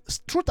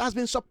 Truth has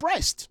been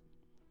suppressed.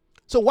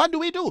 So what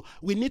do?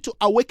 We need to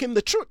awaken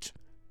the truth.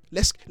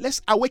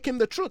 Let's awaken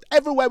the truth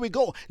everywhere we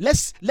go.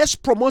 Let's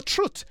promote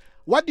truth.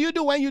 What do you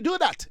do when you do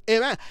that?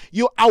 Amen.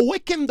 You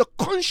awaken the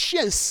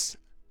conscience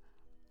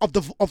of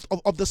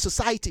the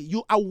society.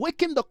 You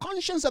awaken the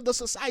conscience of the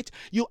society.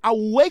 You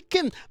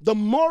awaken the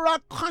moral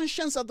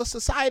conscience of the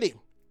society.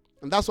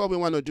 And that's what we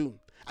want to do.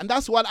 And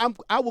that's what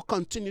I will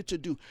continue to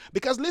do.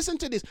 Because listen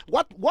to this.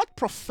 What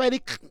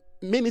prophetic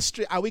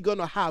ministry are we going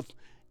to have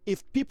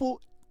if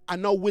people are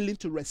not willing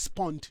to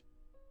respond?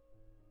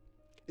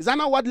 Is that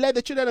not what led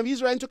the children of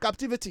Israel into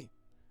captivity?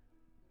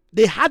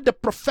 They had the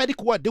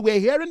prophetic word. They were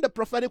hearing the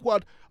prophetic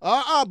word,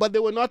 but they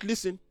will not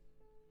listen.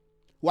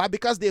 Why?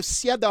 Because they've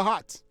seared their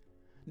heart.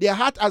 Their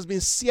heart has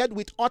been seared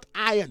with hot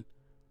iron.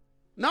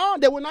 No,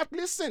 they will not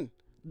listen.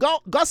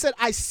 God said,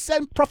 I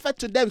sent prophet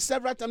to them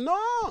several times.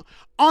 No,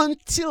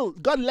 until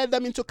God led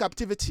them into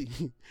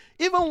captivity.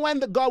 Even when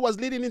God was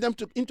leading them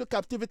into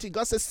captivity,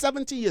 God said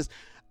 70 years.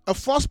 A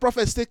false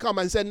prophet still come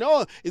and said,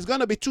 no, it's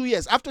going to be 2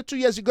 years. After 2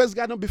 years, you guys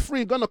got to be free.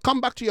 You're going to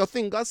come back to your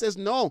thing. God says,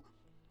 no.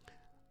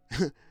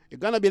 You're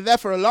going to be there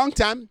for a long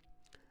time.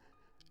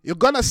 You're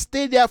going to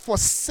stay there for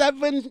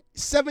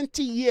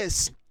 70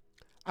 years.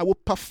 I will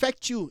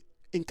perfect you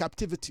in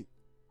captivity.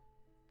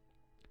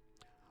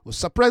 Will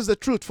suppress the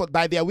truth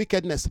by their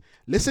wickedness.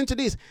 Listen to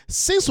this.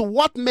 Since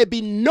what may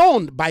be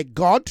known by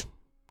God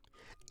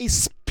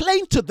is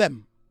plain to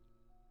them,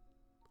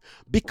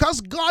 because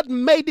God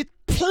made it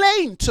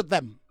plain to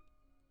them.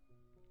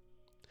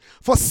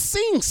 For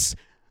since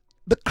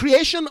the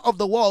creation of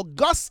the world,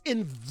 God's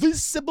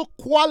invisible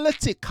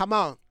quality, come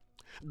on,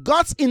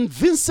 God's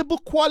invincible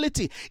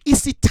quality,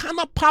 His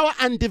eternal power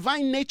and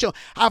divine nature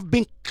have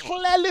been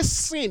clearly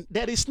seen.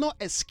 There is no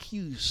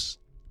excuse.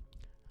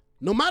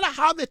 No matter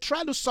how they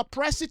try to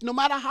suppress it, no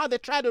matter how they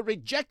try to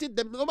reject it,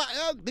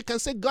 they can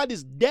say God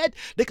is dead.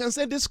 They can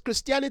say this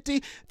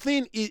Christianity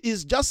thing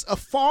is just a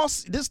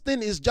farce. This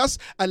thing is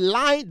just a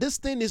lie. This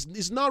thing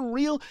is not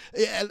real.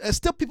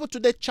 Still people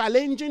today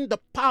challenging the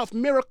power of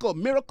miracle.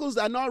 Miracles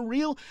are not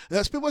real.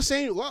 There's people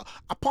saying, well,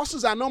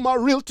 apostles are no more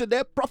real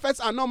today. Prophets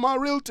are no more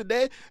real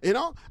today. You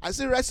know, I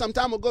see read some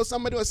time ago,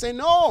 somebody was saying,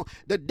 no,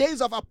 the days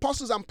of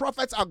apostles and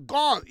prophets are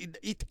gone.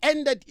 It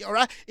ended, all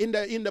right, in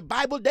the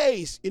Bible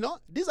days. You know,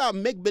 these are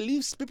make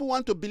believes. People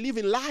want to believe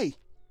in lie.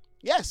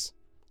 Yes,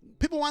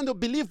 people want to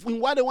believe in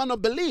what they want to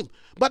believe,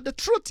 but the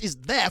truth is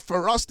there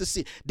for us to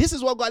see. This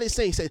is what God is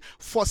saying. He says,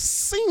 for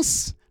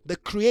since the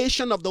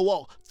creation of the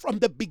world, from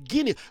the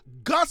beginning,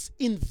 God's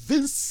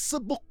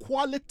invincible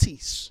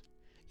qualities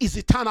is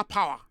eternal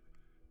power.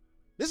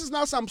 This is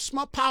not some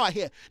small power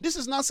here. This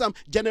is not some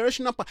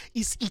generational power.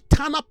 It's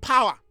eternal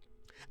power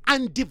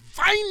and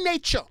divine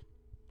nature.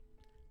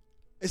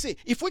 You see,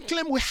 if we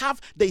claim we have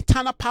the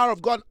eternal power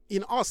of God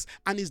in us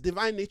and His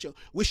divine nature,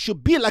 we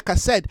should be, like I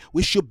said,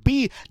 we should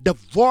be the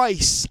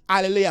voice,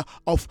 hallelujah,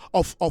 of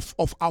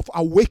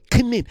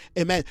awakening,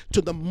 amen,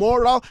 to the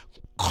moral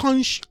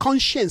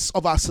conscience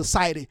of our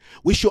society.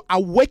 We should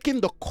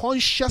awaken the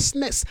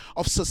consciousness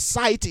of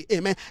society,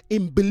 amen,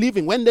 in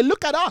believing. When they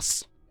look at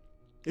us,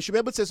 they should be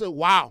able to say,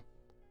 wow,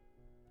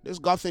 this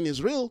God thing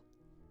is real.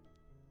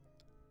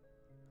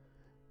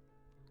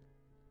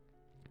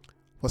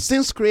 For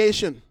since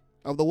creation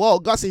of the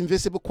world, God's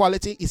invisible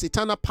quality, His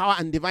eternal power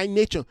and divine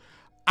nature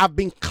have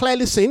been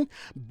clearly seen,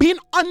 been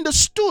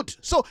understood.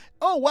 So,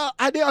 oh, well,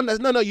 I didn't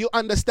understand. No, you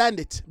understand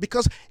it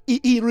because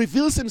he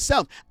reveals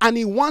Himself and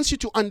He wants you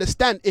to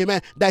understand,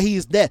 amen, that He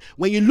is there.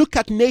 When you look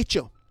at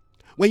nature,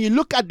 when you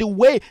look at the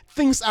way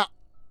things are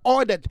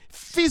ordered,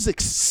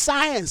 physics,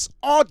 science,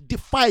 all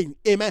define,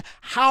 amen,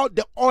 how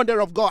the order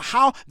of God,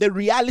 how the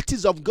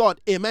realities of God,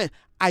 amen,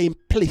 are in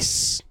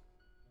place.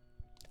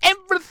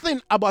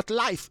 Everything about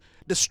life,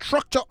 the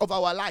structure of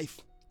our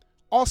life,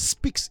 all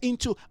speaks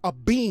into a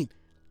being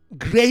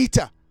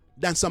greater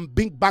than some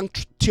Big Bang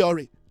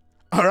theory,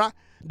 all right,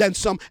 than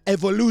some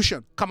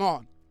evolution. Come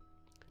on.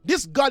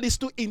 This God is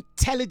too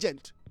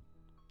intelligent.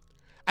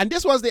 And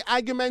this was the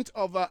argument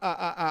of,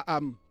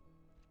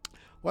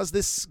 what's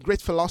this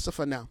great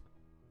philosopher now?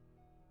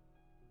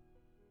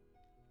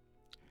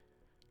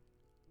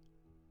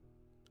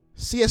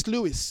 C.S.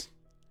 Lewis.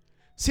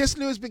 C.S.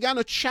 Lewis began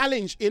to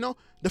challenge, the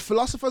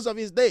philosophers of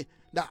his day.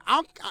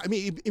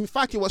 In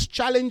fact, he was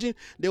challenging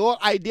the whole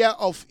idea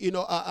of,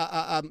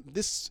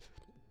 this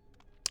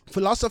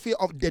philosophy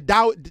of the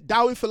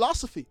Darwin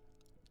philosophy.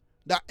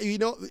 That,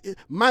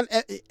 man,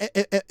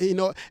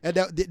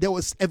 there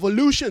was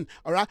evolution,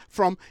 all right,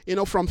 from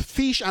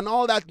fish and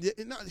all that.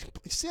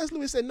 C.S.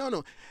 Lewis said,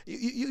 no,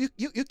 you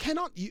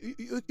cannot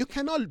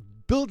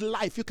build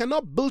life. You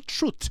cannot build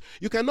truth.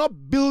 You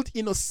cannot build,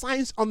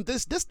 science on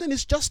this. This thing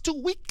is just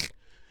too weak.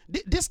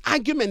 This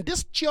argument,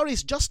 this theory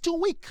is just too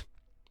weak.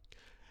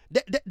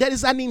 There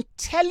is an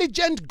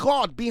intelligent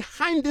God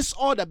behind this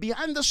order,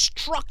 behind the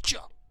structure.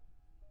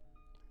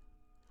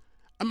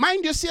 And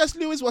mind you, C.S.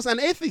 Lewis was an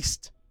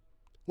atheist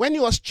when he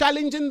was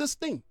challenging this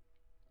thing.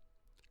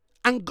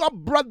 And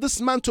God brought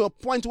this man to a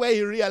point where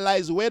he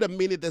realized, wait a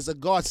minute, there's a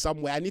God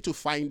somewhere. I need to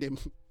find him.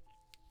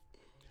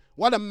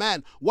 What a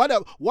man. What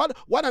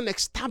an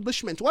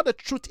establishment. What a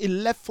truth he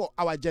left for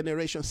our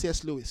generation,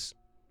 C.S. Lewis.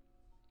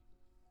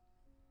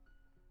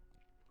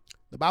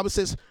 The Bible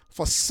says,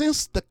 for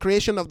since the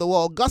creation of the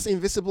world, God's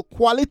invisible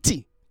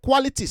qualities,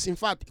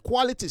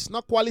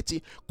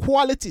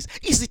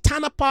 His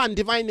eternal power and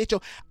divine nature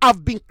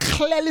have been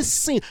clearly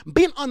seen,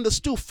 been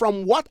understood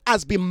from what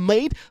has been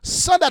made,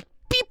 so that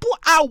people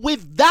are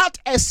without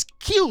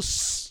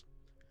excuse.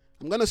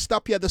 I'm going to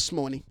stop here this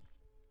morning.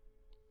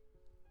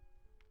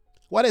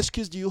 What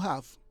excuse do you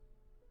have?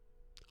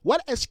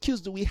 What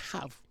excuse do we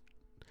have?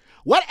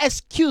 What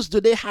excuse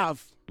do they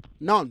have?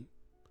 None.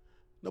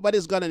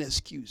 Nobody's got an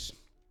excuse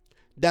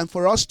than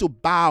for us to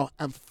bow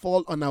and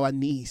fall on our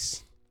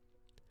knees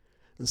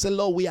and say,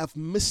 Lord, we have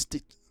missed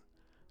it.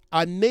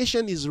 Our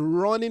nation is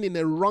running in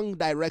a wrong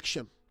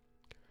direction.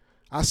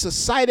 Our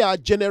society, our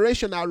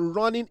generation are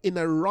running in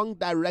a wrong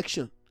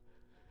direction.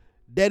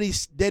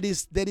 There's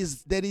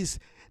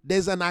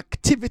an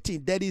activity,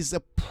 there is a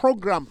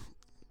program,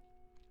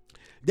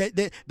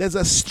 there's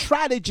a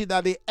strategy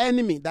that the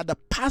enemy, that the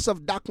powers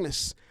of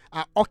darkness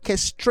are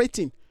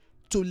orchestrating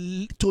to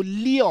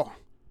lure,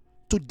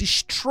 to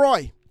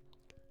destroy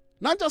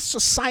not just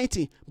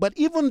society, but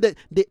even the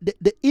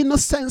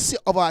innocency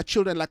of our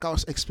children, like I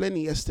was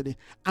explaining yesterday.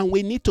 And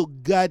we need to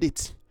guard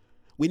it.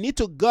 We need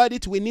to guard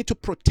it. We need to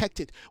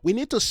protect it. We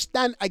need to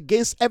stand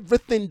against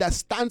everything that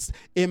stands,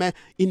 amen,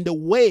 in the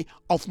way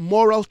of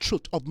moral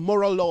truth, of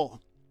moral law.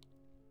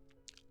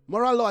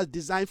 Moral law is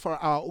designed for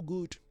our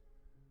good.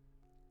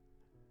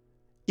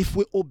 If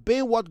we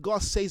obey what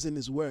God says in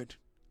His word.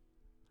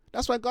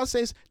 That's why God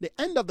says the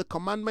end of the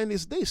commandment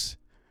is this,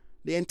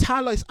 The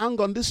entire law is hung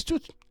on this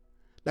truth,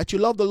 that you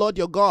love the Lord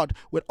your God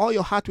with all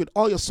your heart, with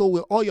all your soul,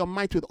 with all your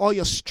might, with all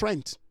your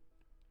strength.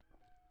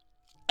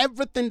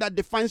 Everything that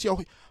defines your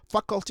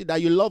faculty,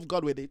 that you love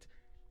God with it.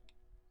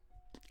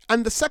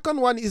 And the second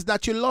one is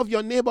that you love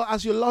your neighbor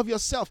as you love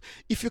yourself.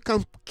 If you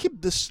can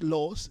keep these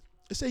laws,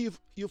 you say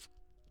you've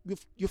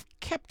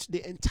kept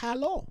the entire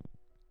law.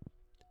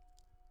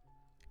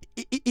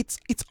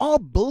 It's all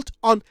built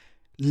on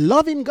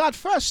loving God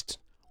first.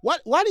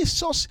 What is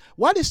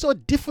so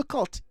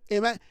difficult,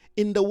 amen,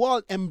 in the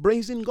world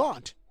embracing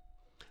God?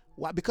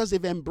 Why? Because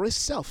they've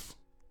embraced self.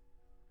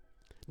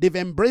 They've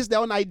embraced their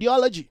own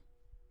ideology.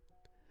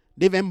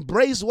 They've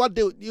embraced what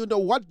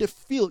they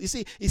feel. You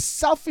see, it's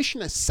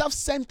selfishness,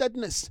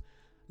 self-centeredness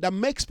that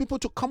makes people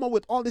to come up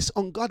with all this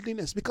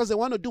ungodliness, because they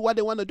want to do what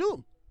they want to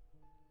do.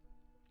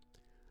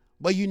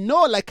 But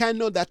like I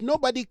know, that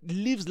nobody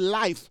lives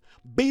life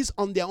based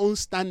on their own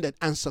standard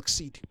and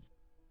succeed.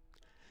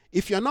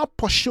 If you're not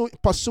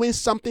pursuing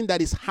something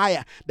that is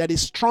higher, that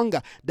is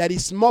stronger, that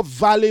is more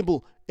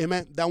valuable,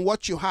 amen, than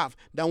what you have,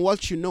 than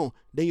what you know,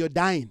 then you're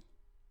dying.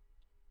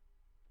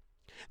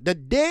 The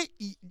day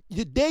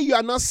you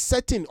are not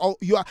setting, or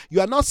you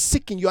are not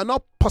seeking, you are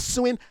not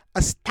pursuing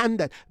a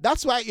standard.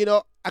 That's why,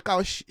 like I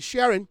was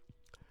sharing,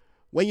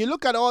 when you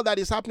look at all that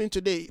is happening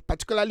today,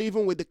 particularly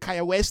even with the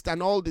Kanye West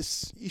and all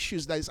these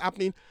issues that is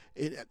happening,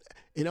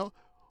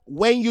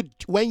 when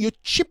you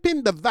chip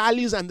in the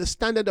values and the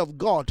standard of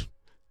God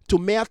to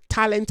mere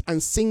talent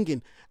and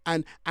singing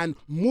and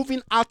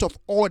moving out of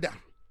order.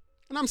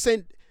 And I'm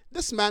saying,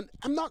 this man,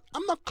 I'm not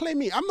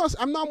claiming,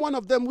 I'm not one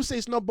of them who says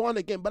he's not born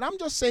again, but I'm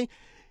just saying,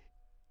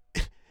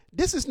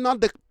 this is not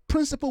the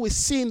principle we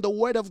see in the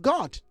Word of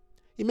God.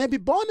 He may be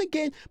born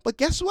again, but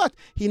guess what?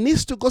 He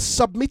needs to go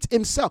submit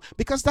himself,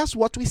 because that's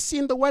what we see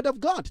in the Word of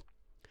God.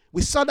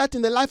 We saw that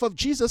in the life of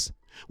Jesus.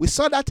 We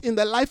saw that in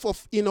the life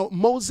of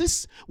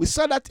Moses. We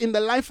saw that in the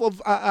life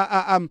of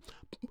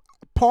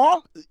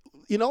Paul.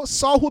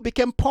 Saul, who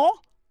became Paul.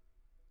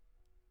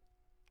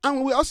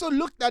 And we also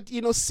looked at,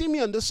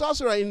 Simeon, the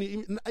sorcerer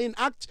in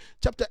Acts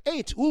chapter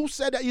 8, who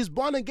said that he's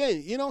born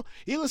again.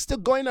 He was still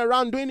going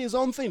around doing his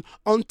own thing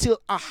until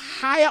a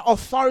higher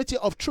authority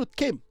of truth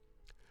came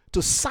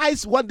to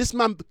size what this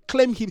man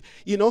claimed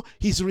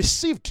he's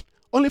received,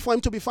 only for him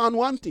to be found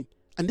wanting.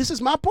 And this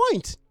is my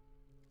point.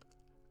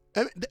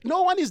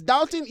 No one is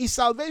doubting his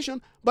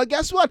salvation, but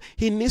guess what?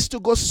 He needs to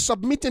go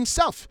submit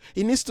himself.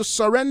 He needs to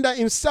surrender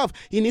himself.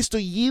 He needs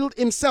to yield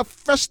himself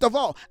first of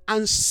all,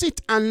 and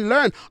sit and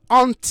learn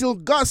until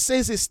God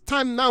says it's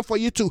time now for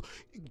you to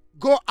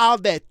go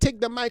out there, take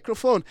the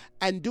microphone,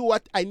 and do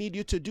what I need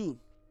you to do.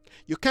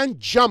 You can't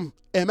jump,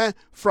 amen,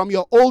 from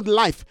your old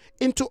life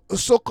into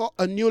so-called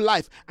a new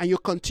life, and you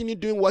continue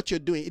doing what you're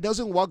doing. It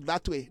doesn't work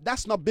that way.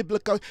 That's not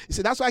biblical. You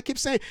see, that's why I keep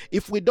saying,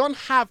 if we don't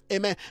have,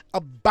 amen,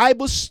 a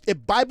Bible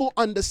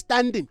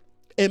understanding,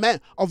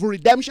 amen, of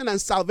redemption and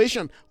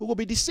salvation, we will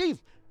be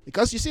deceived.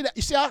 Because you see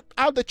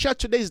how the church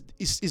today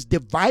is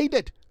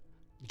divided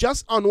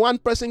just on one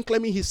person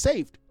claiming he's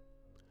saved.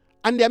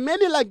 And there are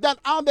many like that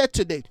out there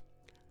today.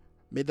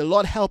 May the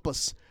Lord help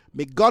us.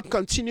 May God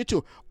continue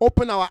to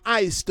open our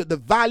eyes to the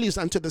values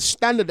and to the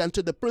standard and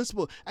to the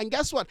principle. And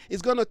guess what?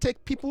 It's going to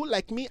take people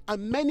like me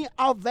and many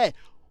out there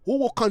who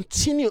will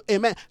continue,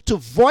 amen, to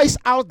voice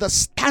out the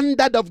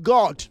standard of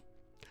God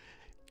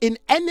in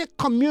any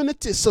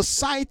community,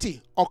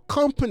 society, or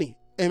company,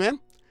 amen,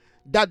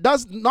 that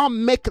does not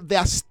make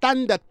their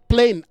standard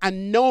plain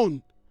and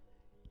known.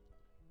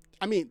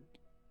 I mean,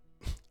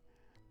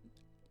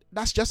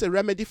 that's just a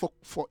remedy for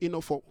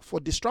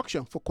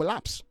destruction, for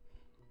collapse.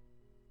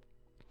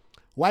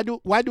 Why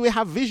do we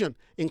have vision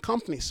in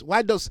companies?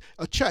 Why does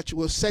a church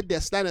will set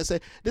their standard and say,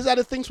 these are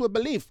the things we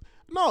believe?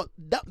 No,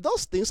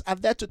 those things are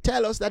there to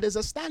tell us that there's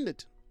a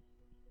standard.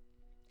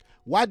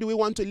 Why do we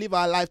want to live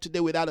our life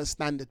today without a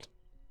standard?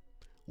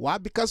 Why?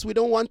 Because we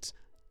don't want,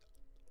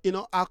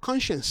 our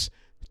conscience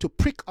to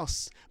prick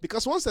us.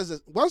 Because once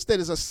there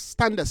is a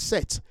standard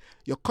set,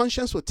 your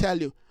conscience will tell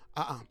you,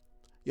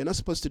 you're not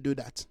supposed to do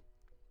that.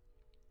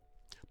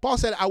 Paul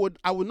said, I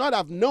would not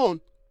have known,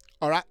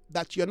 all right,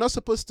 that you're not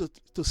supposed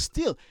to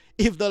steal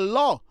if the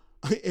law,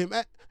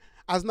 amen,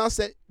 has not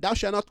said, thou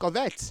shalt not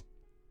covet.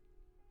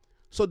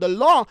 So the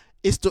law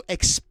is to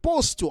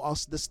expose to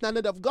us the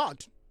standard of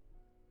God.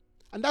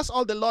 And that's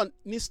all the law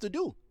needs to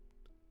do.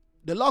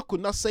 The law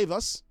could not save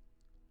us,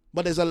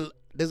 but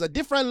there's a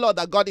different law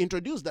that God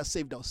introduced that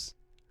saved us.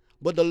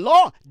 But the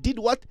law did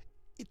what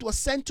it was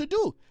sent to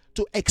do,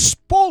 to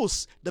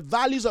expose the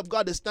values of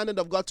God, the standard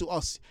of God to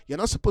us. You're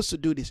not supposed to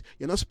do this.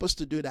 You're not supposed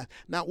to do that.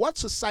 Now, what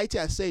society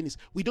is saying is,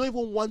 we don't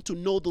even want to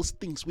know those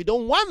things. We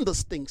don't want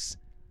those things.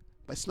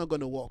 But it's not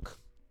going to work.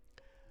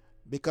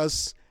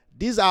 Because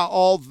these are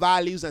all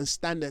values and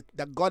standards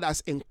that God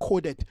has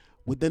encoded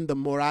within the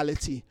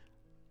morality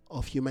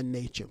of human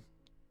nature.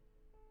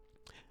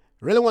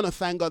 I really want to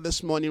thank God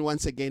this morning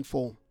once again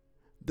for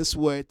these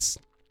words.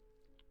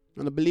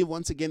 And I believe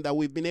once again that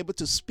we've been able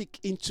to speak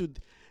into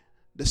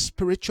the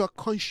spiritual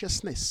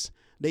consciousness,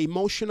 the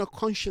emotional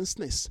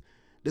consciousness,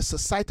 the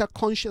societal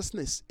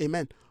consciousness,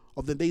 amen,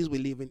 of the days we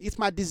live in. It's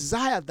my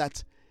desire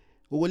that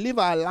we will live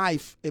our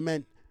life,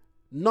 amen,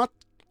 not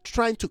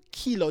trying to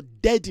kill or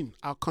deaden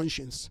our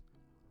conscience,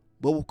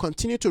 but we'll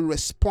continue to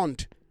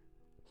respond.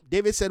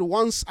 David said,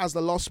 once has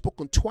the Lord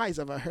spoken, twice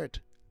have I heard.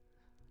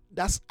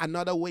 That's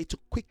another way to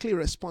quickly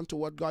respond to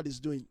what God is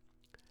doing.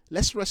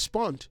 Let's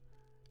respond,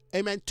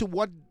 amen, to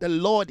what the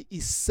Lord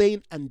is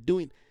saying and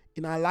doing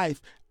in our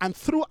life and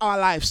through our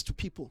lives to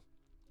people.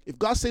 If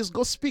God says,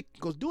 go speak,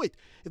 go do it.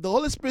 If the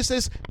Holy Spirit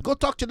says, go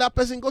talk to that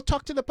person, go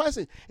talk to the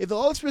person. If the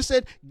Holy Spirit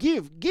said,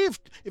 give. If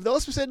the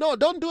Holy Spirit said, no,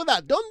 don't do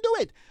that, don't do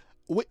it.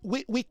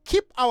 We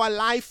keep our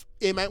life,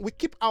 amen, we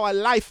keep our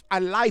life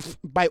alive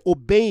by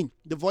obeying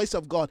the voice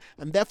of God,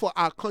 and therefore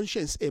our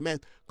conscience, amen,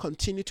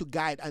 continue to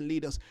guide and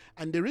lead us.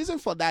 And the reason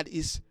for that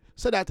is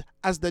so that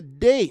as the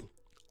day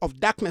of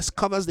darkness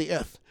covers the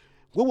earth,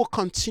 we will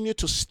continue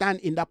to stand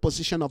in that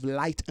position of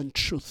light and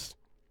truth.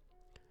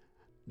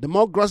 The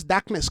more gross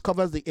darkness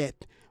covers the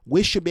earth,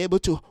 we should be able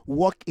to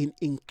walk in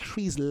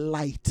increased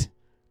light.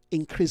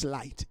 Increased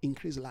light.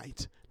 Increased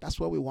light. That's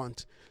what we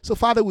want. So,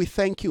 Father, we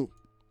thank you.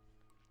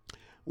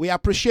 We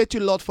appreciate you,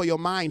 Lord, for your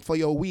mind, for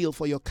your will,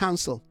 for your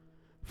counsel,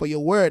 for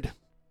your word.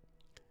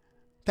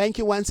 Thank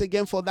you once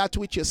again for that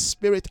which your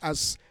Spirit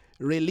has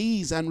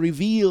released and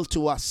revealed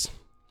to us.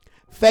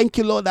 Thank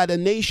you, Lord, that the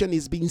nation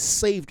is being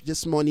saved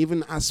this morning,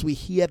 even as we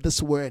hear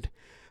this word.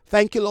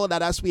 Thank you, Lord,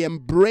 that as we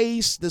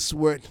embrace this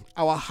word,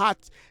 our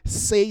heart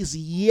says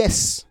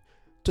yes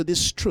to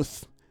this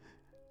truth.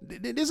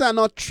 These are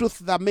not truths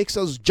that makes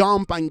us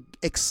jump and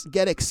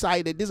get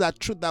excited. These are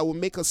truths that will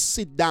make us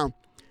sit down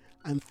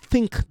and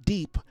think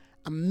deep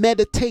and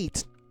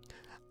meditate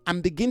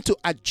and begin to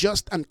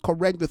adjust and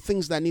correct the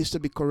things that needs to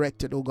be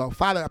corrected, oh God.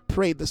 Father, I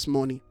pray this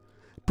morning.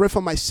 Pray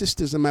for my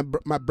sisters and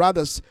my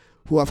brothers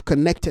who have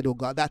connected, oh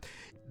God, that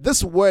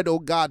this word, oh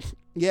God,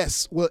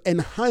 yes, will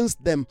enhance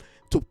them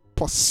to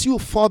pursue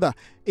further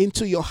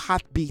into your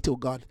heartbeat, oh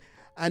God.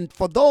 And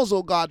for those,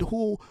 oh God,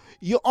 who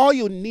all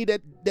you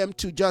needed them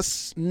to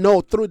just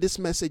know through this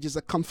message is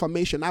a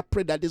confirmation. I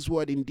pray that this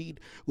word indeed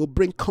will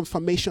bring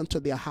confirmation to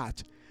their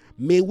heart.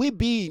 May we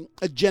be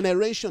a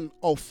generation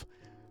of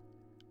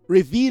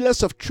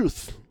revealers of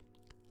truth,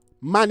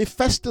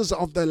 manifestors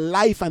of the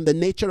life and the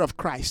nature of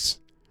Christ.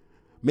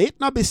 May it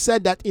not be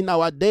said that in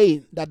our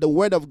day that the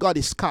word of God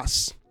is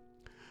scarce.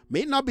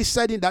 May it not be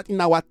said that in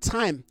our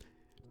time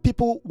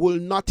people will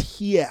not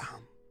hear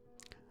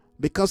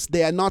because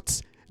they are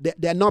not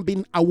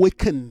being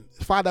awakened.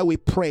 Father, we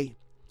pray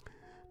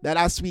that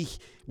as we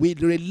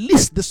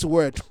release this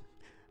word,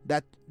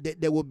 that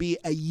there will be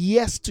a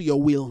yes to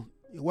your will.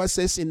 What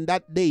says in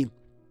that day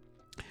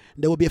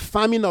there will be a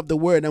famine of the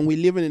word, and we're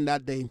living in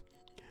that day.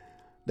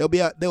 There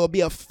will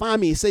be a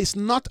famine. It says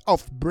not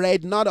of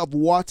bread, not of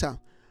water,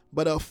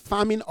 but a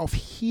famine of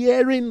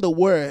hearing the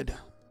word.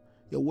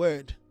 Your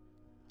word.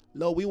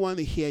 Lord, we want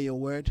to hear your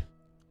word,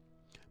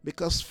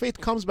 because faith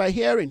comes by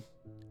hearing,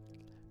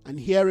 and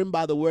hearing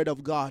by the word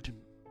of God.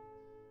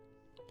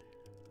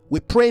 We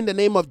pray in the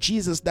name of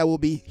Jesus that we'll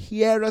be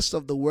hearers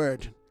of the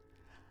word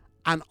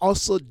and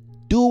also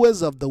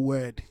doers of the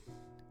word.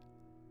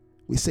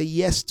 We say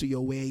yes to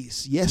your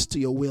ways, yes to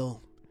your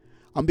will.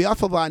 On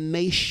behalf of our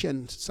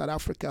nation, South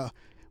Africa,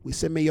 we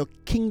say, may your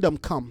kingdom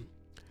come.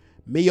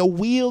 May your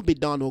will be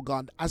done, O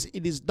God, as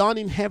it is done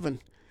in heaven.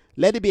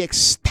 Let it be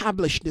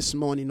established this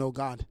morning, O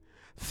God.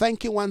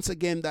 Thank you once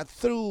again that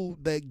through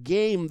the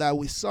game that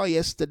we saw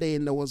yesterday,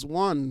 and there was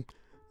one,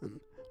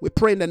 we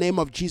pray in the name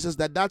of Jesus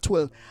that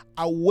will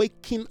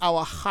awaken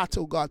our heart,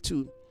 O God,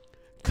 to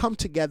come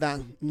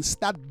together and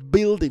start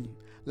building.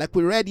 Like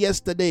we read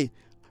yesterday,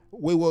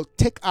 we will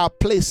take our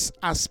place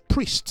as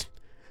priests.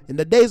 In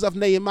the days of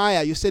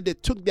Nehemiah, you said they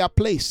took their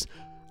place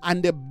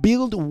and they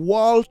build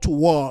wall to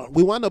wall.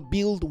 We want to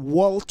build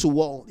wall to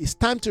wall. It's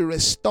time to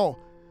restore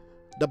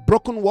the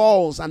broken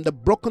walls and the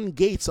broken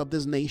gates of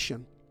this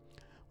nation.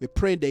 We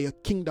pray that your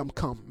kingdom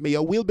come. May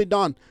your will be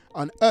done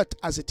on earth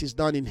as it is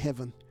done in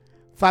heaven.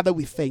 Father,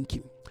 we thank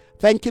you.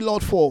 Thank you,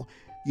 Lord, for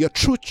your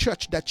true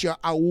church that you're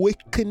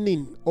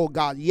awakening, oh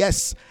God.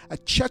 Yes, a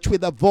church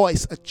with a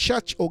voice, a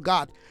church, oh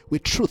God,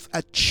 with truth,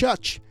 a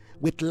church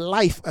with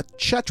life, a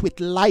church with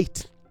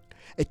light,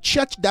 a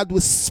church that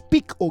will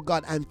speak, oh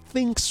God, and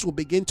things will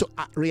begin to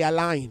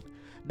realign.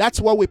 That's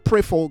what we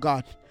pray for, oh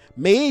God.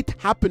 May it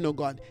happen, oh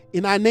God,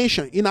 in our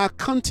nation, in our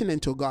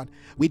continent, oh God.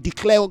 We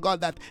declare, oh God,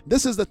 that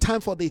this is the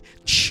time for the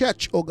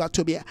church, oh God,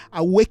 to be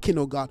awakened,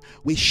 oh God.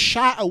 We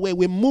shy away,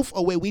 we move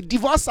away, we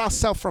divorce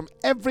ourselves from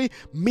every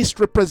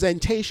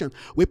misrepresentation.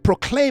 We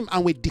proclaim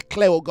and we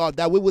declare, oh God,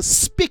 that we will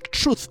speak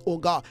truth, oh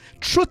God.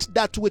 Truth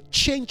that will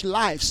change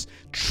lives.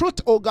 Truth,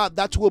 oh God,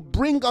 that will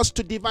bring us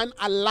to divine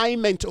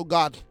alignment, oh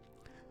God.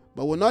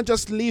 But we'll not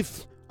just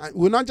live,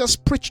 we'll not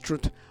just preach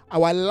truth.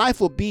 Our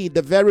life will be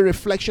the very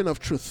reflection of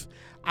truth.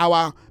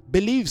 Our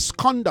beliefs,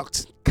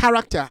 conduct,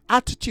 character,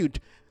 attitude,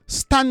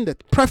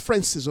 standard,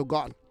 preferences, oh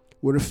God,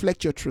 will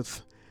reflect your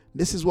truth.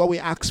 This is what we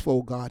ask for,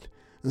 oh God.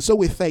 And so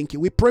we thank you.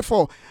 We pray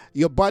for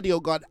your body, oh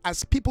God,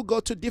 as people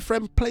go to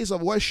different places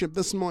of worship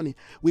this morning.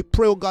 We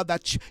pray, oh God,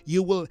 that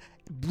you will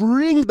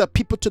bring the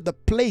people to the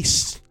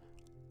place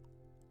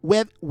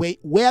where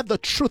the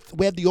truth,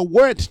 where your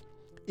word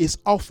is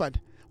offered,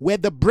 where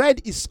the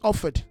bread is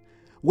offered,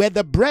 where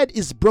the bread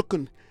is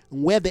broken,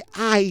 and where the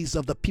eyes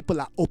of the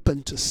people are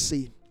open to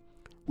see.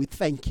 We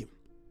thank you.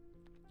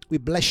 We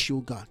bless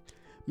you, God.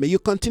 May you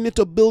continue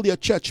to build your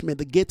church. May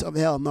the gate of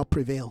hell not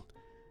prevail.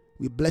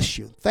 We bless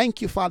you.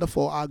 Thank you, Father,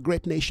 for our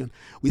great nation.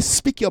 We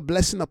speak your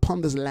blessing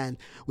upon this land.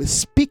 We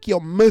speak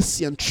your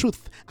mercy and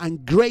truth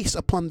and grace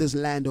upon this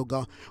land, oh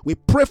God. We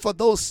pray for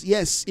those,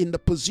 yes, in the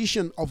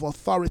position of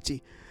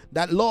authority,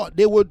 that, Lord,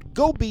 they would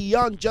go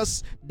beyond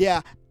just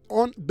their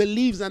own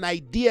beliefs and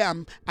idea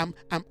and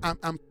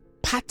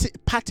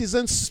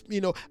partisans,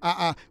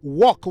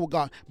 walk, oh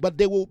God, but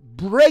they will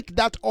break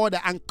that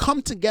order and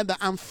come together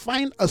and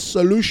find a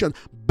solution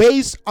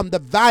based on the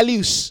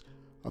values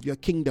of your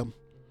kingdom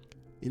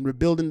in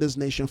rebuilding this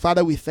nation.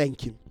 Father, we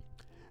thank you.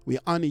 We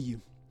honor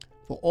you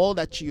for all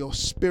that your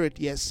spirit,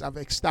 yes, have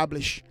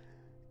established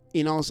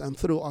in us and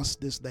through us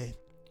this day.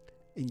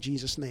 In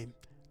Jesus' name,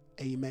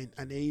 amen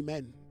and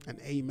amen and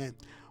amen.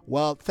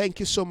 Well, thank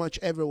you so much,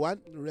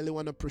 everyone. I really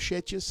want to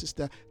appreciate you.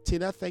 Sister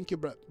Tina, thank you.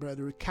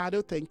 Brother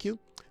Ricardo, thank you.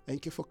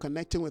 Thank you for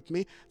connecting with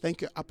me.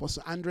 Thank you,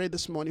 Apostle Andre,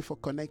 this morning for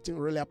connecting.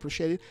 Really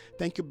appreciate it.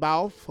 Thank you,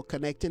 Bao, for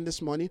connecting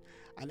this morning.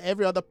 And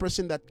every other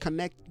person that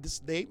connect this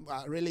day,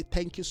 really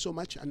thank you so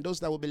much. And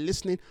those that will be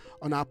listening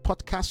on our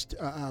podcast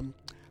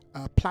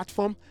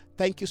platform,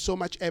 thank you so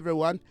much,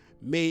 everyone.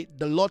 May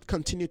the Lord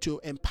continue to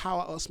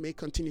empower us. May He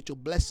continue to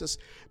bless us.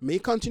 May He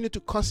continue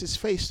to cause His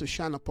face to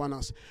shine upon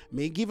us.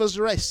 May He give us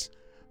rest.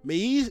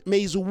 May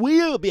His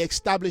will be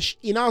established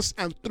in us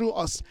and through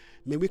us.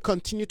 May we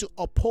continue to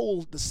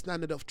uphold the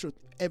standard of truth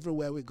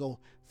everywhere we go.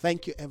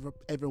 Thank you,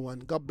 everyone.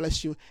 God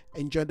bless you.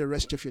 Enjoy the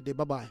rest of your day.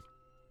 Bye-bye.